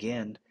reason why,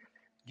 again,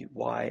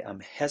 why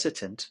I'm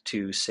hesitant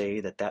to say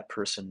that that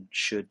person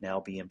should now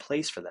be in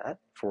place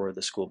for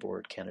the school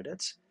board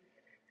candidates,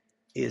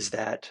 is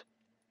that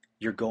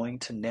you're going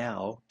to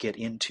now get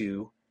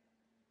into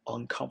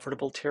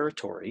uncomfortable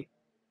territory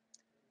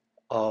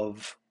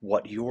of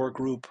what your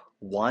group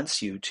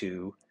wants you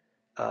to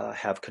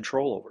have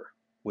control over,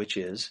 which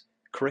is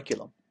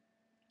curriculum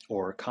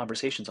or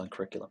conversations on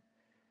curriculum.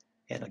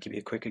 And I'll give you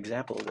a quick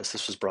example of this.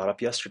 This was brought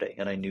up yesterday,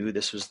 and I knew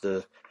this was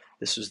the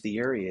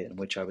area in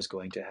which I was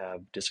going to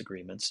have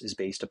disagreements, is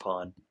based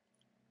upon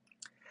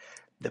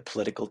the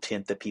political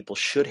tint that people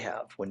should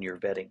have when you're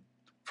vetting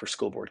for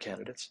school board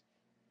candidates.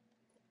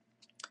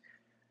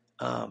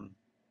 um,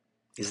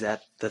 is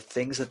that the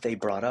things that they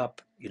brought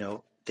up,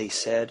 they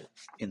said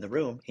in the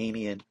room,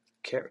 Amy and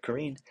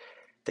Karine,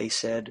 they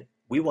said,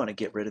 we want to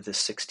get rid of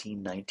this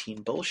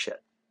 1619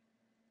 bullshit,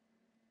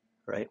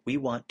 right? We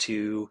want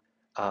to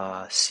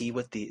see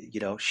what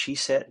she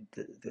said,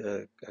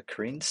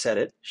 Karine said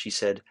it. She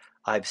said,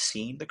 I've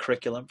seen the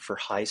curriculum for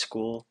high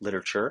school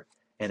literature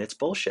and it's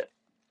bullshit.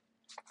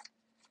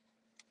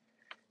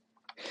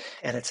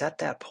 And it's at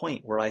that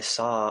point where I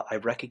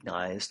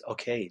recognized,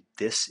 okay,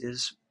 this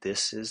is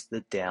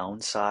the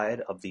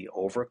downside of the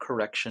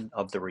overcorrection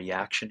of the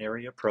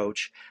reactionary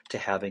approach to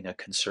having a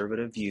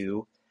conservative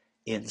view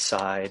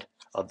inside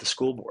of the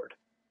school board.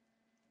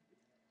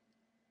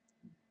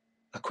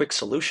 A quick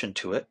solution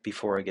to it,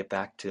 before I get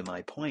back to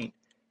my point,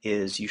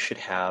 is you should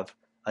have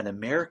an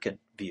American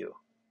view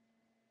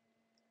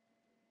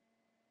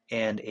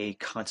and a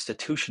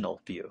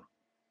constitutional view,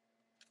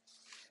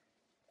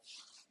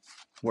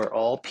 where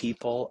all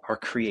people are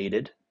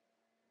created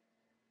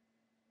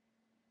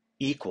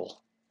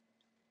equal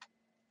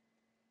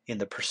in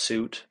the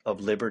pursuit of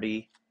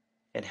liberty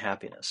and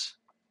happiness.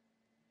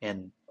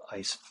 And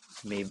I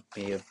may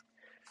have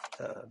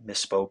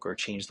misspoke or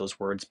changed those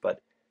words,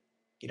 but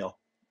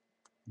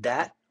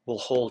that will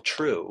hold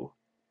true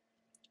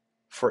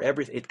for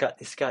everything.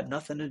 It's got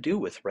nothing to do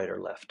with right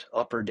or left,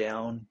 up or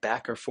down,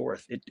 back or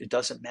forth. It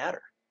doesn't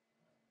matter.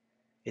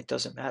 It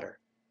doesn't matter.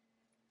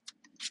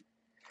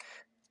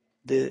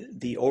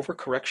 The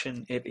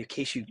overcorrection, in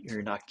case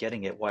you're not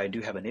getting it, why I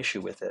do have an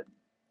issue with it,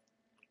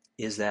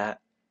 is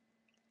that,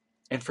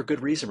 and for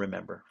good reason,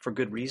 remember, for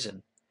good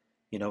reason,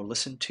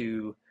 listen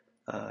to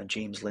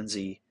James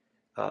Lindsay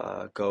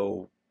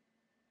go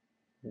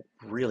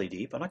really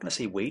deep. I'm not going to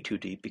say way too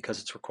deep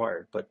because it's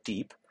required, but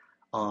deep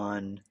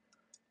on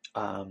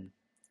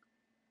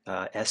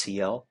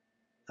SEL,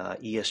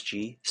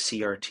 ESG,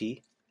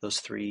 CRT,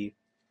 those three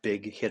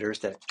big hitters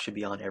that should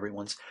be on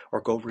everyone's, or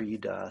go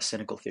read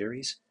Cynical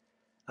Theories,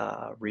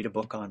 read a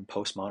book on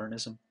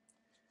postmodernism,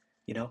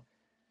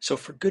 So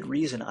for good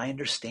reason, I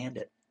understand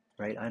it,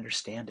 right? I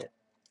understand it.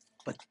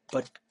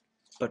 But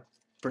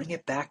bring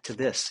it back to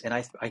this, and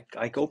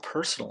I go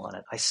personal on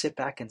it. I sit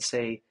back and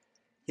say,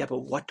 yeah, but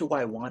what do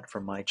I want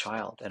from my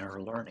child and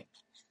her learning?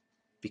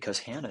 Because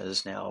Hannah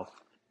is now,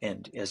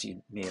 and as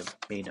you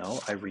may know,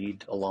 I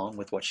read along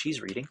with what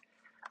she's reading,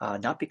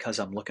 not because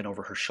I'm looking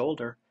over her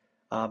shoulder,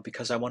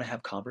 because I want to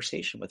have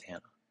conversation with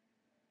Hannah.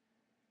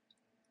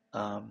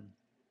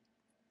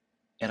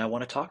 And I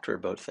want to talk to her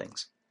about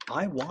things.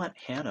 I want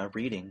Hannah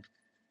reading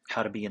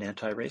How to Be an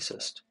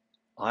Anti-Racist.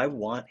 I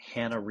want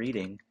Hannah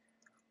reading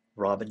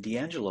Robin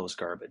DiAngelo's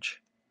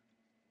garbage.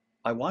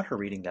 I want her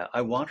reading that.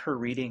 I want her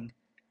reading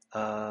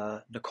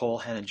Nicole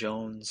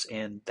Hannah-Jones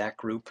and that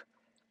group,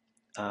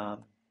 the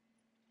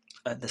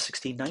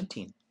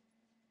 1619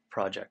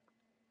 Project.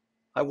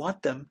 I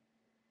want them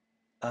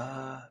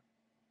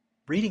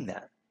reading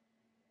that.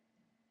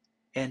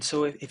 And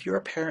so if you're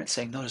a parent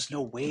saying, no, there's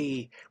no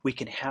way we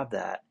can have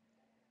that,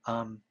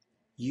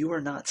 you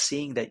are not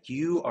seeing that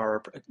you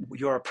are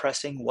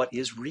oppressing what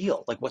is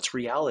real, like what's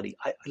reality.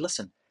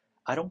 Listen,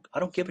 I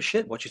don't give a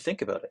shit what you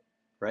think about it,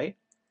 right?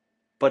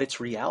 But it's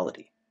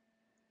reality.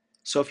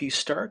 So if you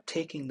start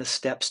taking the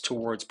steps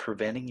towards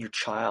preventing your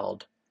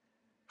child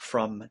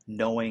from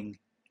knowing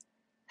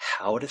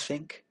how to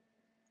think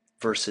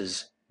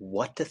versus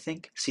what to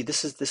think, see,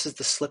 this is the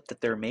slip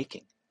that they're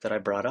making that I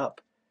brought up.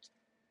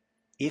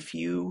 If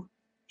you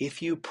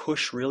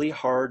push really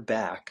hard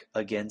back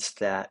against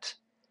that,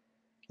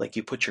 like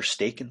you put your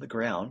stake in the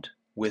ground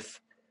with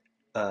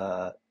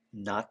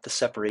not the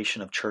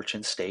separation of church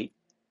and state,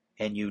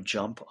 and you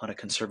jump on a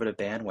conservative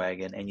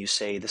bandwagon and you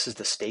say this is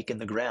the stake in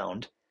the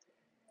ground,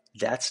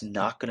 that's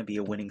not going to be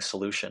a winning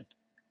solution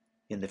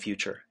in the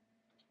future.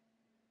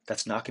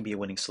 That's not going to be a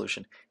winning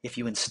solution. If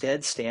you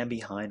instead stand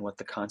behind what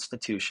the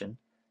Constitution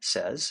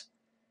says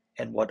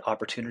and what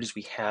opportunities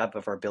we have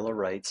of our Bill of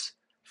Rights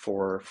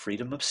for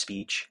freedom of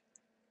speech,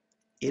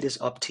 it is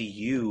up to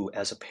you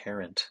as a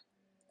parent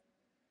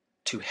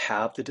to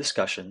have the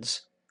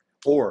discussions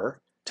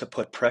or to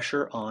put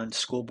pressure on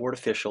school board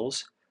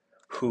officials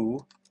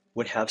who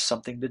would have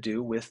something to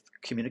do with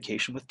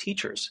communication with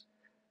teachers.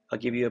 I'll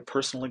give you a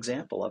personal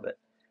example of it.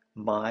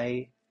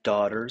 My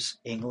daughter's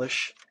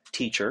English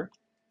teacher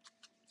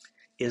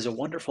is a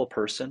wonderful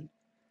person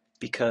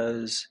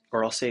because,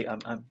 or I'll say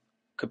I'm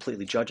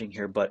completely judging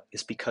here, but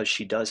it's because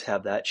she does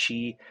have that.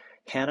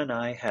 Hannah and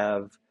I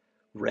have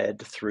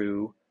read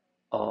through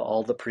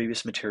all the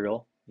previous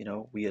material.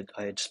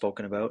 I had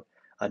spoken about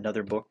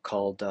another book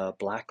called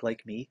Black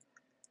Like Me.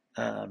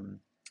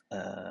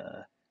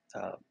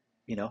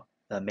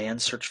 A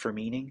Man's Search for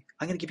Meaning.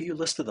 I'm going to give you a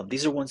list of them.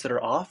 These are ones that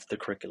are off the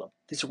curriculum.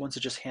 These are ones that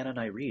just Hannah and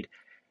I read.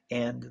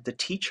 And the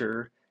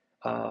teacher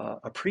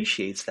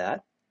appreciates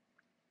that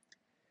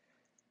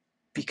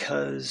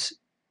because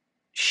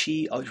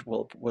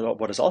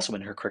what is also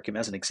in her curriculum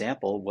as an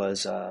example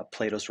was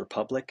Plato's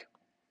Republic,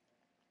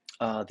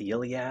 the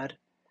Iliad,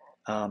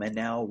 and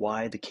now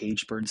Why the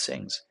Caged Bird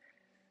Sings.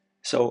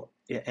 So,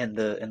 and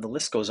the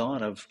list goes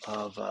on of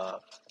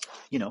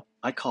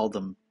I call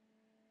them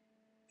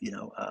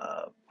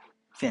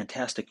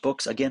fantastic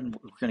books. Again,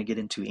 we're going to get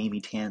into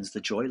Amy Tan's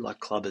The Joy Luck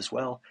Club as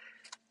well.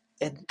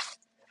 And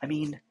I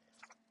mean,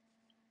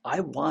 I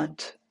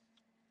want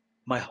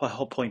my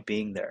whole point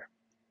being there.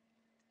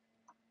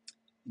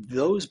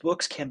 Those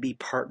books can be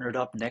partnered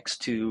up next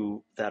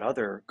to that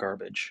other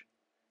garbage,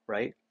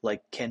 right?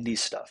 Like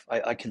Kendi's stuff.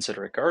 I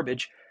consider it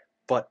garbage,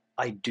 but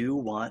I do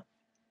want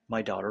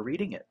my daughter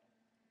reading it.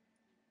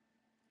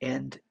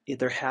 And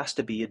there has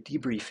to be a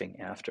debriefing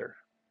after,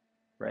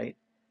 right?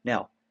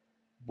 Now,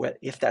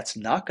 if that's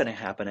not going to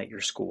happen at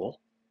your school,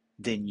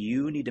 then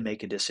you need to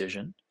make a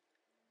decision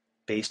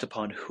based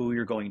upon who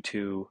you're going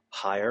to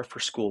hire for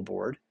school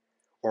board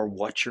or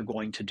what you're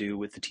going to do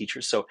with the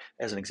teachers. So,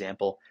 as an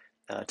example,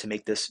 to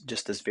make this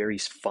just this very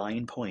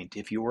fine point,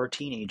 if your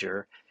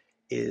teenager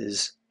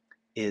is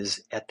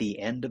at the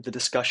end of the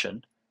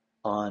discussion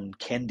on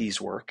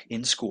Kendi's work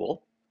in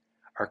school,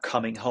 are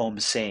coming home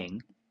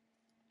saying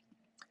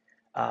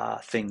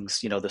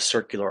things, the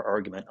circular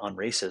argument on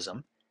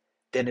racism,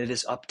 then it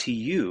is up to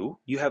you.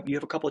 You have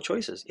a couple of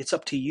choices. It's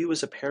up to you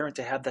as a parent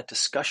to have that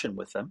discussion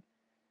with them,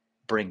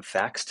 bring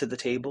facts to the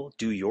table,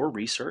 do your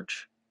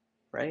research,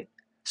 right?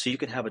 So you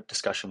can have a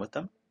discussion with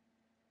them.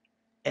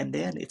 And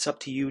then it's up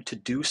to you to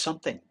do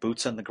something,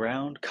 boots on the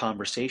ground,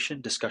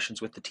 conversation,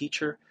 discussions with the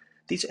teacher.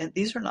 These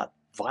are not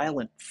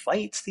violent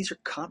fights. These are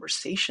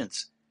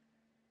conversations.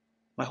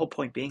 My whole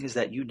point being is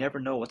that you never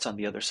know what's on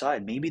the other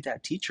side. Maybe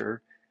that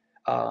teacher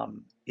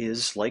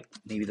is like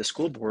maybe the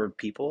school board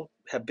people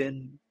have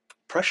been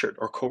pressured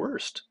or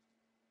coerced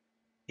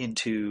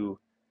into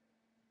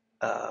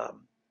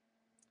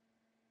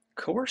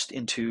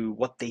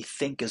what they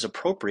think is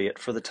appropriate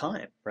for the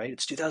time, right?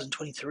 It's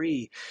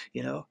 2023,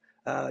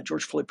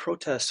 George Floyd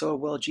protests. Oh,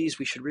 well, geez,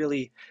 we should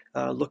really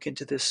look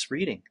into this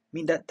reading. I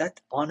mean, that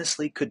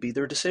honestly could be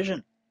their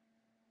decision,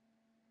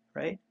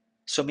 right?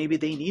 So maybe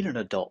they need an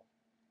adult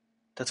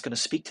that's going to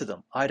speak to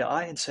them eye to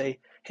eye and say,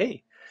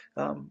 hey,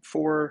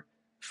 for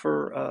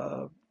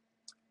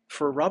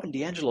Robin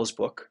DiAngelo's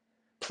book,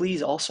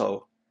 please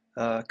also,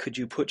 could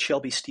you put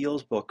Shelby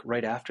Steele's book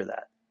right after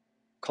that,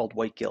 called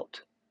White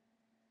Guilt?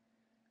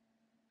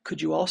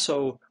 Could you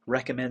also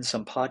recommend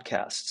some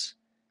podcasts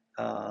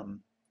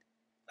from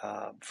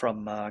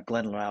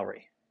Glenn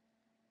Lowry?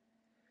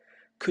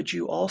 Could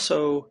you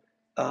also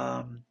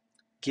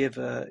get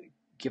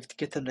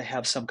them to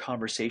have some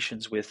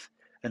conversations with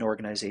an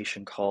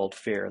organization called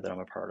FAIR that I'm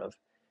a part of,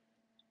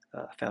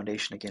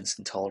 Foundation Against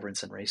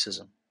Intolerance and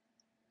Racism?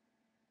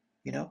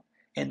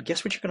 And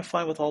guess what you're going to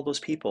find with all those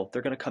people?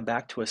 They're going to come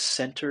back to a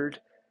centered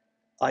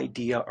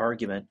idea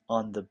argument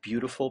on the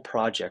beautiful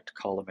project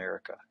called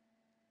America.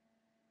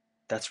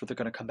 That's what they're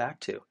going to come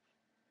back to.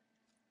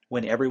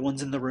 When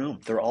everyone's in the room,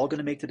 they're all going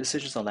to make the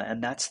decisions on that.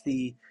 And that's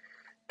the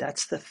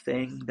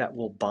thing that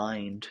will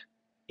bind,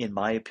 in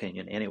my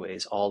opinion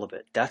anyways, all of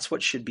it. That's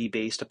what should be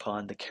based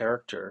upon the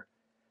character.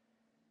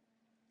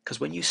 Because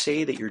when you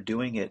say that you're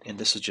doing it, and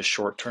this is just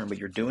short term, but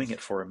you're doing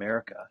it for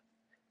America,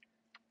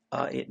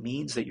 it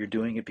means that you're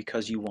doing it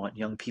because you want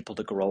young people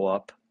to grow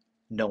up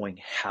knowing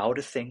how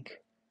to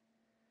think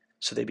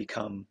so they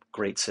become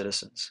great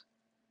citizens.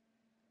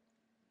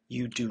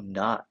 You do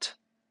not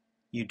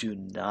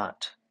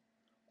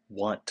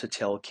want to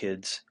tell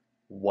kids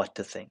what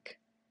to think.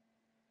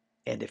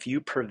 And if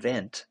you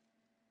prevent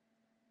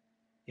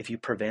the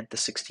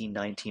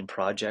 1619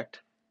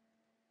 Project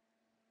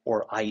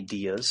or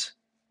ideas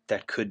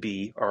that could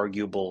be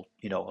arguable,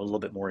 a little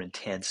bit more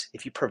intense,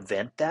 if you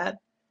prevent that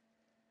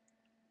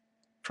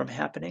from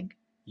happening,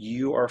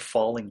 you are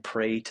falling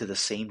prey to the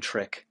same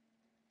trick.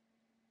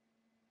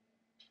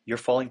 You're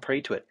falling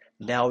prey to it.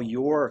 Now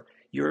you're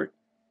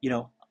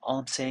all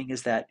I'm saying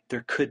is that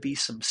there could be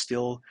some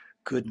still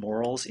good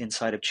morals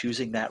inside of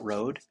choosing that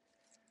road,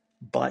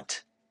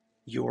 but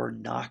you're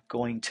not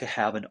going to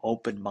have an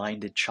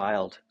open-minded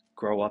child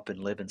grow up and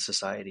live in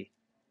society.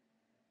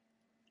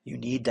 You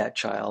need that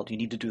child. You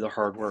need to do the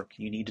hard work.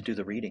 You need to do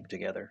the reading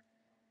together.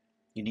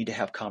 You need to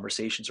have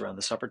conversations around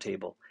the supper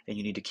table, and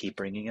you need to keep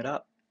bringing it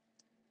up,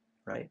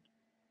 right?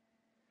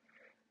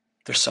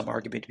 There's some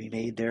argument to be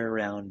made there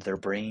around their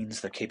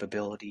brains, their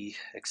capability,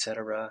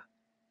 etc.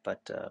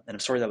 But and I'm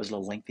sorry that was a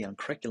little lengthy on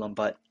curriculum,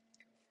 but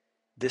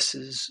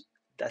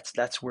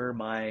that's where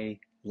my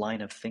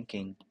line of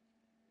thinking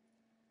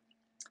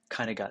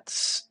kind of got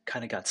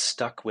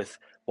stuck with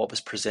what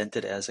was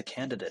presented as a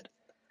candidate.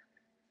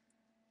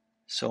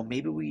 So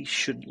maybe we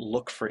shouldn't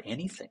look for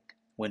anything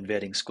when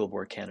vetting school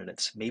board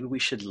candidates. Maybe we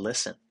should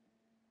listen.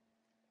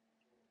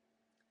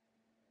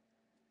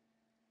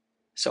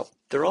 So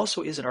there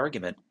also is an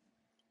argument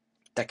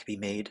that could be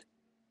made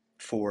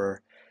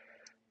for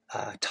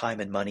time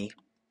and money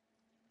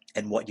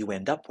and what you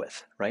end up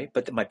with, right?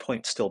 But my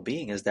point still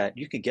being is that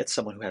you could get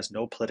someone who has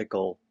no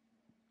political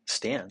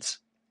stance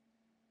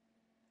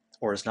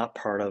or is not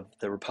part of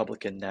the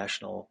Republican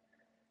National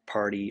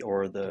Party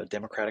or the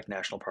Democratic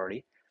National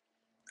Party,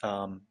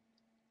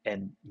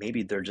 and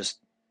maybe they're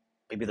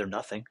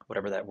nothing,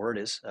 whatever that word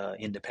is,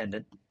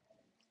 independent,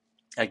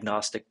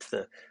 agnostic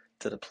to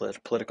the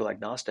political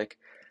agnostic,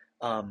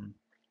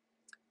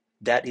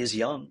 that is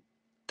young,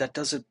 that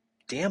does a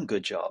damn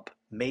good job.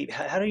 Maybe,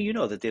 how do you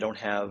know that they don't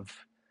have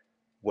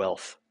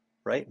wealth,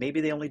 right? Maybe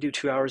they only do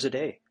 2 hours a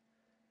day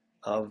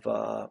of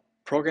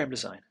program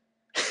design,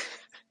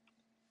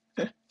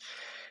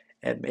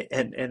 and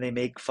they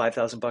make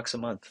 $5,000 a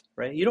month,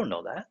 right? You don't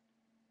know that.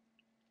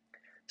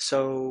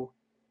 So,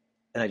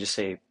 and I just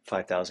say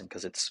 5,000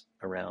 because it's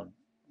around.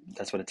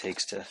 That's what it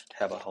takes to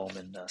have a home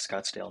in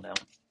Scottsdale now.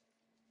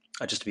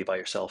 Just to be by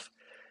yourself.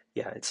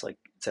 Yeah, it's like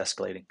it's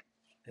escalating.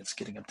 It's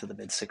getting up to the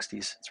mid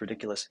 60s. It's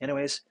ridiculous.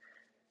 Anyways,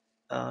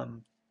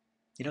 um,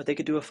 they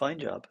could do a fine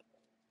job,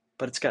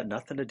 but it's got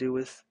nothing to do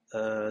with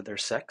their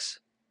sex.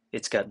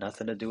 It's got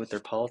nothing to do with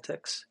their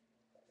politics.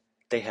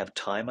 They have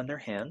time on their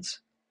hands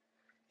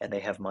and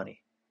they have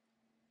money.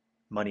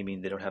 Money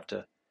means they don't have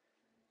to,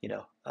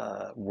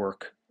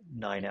 work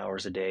 9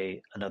 hours a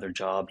day, another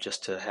job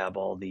just to have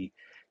all the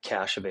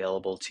cash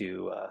available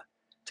to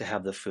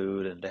have the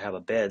food and to have a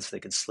bed so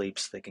they can sleep,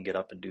 so they can get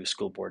up and do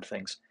school board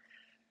things,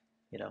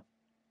 you know.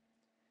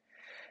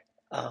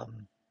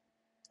 Um,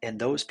 and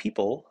those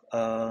people,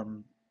 are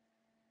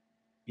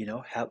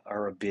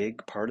a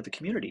big part of the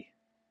community.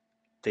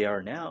 They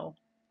are now.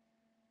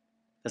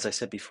 As I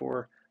said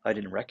before, I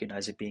didn't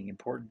recognize it being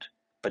important,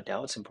 but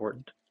now it's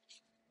important.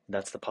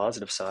 That's the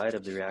positive side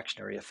of the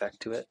reactionary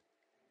effect to it.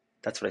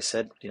 That's what I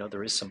said.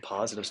 There is some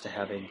positives to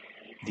having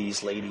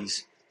these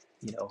ladies,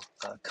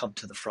 come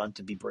to the front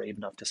and be brave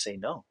enough to say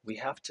no. We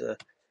have to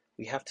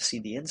see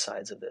the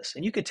insides of this,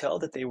 and you could tell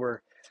that they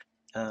were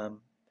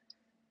um,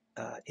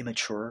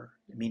 immature,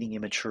 meaning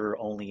immature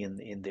only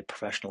in the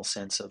professional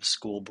sense of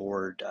school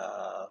board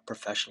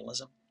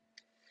professionalism.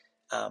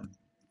 Um,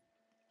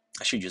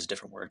 I should use a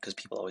different word because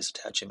people always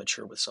attach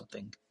immature with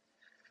something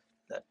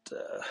that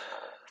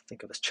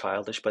think of as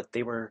childish, but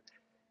they were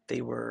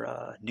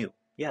new.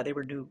 Yeah, they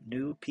were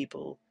new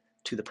people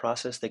to the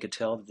process. They could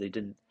tell that they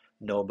didn't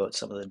know about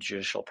some of the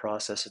judicial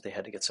processes. They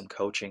had to get some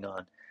coaching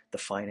on the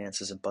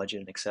finances and budget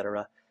and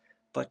etc.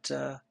 But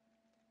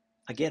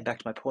again, back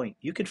to my point,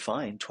 you could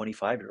find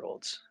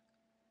 25-year-olds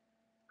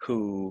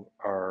who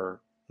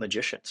are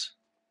magicians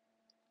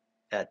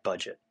at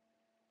budget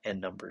and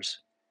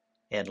numbers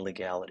and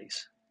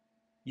legalities.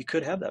 You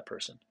could have that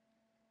person,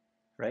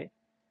 right?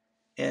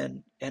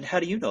 And how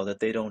do you know that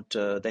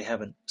they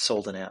haven't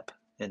sold an app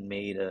and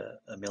made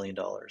 $1 million?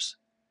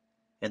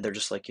 And they're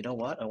just like, you know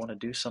what? I want to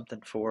do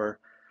something for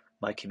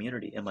my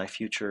community and my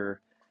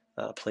future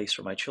place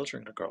where my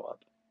children are going to grow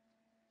up.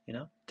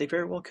 They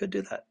very well could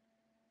do that,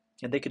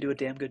 and they could do a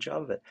damn good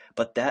job of it.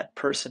 But that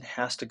person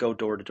has to go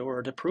door to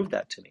door to prove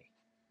that to me.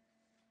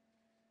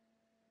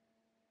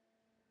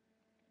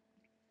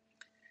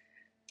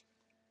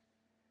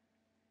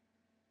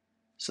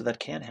 So that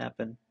can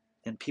happen,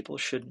 and people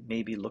should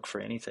maybe look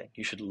for anything.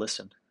 You should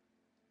listen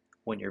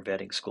when you're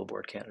vetting school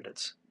board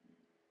candidates.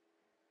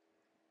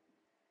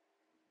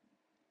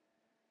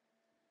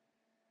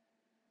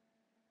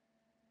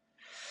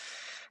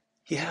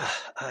 Yeah,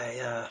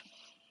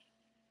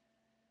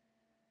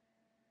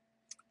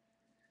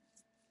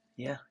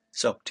 yeah.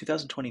 So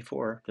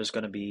 2024, there's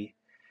going to be.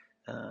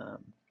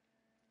 Um,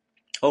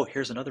 oh,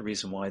 here's another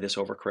reason why this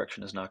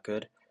overcorrection is not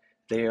good.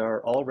 They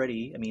are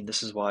already. I mean,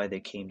 this is why they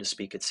came to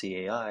speak at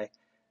CAI.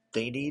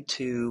 They need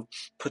to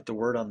put the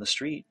word on the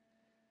street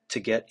to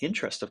get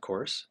interest, of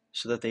course,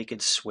 so that they can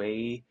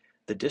sway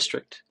the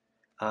district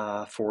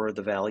for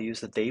the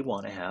values that they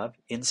want to have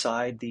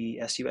inside the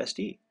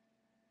SUSD.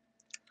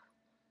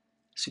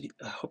 So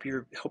I hope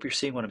you're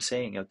seeing what I'm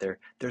saying out there.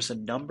 There's a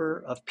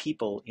number of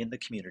people in the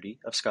community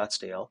of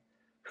Scottsdale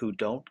who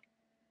don't,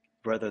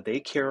 whether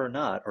they care or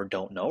not, or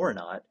don't know or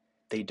not,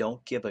 they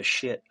don't give a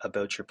shit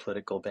about your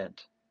political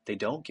bent. They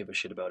don't give a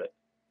shit about it.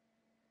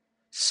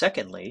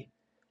 Secondly,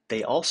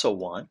 they also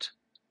want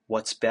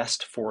what's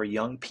best for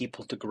young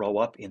people to grow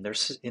up in their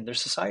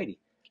society.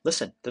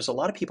 Listen, there's a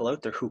lot of people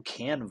out there who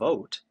can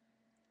vote,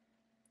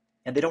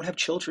 and they don't have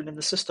children in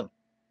the system,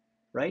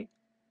 right?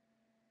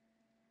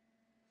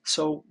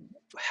 So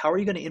how are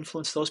you going to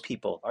influence those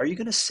people? Are you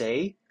going to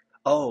say,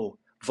 "Oh,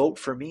 vote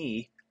for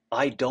me.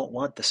 I don't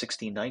want the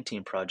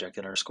 1619 project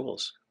in our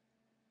schools"?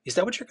 Is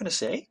that what you're going to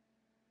say?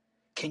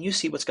 Can you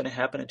see what's going to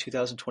happen in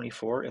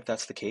 2024 if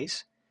that's the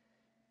case?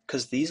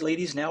 Because these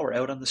ladies now are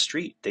out on the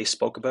street. They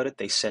spoke about it.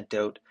 They sent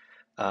out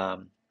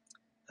um,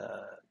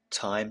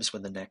 times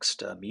when the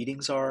next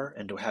meetings are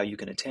and how you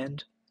can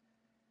attend,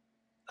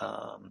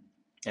 um,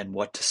 and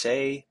what to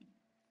say.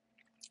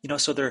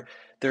 So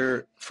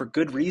they're for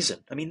good reason.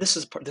 I mean, this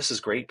is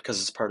great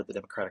because it's part of the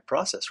democratic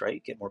process,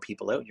 right? Get more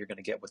people out, and you're going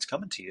to get what's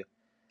coming to you.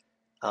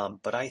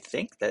 But I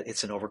think that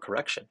it's an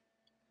overcorrection,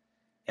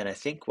 and I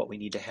think what we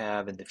need to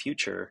have in the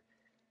future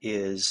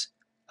is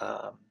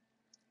um,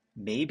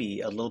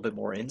 maybe a little bit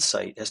more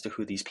insight as to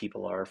who these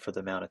people are for the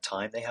amount of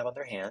time they have on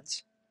their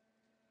hands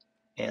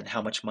and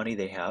how much money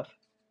they have.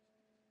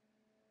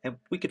 And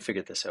we could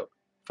figure this out,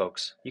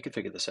 folks. You could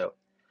figure this out.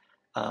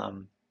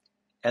 Um,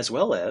 as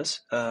well as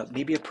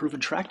maybe a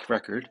proven track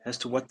record as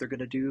to what they're going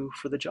to do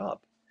for the job.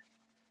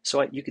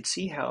 So you could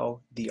see how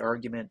the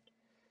argument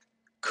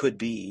could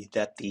be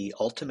that the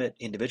ultimate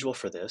individual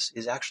for this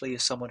is actually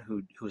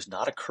someone who's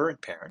not a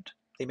current parent.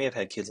 They may have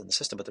had kids in the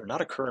system, but they're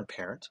not a current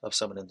parent of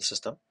someone in the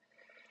system.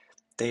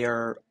 They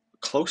are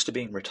close to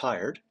being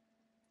retired,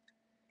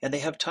 and they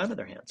have time in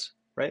their hands,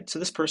 right? So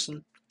this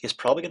person is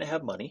probably going to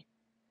have money,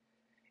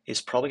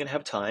 is probably going to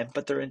have time,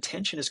 but their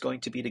intention is going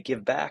to be to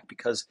give back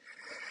because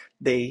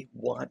they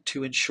want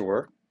to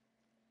ensure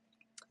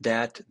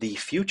that the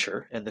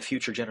future and the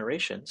future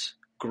generations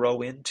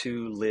grow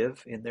into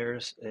live in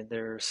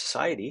their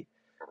society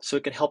so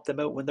it can help them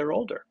out when they're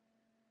older.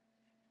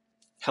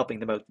 Helping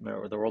them out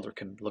when they're older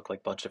can look like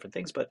a bunch of different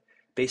things, but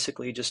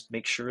basically just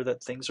make sure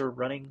that things are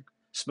running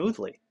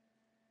smoothly,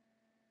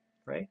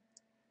 right?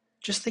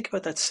 Just think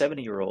about that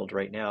 70-year-old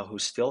right now who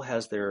still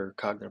has their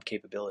cognitive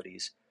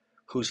capabilities,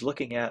 who's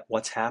looking at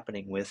what's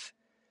happening with,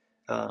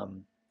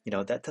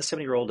 that the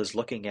 70-year-old is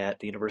looking at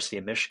the University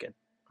of Michigan,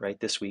 right,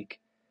 this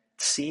week,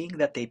 seeing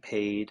that they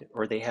paid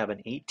or they have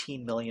an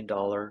 $18 million,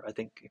 I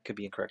think it could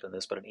be incorrect on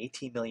this, but an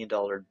 $18 million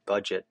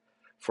budget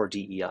for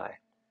DEI.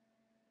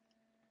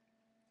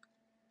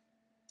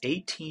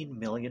 $18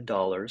 million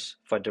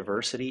for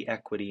diversity,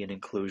 equity, and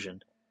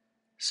inclusion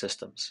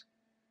systems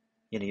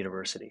in a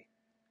university.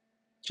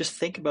 Just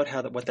think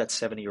about what that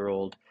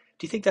 70-year-old,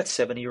 do you think that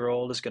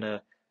 70-year-old is going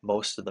to,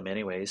 most of them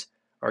anyways,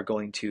 are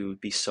going to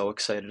be so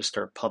excited to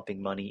start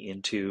pumping money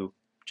into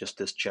just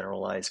this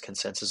generalized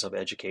consensus of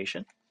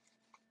education?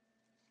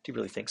 Do you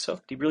really think so?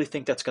 Do you really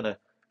think that's going to,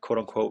 quote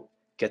unquote,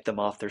 get them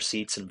off their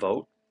seats and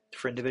vote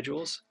for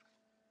individuals?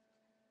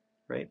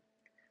 Right?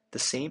 The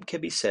same can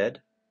be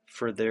said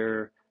for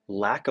their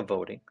lack of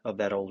voting of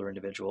that older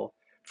individual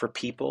for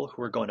people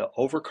who are going to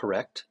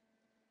overcorrect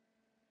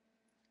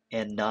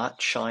and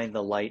not shine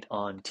the light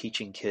on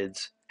teaching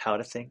kids how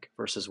to think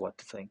versus what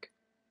to think.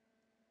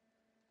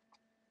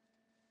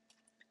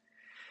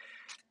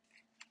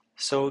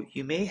 So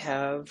you may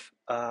have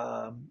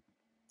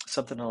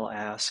something I'll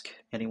ask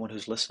anyone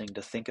who's listening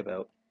to think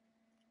about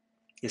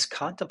is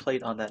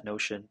contemplate on that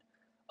notion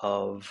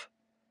of,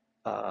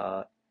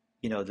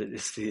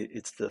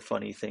 it's the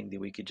funny thing that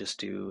we could just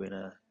do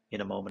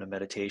in a moment of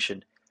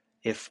meditation.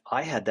 If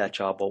I had that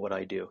job, what would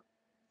I do?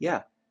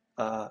 Yeah,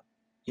 uh,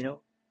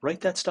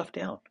 write that stuff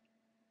down.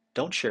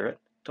 Don't share it.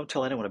 Don't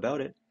tell anyone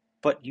about it.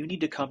 But you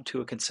need to come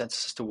to a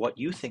consensus as to what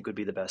you think would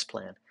be the best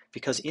plan.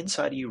 Because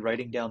inside of you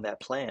writing down that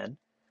plan,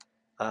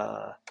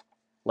 uh,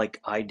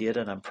 like I did,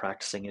 and I'm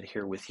practicing it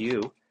here with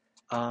you,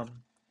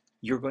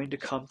 you're going to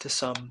come to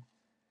some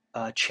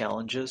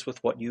challenges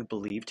with what you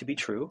believe to be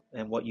true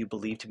and what you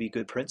believe to be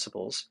good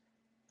principles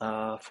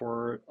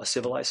for a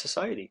civilized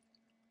society.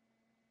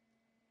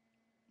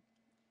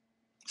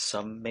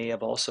 Some may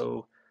have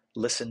also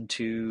listened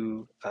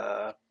to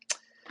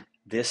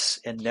this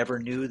and never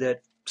knew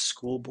that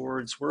school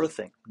boards were a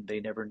thing. They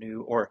never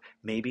knew, or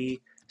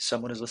maybe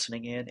someone is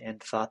listening in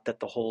and thought that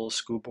the whole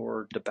school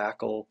board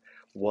debacle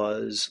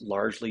was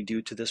largely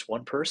due to this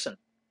one person.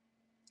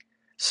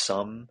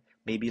 Some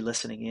may be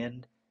listening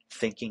in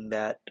thinking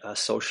that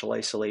social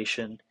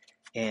isolation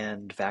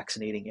and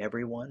vaccinating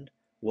everyone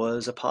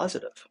was a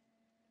positive.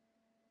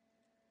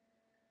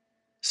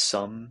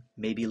 Some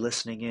may be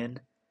listening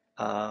in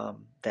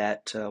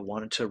that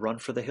wanted to run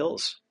for the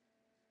hills.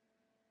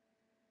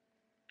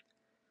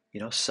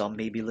 Some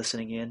may be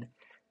listening in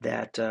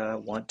that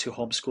want to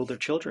homeschool their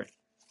children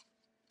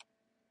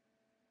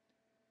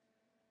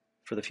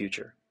for the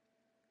future.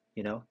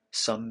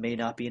 Some may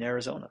not be in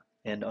Arizona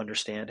and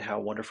understand how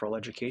wonderful our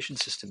education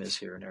system is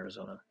here in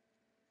Arizona.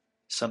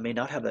 Some may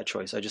not have that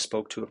choice. I just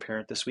spoke to a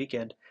parent this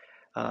weekend.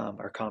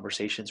 Our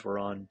conversations were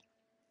on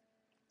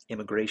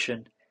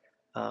immigration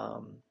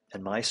and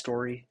my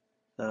story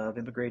of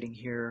immigrating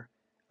here,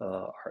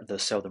 the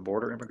southern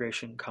border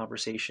immigration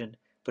conversation.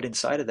 But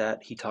inside of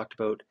that, he talked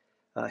about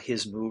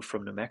his move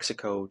from New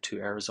Mexico to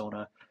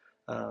Arizona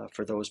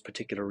for those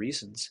particular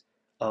reasons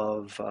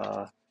of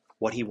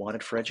what he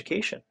wanted for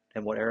education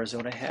and what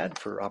Arizona had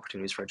for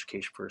opportunities for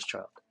education for his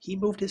child. He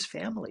moved his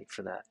family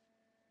for that.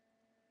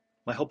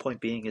 My whole point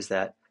being is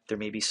that there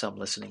may be some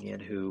listening in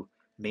who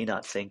may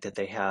not think that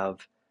they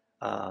have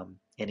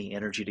any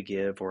energy to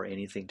give or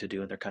anything to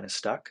do and they're kind of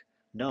stuck.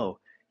 No,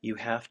 you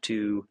have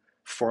to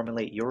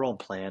formulate your own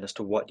plan as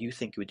to what you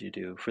think would you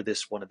do for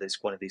one of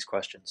these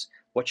questions.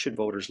 What should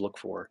voters look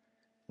for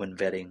when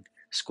vetting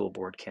school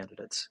board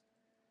candidates?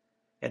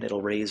 And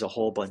it'll raise a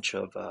whole bunch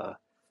of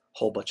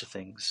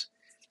things.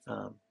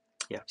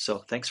 So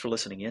thanks for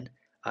listening in.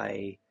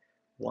 I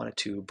wanted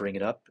to bring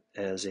it up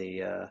as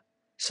a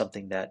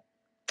something that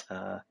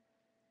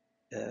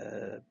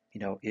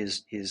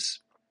is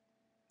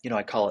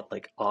I call it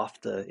like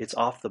it's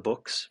off the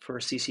books for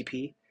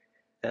CCP,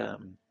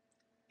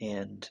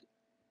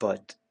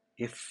 but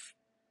if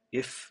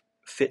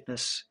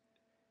fitness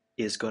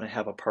is going to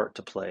have a part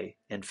to play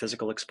in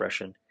physical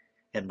expression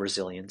and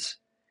resilience,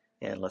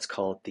 and let's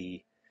call it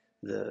the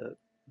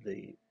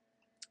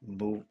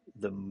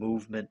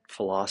movement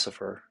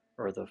philosopher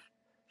or the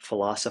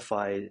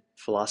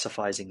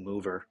philosophizing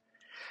mover,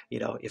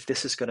 if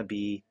this is going to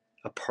be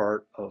a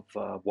part of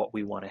what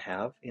we want to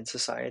have in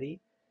society,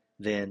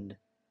 then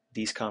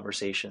these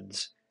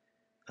conversations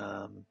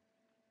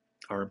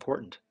are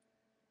important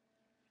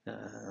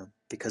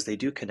because they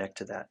do connect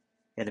to that.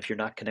 And if you're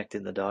not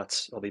connecting the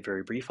dots, I'll be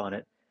very brief on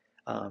it.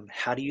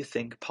 How do you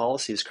think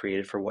policy is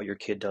created for what your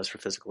kid does for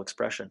physical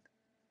expression?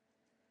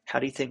 How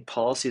do you think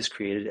policy is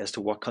created as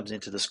to what comes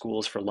into the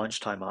schools for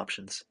lunchtime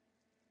options?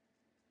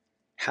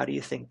 How do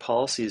you think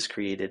policy is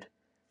created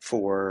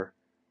for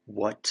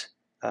what,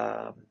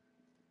 um,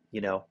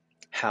 you know,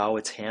 how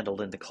it's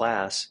handled in the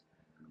class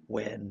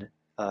when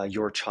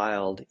your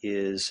child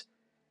is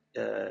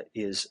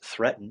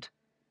threatened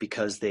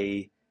because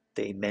they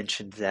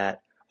mentioned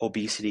that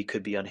obesity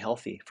could be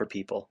unhealthy for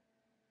people,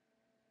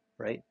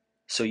 right?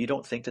 So you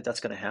don't think that that's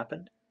going to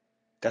happen?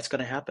 That's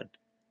going to happen.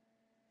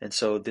 And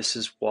so this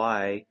is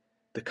why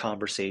the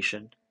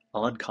conversation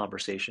on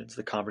conversations,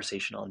 the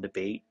conversation on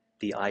debate,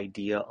 the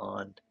idea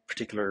on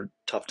particular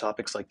tough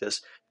topics like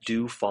this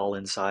do fall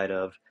inside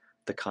of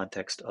the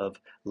context of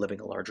living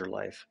a larger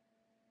life.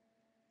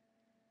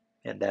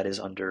 And that is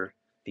under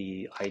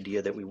the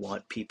idea that we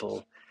want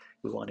people,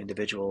 we want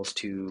individuals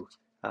to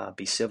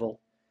be civil,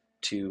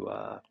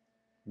 to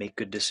make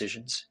good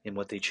decisions in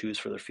what they choose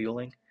for their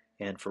fueling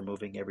and for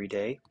moving every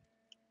day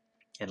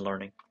and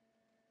learning.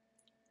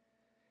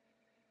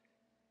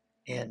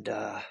 And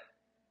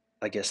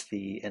I guess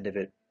the end of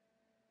it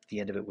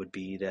would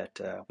be that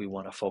we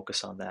want to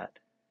focus on that,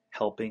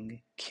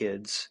 helping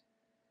kids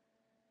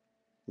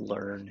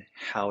learn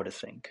how to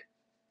think,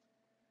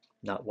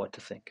 not what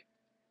to think.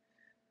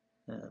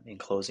 In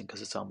closing,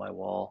 because it's on my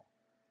wall,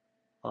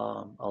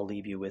 I'll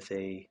leave you with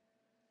a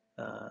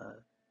uh,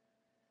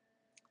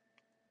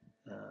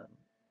 um,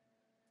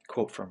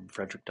 quote from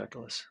Frederick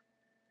Douglass.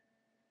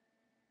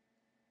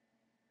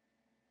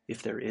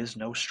 If there is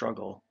no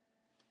struggle,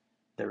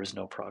 there is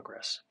no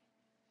progress.